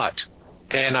Gordian knot.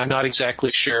 And I'm not exactly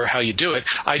sure how you do it.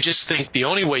 I just think the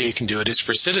only way you can do it is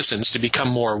for citizens to become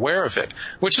more aware of it,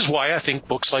 which is why I think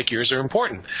books like yours are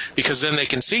important, because then they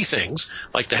can see things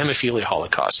like the hemophilia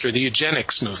holocaust or the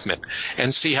eugenics movement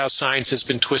and see how science has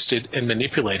been twisted and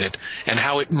manipulated and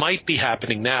how it might be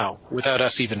happening now without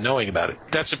us even knowing about it.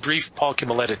 That's a brief Paul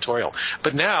Kimball editorial.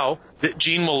 But now,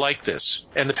 Gene will like this,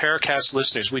 and the Paracast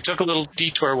listeners, we took a little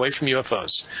detour away from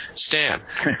UFOs. Stan,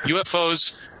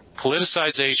 UFOs,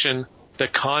 politicization, the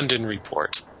Condon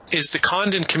Report. Is the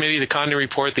Condon Committee, the Condon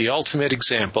Report, the ultimate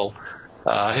example,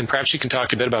 and perhaps you can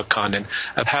talk a bit about Condon,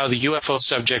 of how the UFO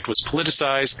subject was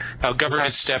politicized, how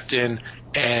government stepped in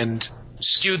and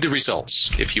skewed the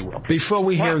results, if you will? Before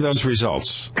we hear those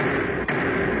results,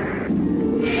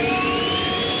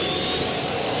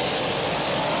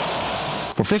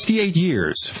 for 58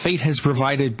 years, Fate has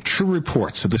provided true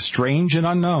reports of the strange and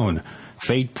unknown.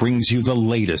 Fate brings you the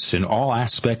latest in all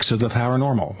aspects of the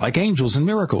paranormal, like angels and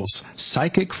miracles,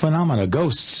 psychic phenomena,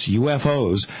 ghosts,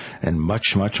 UFOs, and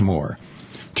much, much more.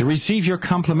 To receive your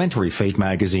complimentary Fate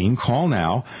magazine, call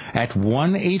now at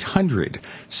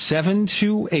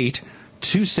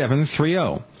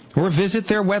 1-800-728-2730 or visit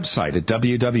their website at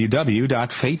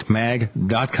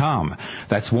www.fatemag.com.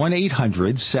 That's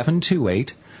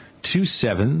 1-800-728-2730.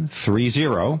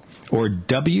 888-858-2730 or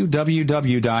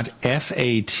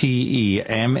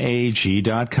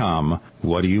www.fatemag.com.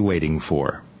 What are you waiting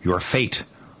for? Your fate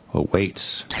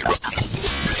awaits.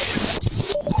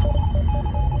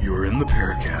 You're in the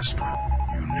Paracast.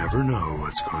 You never know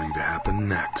what's going to happen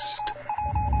next.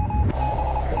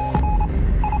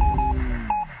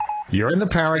 You're in the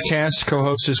Paracast.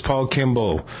 Co-host is Paul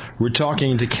Kimball. We're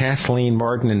talking to Kathleen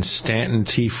Marden and Stanton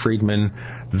T. Friedman.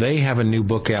 They have a new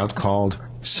book out called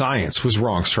Science Was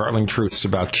Wrong, Startling Truths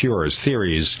About Cures,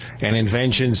 Theories, and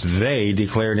Inventions They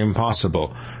Declared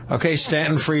Impossible. Okay,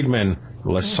 Stanton Friedman,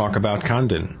 let's talk about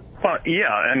Condon. Well,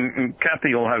 yeah, and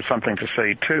Kathy will have something to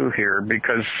say, too, here,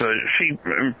 because she,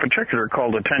 in particular,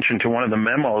 called attention to one of the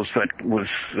memos that was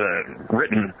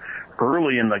written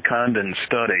early in the Condon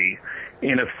study,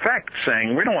 in effect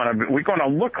saying we're going to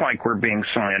look like we're being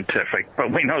scientific,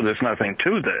 but we know there's nothing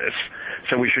to this.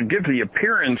 So we should give the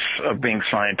appearance of being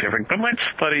scientific, but let's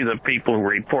study the people who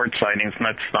report sightings, and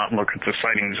let's not look at the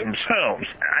sightings themselves.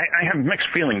 I have mixed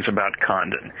feelings about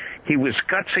Condon. He was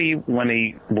gutsy when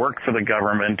he worked for the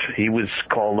government. He was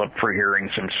called up for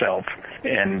hearings himself,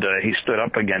 and he stood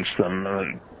up against them.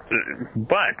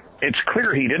 But it's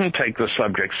clear he didn't take the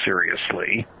subject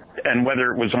seriously, and whether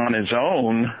it was on his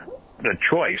own, the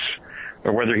choice,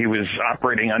 or whether he was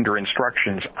operating under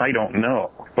instructions, I don't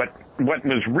know. But what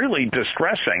was really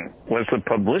distressing was the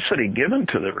publicity given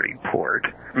to the report,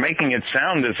 making it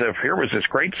sound as if here was this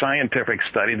great scientific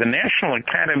study. The National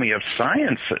Academy of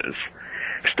Sciences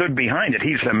stood behind it.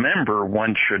 He's a member,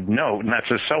 one should note, and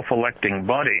that's a self-electing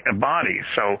body,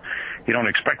 so you don't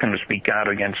expect them to speak out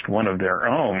against one of their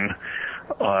own.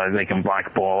 They can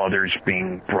blackball others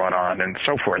being brought on and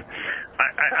so forth.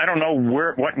 I don't know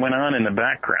what went on in the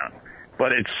background,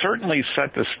 but it certainly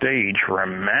set the stage for a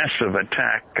massive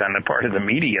attack on the part of the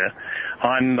media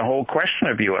on the whole question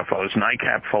of UFOs.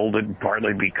 NICAP folded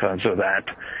partly because of that,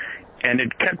 and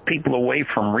it kept people away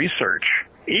from research.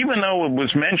 Even though it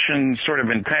was mentioned sort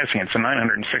of in passing, it's a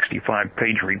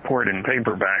 965-page report in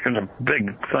paperback. It's a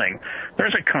big thing.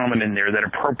 There's a comment in there that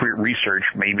appropriate research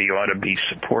maybe ought to be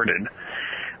supported.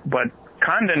 But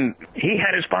Condon, he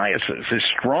had his biases, his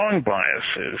strong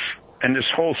biases, and this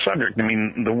whole subject, I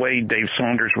mean, the way Dave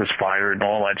Saunders was fired and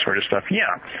all that sort of stuff,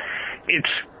 yeah. It's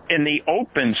in the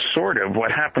open sort of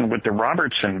what happened with the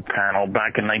Robertson panel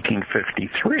back in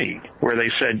 1953, where they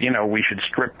said, we should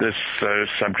strip this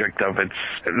subject of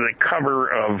the cover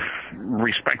of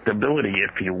respectability,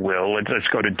 if you will. Let's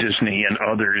go to Disney and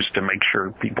others to make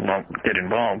sure people don't get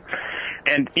involved.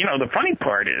 And, the funny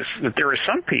part is that there are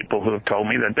some people who have told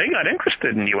me that they got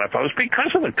interested in UFOs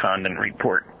because of the Condon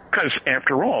report. Because,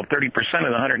 after all, 30%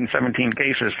 of the 117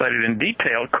 cases cited in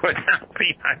detail could not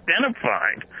be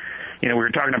identified. We were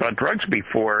talking about drugs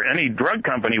before. Any drug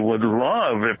company would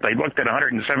love if they looked at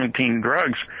 117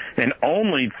 drugs and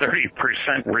only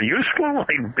 30% were useful.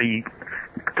 They'd be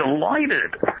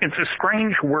delighted. It's a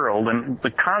strange world, and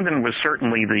the Condon was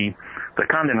certainly the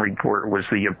Condon report was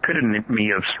the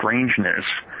epitome of strangeness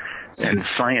and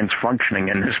science functioning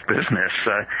in this business.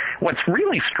 What's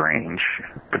really strange,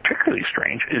 particularly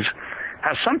strange, is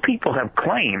how some people have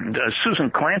claimed, Susan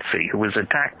Clancy, who has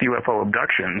attacked UFO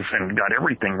abductions and got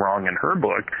everything wrong in her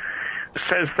book,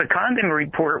 says the Condon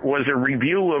report was a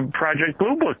review of Project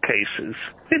Blue Book cases.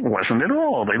 It wasn't at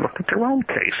all. They looked at their own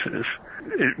cases.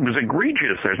 It was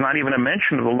egregious. There's not even a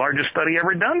mention of the largest study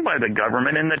ever done by the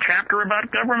government in the chapter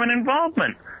about government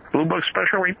involvement. Blue Book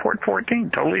Special Report 14,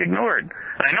 totally ignored.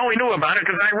 And I know he knew about it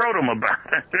because I wrote him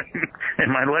about it.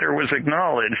 And my letter was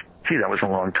acknowledged. Gee, that was a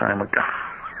long time ago.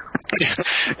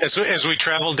 As we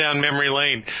travel down memory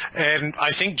lane, and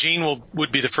I think Gene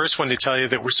would be the first one to tell you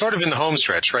that we're sort of in the home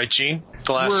stretch, right, Gene?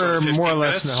 We're more or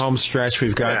less in the home stretch.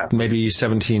 We've got maybe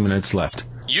 17 minutes left.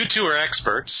 You two are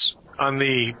experts on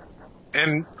the,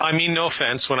 and I mean no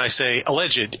offense when I say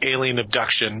alleged alien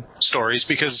abduction stories,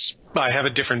 because I have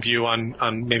a different view on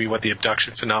maybe what the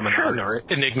abduction phenomenon or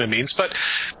enigma means. But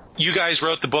you guys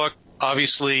wrote the book.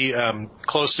 Obviously,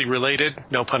 closely related,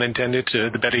 no pun intended, to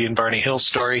the Betty and Barney Hill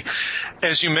story.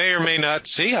 As you may or may not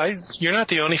see, you're not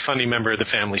the only funny member of the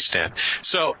family, Stan.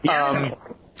 So,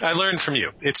 I learned from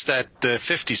you. It's the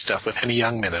 50 stuff with Henny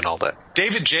Youngman and all that.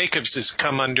 David Jacobs has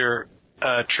come under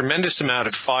a tremendous amount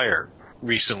of fire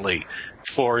recently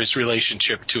for his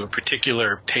relationship to a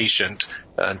particular patient,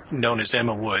 known as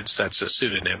Emma Woods. That's a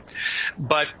pseudonym.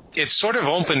 But it's sort of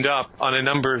opened up on a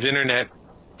number of internet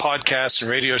podcasts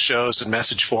and radio shows and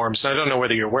message forums, and I don't know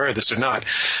whether you're aware of this or not,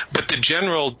 but the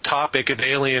general topic of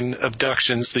alien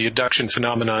abductions, the abduction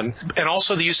phenomenon, and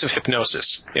also the use of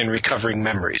hypnosis in recovering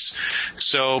memories.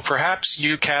 So perhaps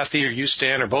you, Kathy, or you,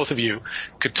 Stan, or both of you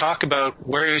could talk about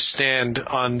where you stand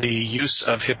on the use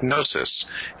of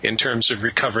hypnosis in terms of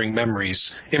recovering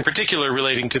memories, in particular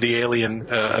relating to the alien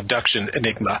abduction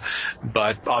enigma,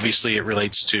 but obviously it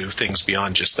relates to things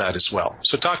beyond just that as well.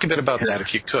 So talk a bit about that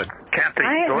if you could. Kathy,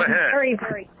 go ahead. I am very,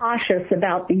 very cautious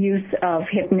about the use of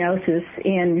hypnosis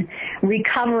in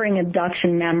recovering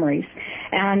abduction memories.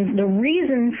 And the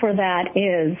reason for that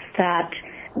is that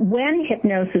when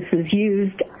hypnosis is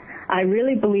used, I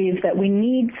really believe that we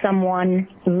need someone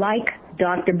like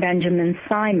Dr. Benjamin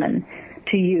Simon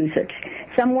to use it,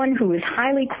 someone who is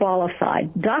highly qualified.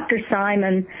 Dr.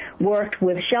 Simon worked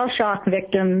with shell shock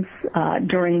victims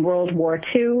during World War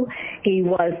II. He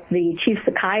was the chief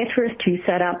psychiatrist who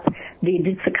set up the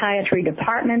psychiatry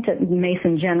department at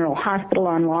Mason General Hospital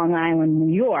on Long Island,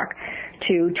 New York,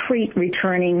 to treat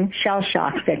returning shell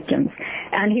shock victims.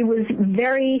 And he was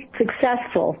very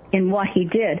successful in what he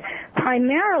did,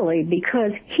 primarily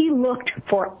because he looked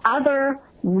for other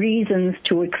reasons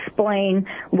to explain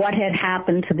what had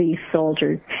happened to these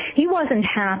soldiers. He wasn't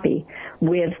happy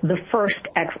with the first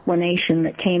explanation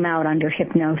that came out under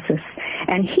hypnosis,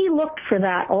 and he looked for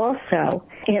that also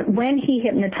when he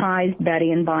hypnotized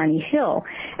Betty and Barney Hill,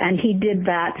 and he did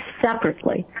that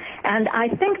separately. And I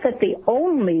think that the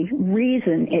only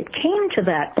reason it came to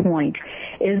that point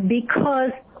is because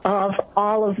of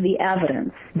all of the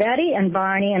evidence. Betty and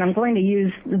Barney, and I'm going to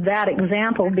use that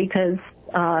example because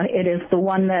it is the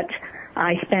one that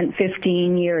I spent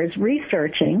 15 years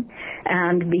researching,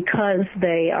 and because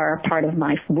they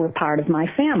were part of my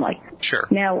family. Sure.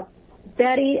 Now,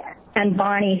 Betty and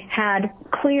Barney had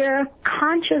clear,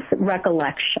 conscious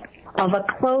recollection of a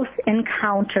close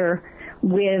encounter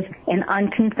with an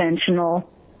unconventional,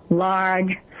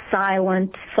 large,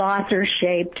 silent,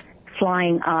 saucer-shaped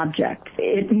flying object.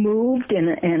 It moved in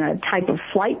a type of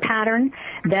flight pattern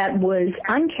that was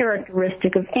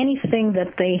uncharacteristic of anything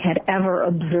that they had ever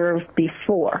observed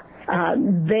before.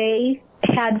 They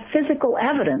had physical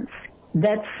evidence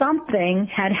that something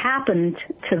had happened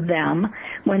to them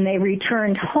when they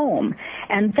returned home,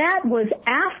 and that was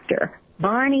after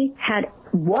Barney had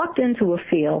walked into a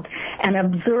field and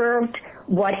observed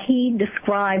what he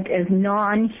described as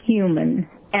non-human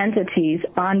entities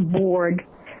on board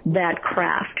that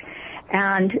craft.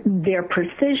 And their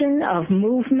precision of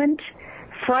movement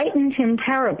frightened him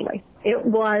terribly. It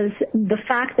was the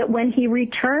fact that when he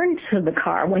returned to the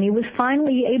car, when he was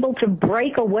finally able to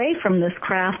break away from this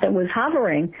craft that was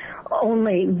hovering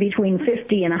only between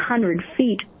 50 and 100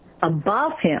 feet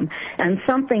above him, and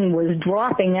something was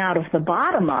dropping out of the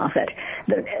bottom of it,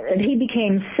 that he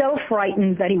became so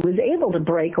frightened that he was able to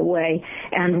break away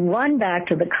and run back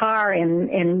to the car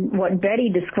in what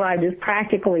Betty described as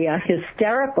practically a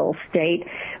hysterical state,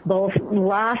 both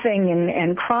laughing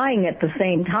and crying at the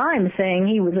same time, saying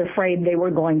he was afraid they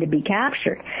were going to be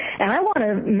captured. And I want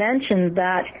to mention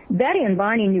that Betty and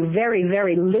Barney knew very,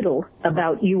 very little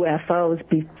about UFOs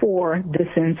before this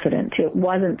incident. It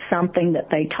wasn't something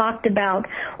that they talked about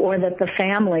or that the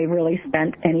family really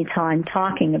spent any time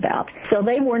talking about. So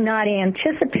they were not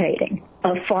anticipating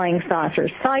a flying saucer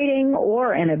sighting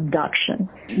or an abduction.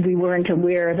 We weren't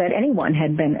aware that anyone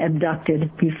had been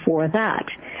abducted before that.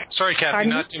 Sorry, Kathy,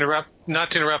 not to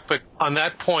interrupt, but on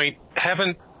that point,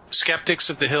 haven't skeptics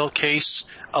of the Hill case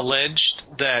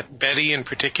alleged that Betty in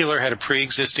particular had a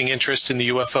pre-existing interest in the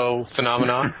UFO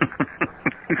phenomenon?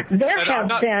 There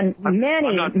have been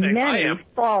many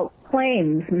false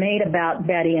claims made about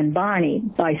Betty and Barney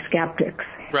by skeptics.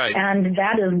 Right. And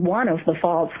that is one of the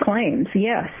false claims,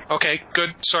 yes. Okay,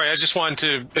 good. Sorry, I just wanted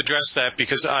to address that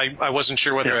because I wasn't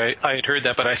sure whether I had heard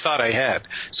that, but I thought I had.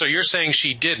 So you're saying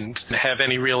she didn't have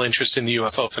any real interest in the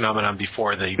UFO phenomenon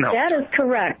before the... No. That is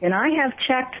correct, and I have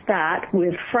checked that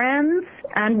with friends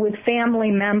and with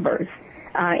family members,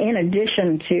 in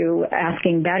addition to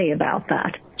asking Betty about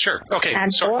that. Sure. Okay.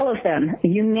 And all of them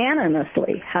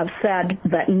unanimously have said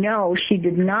that no, she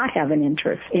did not have an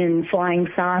interest in flying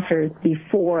saucers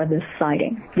before this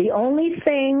sighting. The only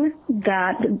thing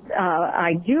that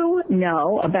I do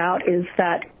know about is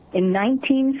that in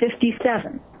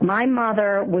 1957, my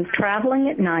mother was traveling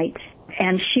at night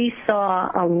and she saw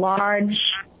a large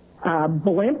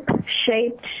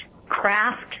blimp-shaped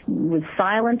craft was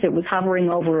silent. It was hovering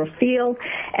over a field,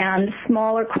 and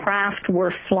smaller craft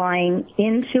were flying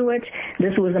into it.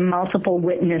 This was a multiple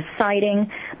witness sighting.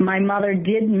 My mother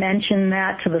did mention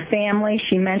that to the family.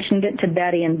 She mentioned it to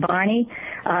Betty and Barney.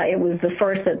 It was the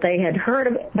first that they had heard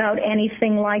about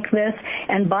anything like this,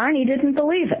 and Barney didn't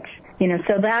believe it.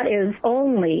 So that is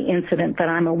only incident that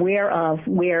I'm aware of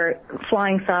where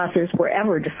flying saucers were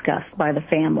ever discussed by the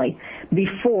family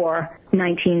before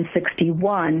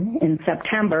 1961 in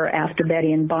September, after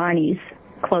Betty and Barney's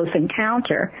close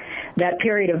encounter, that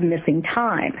period of missing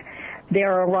time.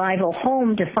 Their arrival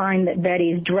home to find that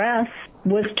Betty's dress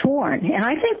was torn. And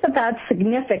I think that that's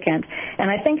significant,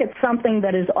 and I think it's something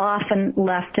that is often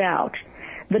left out.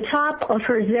 The top of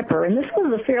her zipper, and this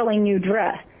was a fairly new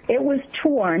dress, it was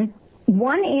torn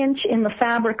 1 inch in the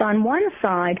fabric on one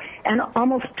side and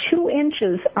almost 2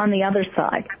 inches on the other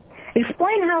side.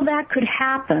 Explain how that could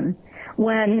happen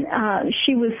when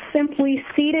she was simply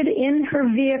seated in her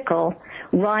vehicle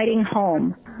riding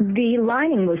home. The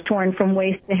lining was torn from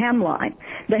waist to hemline.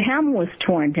 The hem was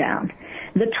torn down.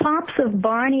 The tops of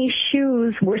Barney's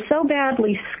shoes were so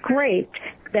badly scraped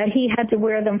that he had to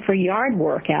wear them for yard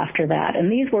work after that,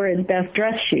 and these were his best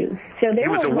dress shoes. So he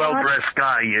was a well-dressed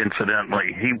guy,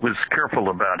 incidentally. He was careful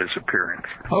about his appearance.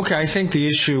 Okay, I think the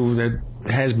issue that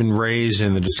has been raised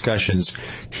in the discussions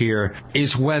here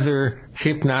is whether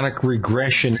hypnotic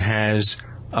regression has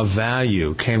a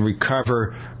value, can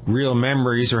recover real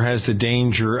memories, or has the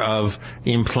danger of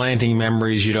implanting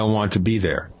memories you don't want to be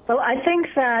there. Well, I think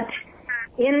that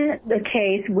in the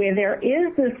case where there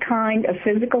is this kind of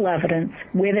physical evidence,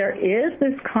 where there is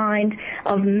this kind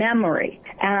of memory,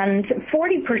 and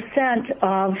 40%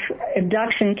 of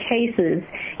abduction cases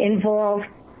involve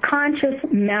conscious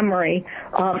memory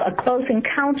of a close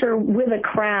encounter with a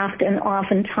craft and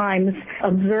oftentimes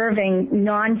observing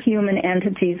non-human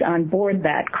entities on board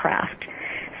that craft.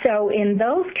 So in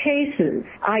those cases,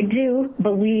 I do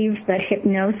believe that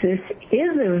hypnosis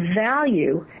is of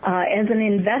value as an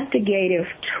investigative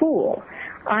tool.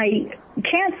 I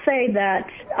can't say that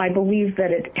I believe that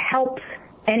it helps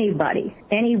anybody,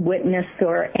 any witness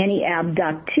or any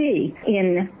abductee,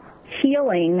 in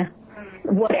healing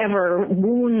whatever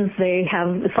wounds they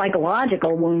have,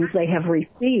 psychological wounds they have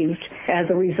received as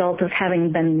a result of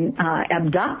having been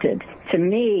abducted. To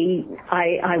me,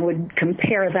 I would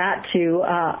compare that to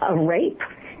a rape,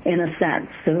 in a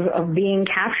sense, of being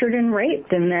captured and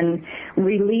raped and then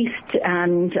released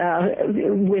and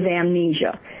with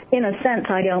amnesia. In a sense,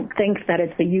 I don't think that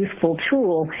it's a useful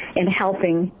tool in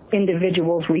helping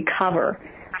individuals recover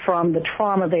from the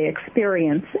trauma they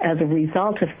experience as a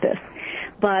result of this.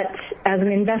 But as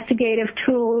an investigative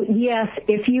tool, yes,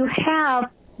 if you have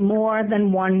more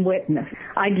than one witness.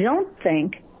 I don't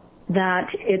think that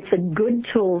it's a good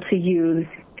tool to use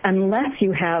unless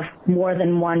you have more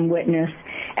than one witness,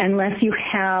 unless you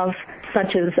have,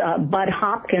 such as Bud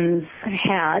Hopkins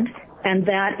had, and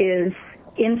that is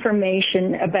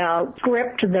information about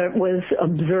script that was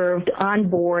observed on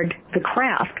board the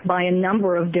craft by a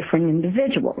number of different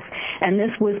individuals. And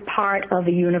this was part of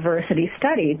a university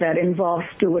study that involved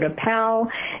Stuart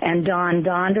Appel and Don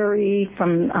Dondery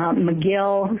from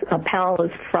McGill. Appel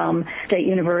is from State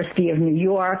University of New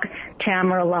York,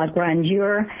 Tamara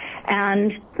Lagrandeur,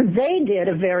 and they did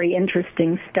a very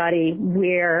interesting study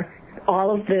where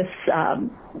all of this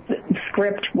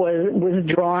script was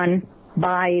drawn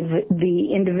by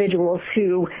the individuals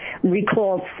who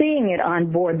recalled seeing it on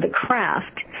board the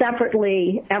craft.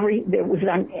 Separately, it was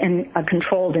in a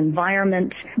controlled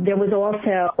environment. There was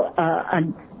also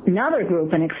another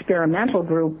group, an experimental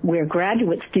group, where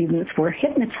graduate students were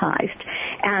hypnotized,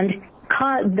 and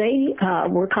they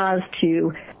were caused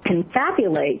to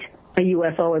confabulate a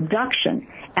UFO abduction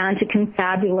and to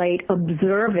confabulate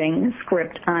observing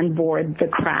script on board the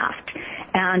craft,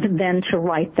 and then to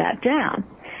write that down.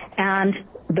 And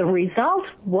the result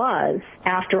was,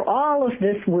 after all of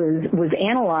this was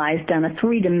analyzed on a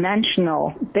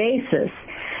three-dimensional basis,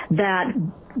 that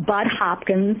Bud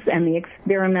Hopkins and the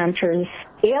experimenters'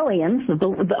 aliens,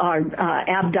 our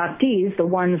abductees, the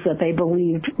ones that they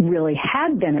believed really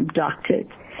had been abducted,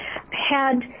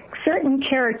 had certain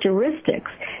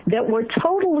characteristics that were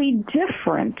totally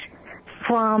different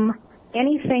from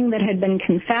anything that had been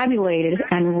confabulated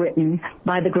and written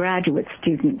by the graduate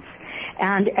students.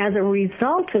 And as a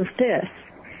result of this,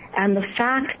 and the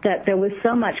fact that there was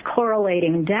so much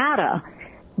correlating data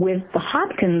with the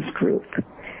Hopkins group,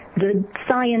 the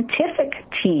scientific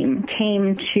team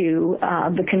came to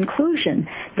the conclusion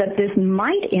that this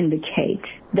might indicate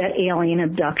that alien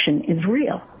abduction is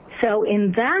real. So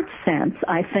in that sense,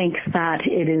 I think that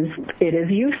it is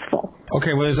useful.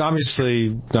 Okay, well, there's obviously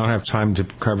don't have time to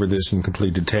cover this in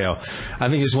complete detail. I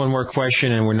think there's one more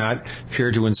question, and we're not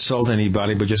here to insult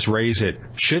anybody, but just raise it.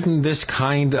 Shouldn't this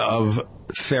kind of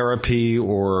therapy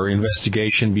or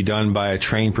investigation be done by a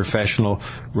trained professional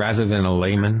rather than a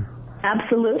layman?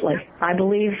 Absolutely. I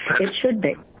believe it should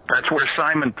be. That's where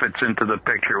Simon fits into the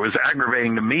picture. It was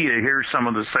aggravating to me to hear some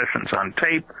of the sessions on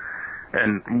tape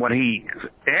and what he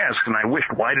asked, and I wished,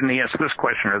 why didn't he ask this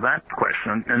question or that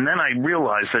question? And then I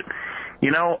realized that,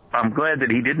 I'm glad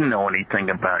that he didn't know anything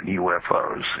about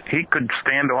UFOs. He could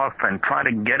stand off and try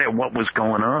to get at what was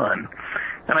going on.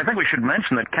 And I think we should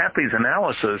mention that Kathy's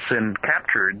analysis in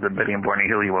Captured, the Betty and Barney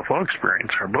Hill UFO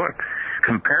Experience, her book,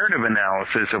 comparative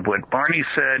analysis of what Barney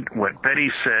said, what Betty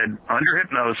said under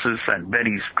hypnosis, and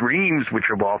Betty's dreams, which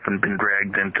have often been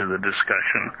dragged into the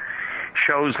discussion,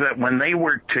 shows that when they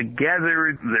were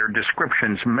together, their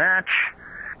descriptions match,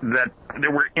 that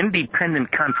there were independent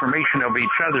confirmation of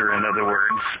each other, in other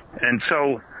words. And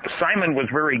so Simon was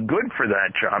very good for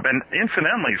that job. And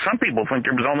incidentally, some people think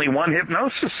there was only one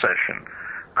hypnosis session.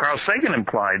 Carl Sagan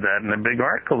implied that in a big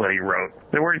article that he wrote.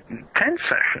 There were 10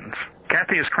 sessions.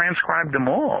 Kathy has transcribed them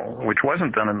all, which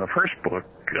wasn't done in the first book,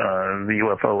 the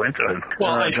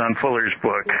UFO, John Fuller's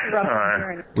book.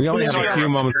 We only have a few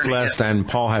moments left, and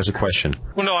Paul has a question.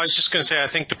 Well, no, I was just going to say, I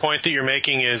think the point that you're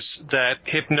making is that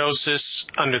hypnosis,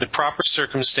 under the proper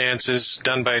circumstances,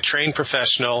 done by a trained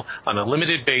professional on a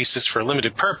limited basis for a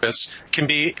limited purpose, can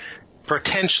be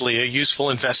potentially a useful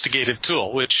investigative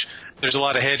tool, which there's a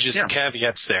lot of hedges and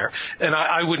caveats there, and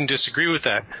I wouldn't disagree with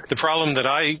that. The problem that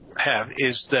I have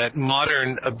is that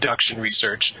modern abduction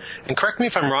research, and correct me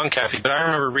if I'm wrong, Kathy, but I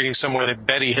remember reading somewhere that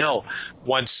Betty Hill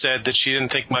once said that she didn't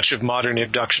think much of modern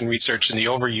abduction research and the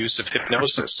overuse of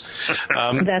hypnosis.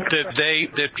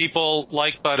 That people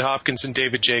like Bud Hopkins and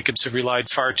David Jacobs have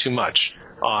relied far too much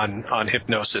on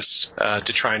hypnosis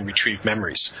to try and retrieve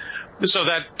memories. So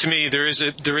that, to me, there is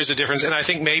a difference. And I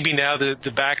think maybe now the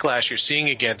backlash you're seeing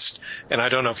against, and I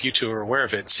don't know if you two are aware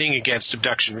of it, seeing against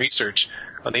abduction research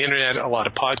on the internet, a lot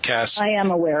of podcasts. I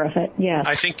am aware of it, yes.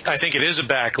 I think it is a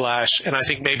backlash, and I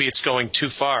think maybe it's going too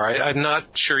far. I'm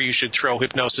not sure you should throw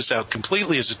hypnosis out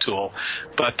completely as a tool,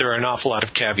 but there are an awful lot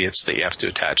of caveats that you have to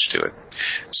attach to it.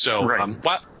 So,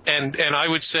 And I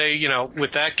would say,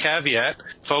 with that caveat,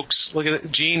 folks, look at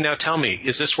it. Gene, now tell me,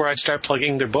 is this where I start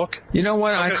plugging their book? You know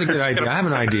what? That's a good idea. I have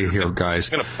an idea here, guys.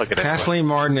 Kathleen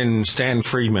Marden and Stanton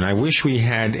Friedman, I wish we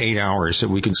had 8 hours that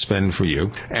we could spend for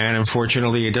you. And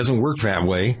unfortunately, it doesn't work that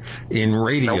way in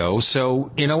radio. Nope.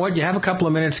 So, you know what? You have a couple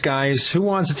of minutes, guys. Who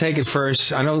wants to take it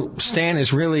first? I know Stan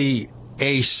is really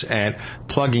ace at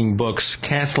plugging books.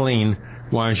 Kathleen,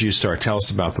 why don't you start? Tell us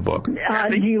about the book.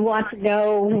 Do you want to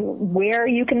know where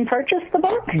you can purchase the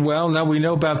book? Well, no, we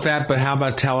know about that, but how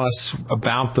about tell us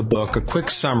about the book, a quick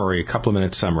summary, a couple of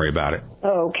minutes summary about it.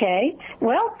 Okay.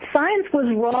 Well, Science Was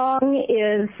Wrong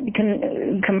is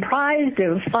comprised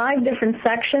of 5 different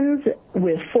sections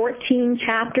with 14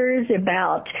 chapters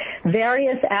about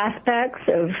various aspects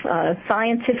of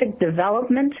scientific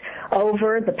development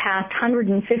over the past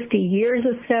 150 years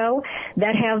or so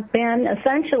that have been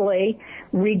essentially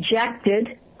rejected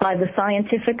by the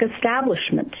scientific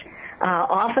establishment,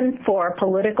 often for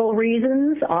political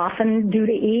reasons, often due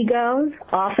to egos,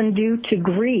 often due to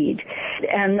greed.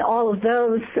 And all of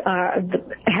those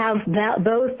have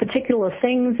those particular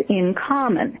things in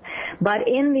common. But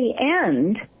in the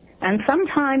end, and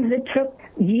sometimes it took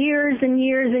years and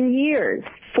years and years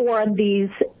for these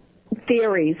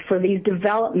theories, for these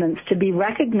developments to be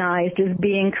recognized as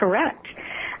being correct.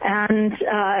 And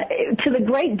to the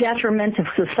great detriment of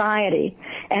society.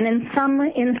 And in some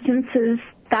instances,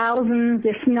 thousands,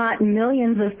 if not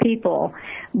millions of people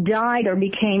died or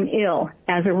became ill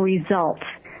as a result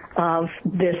of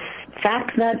this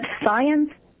fact that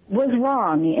science was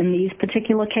wrong in these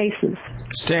particular cases.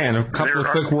 Stan, a couple of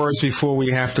quick words before we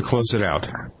have to close it out.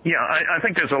 Yeah, I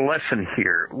think there's a lesson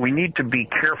here. We need to be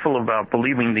careful about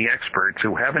believing the experts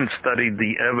who haven't studied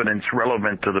the evidence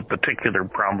relevant to the particular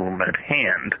problem at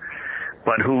hand,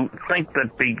 but who think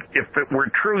that if it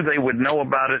were true, they would know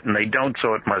about it, and they don't,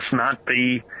 so it must not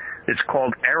be. It's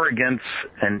called arrogance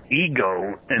and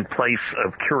ego in place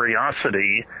of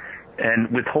curiosity and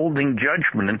withholding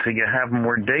judgment until you have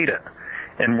more data.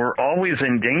 And we're always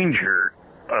in danger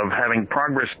of having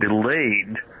progress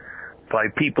delayed by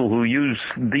people who use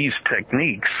these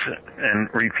techniques and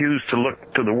refuse to look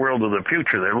to the world of the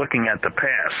future. They're looking at the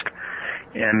past.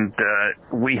 And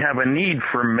we have a need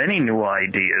for many new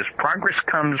ideas. Progress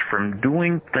comes from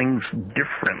doing things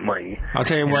differently. I'll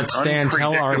tell you what, Stan,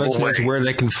 tell our listeners where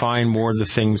they can find more of the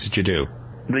things that you do.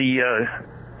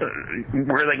 The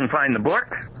Where they can find the book?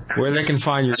 Where they can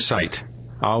find your site.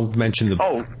 I'll mention the...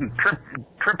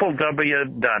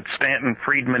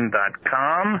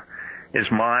 www.stantonfriedman.com is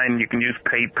mine. You can use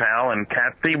PayPal. And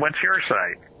Kathy, what's your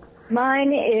site?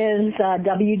 Mine is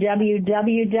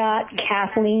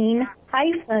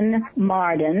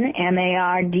www.Kathleen-Marden,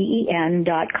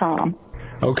 MARDEN.com.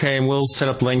 Okay, and we'll set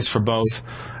up links for both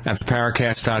at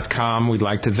theparacast.com. We'd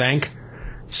like to thank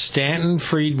Stanton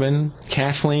Friedman,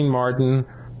 Kathleen Marden,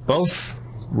 both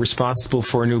responsible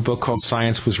for a new book called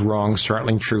Science Was Wrong,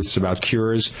 Startling Truths About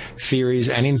Cures, Theories,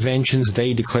 and Inventions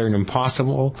They Declared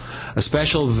Impossible. A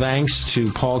special thanks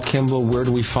to Paul Kimball. Where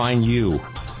do we find you?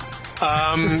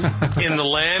 In the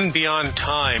land beyond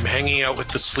time, hanging out with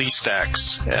the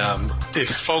Sleestacks. If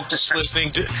folks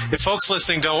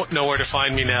listening don't know where to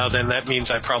find me now, then that means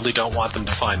I probably don't want them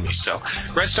to find me. So,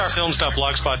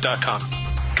 redstarfilms.blogspot.com.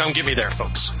 Come get me there,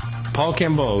 folks. Paul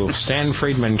Kimball, Stanton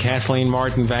Friedman, Kathleen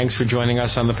Marden, thanks for joining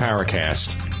us on the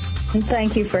Paracast. And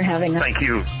thank you for having us. Thank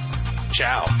you.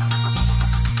 Ciao.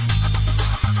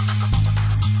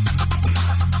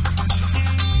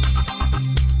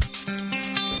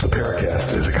 The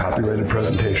Paracast is a copyrighted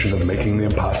presentation of Making the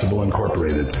Impossible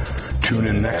Incorporated. Tune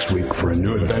in next week for a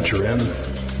new adventure in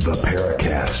The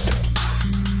Paracast.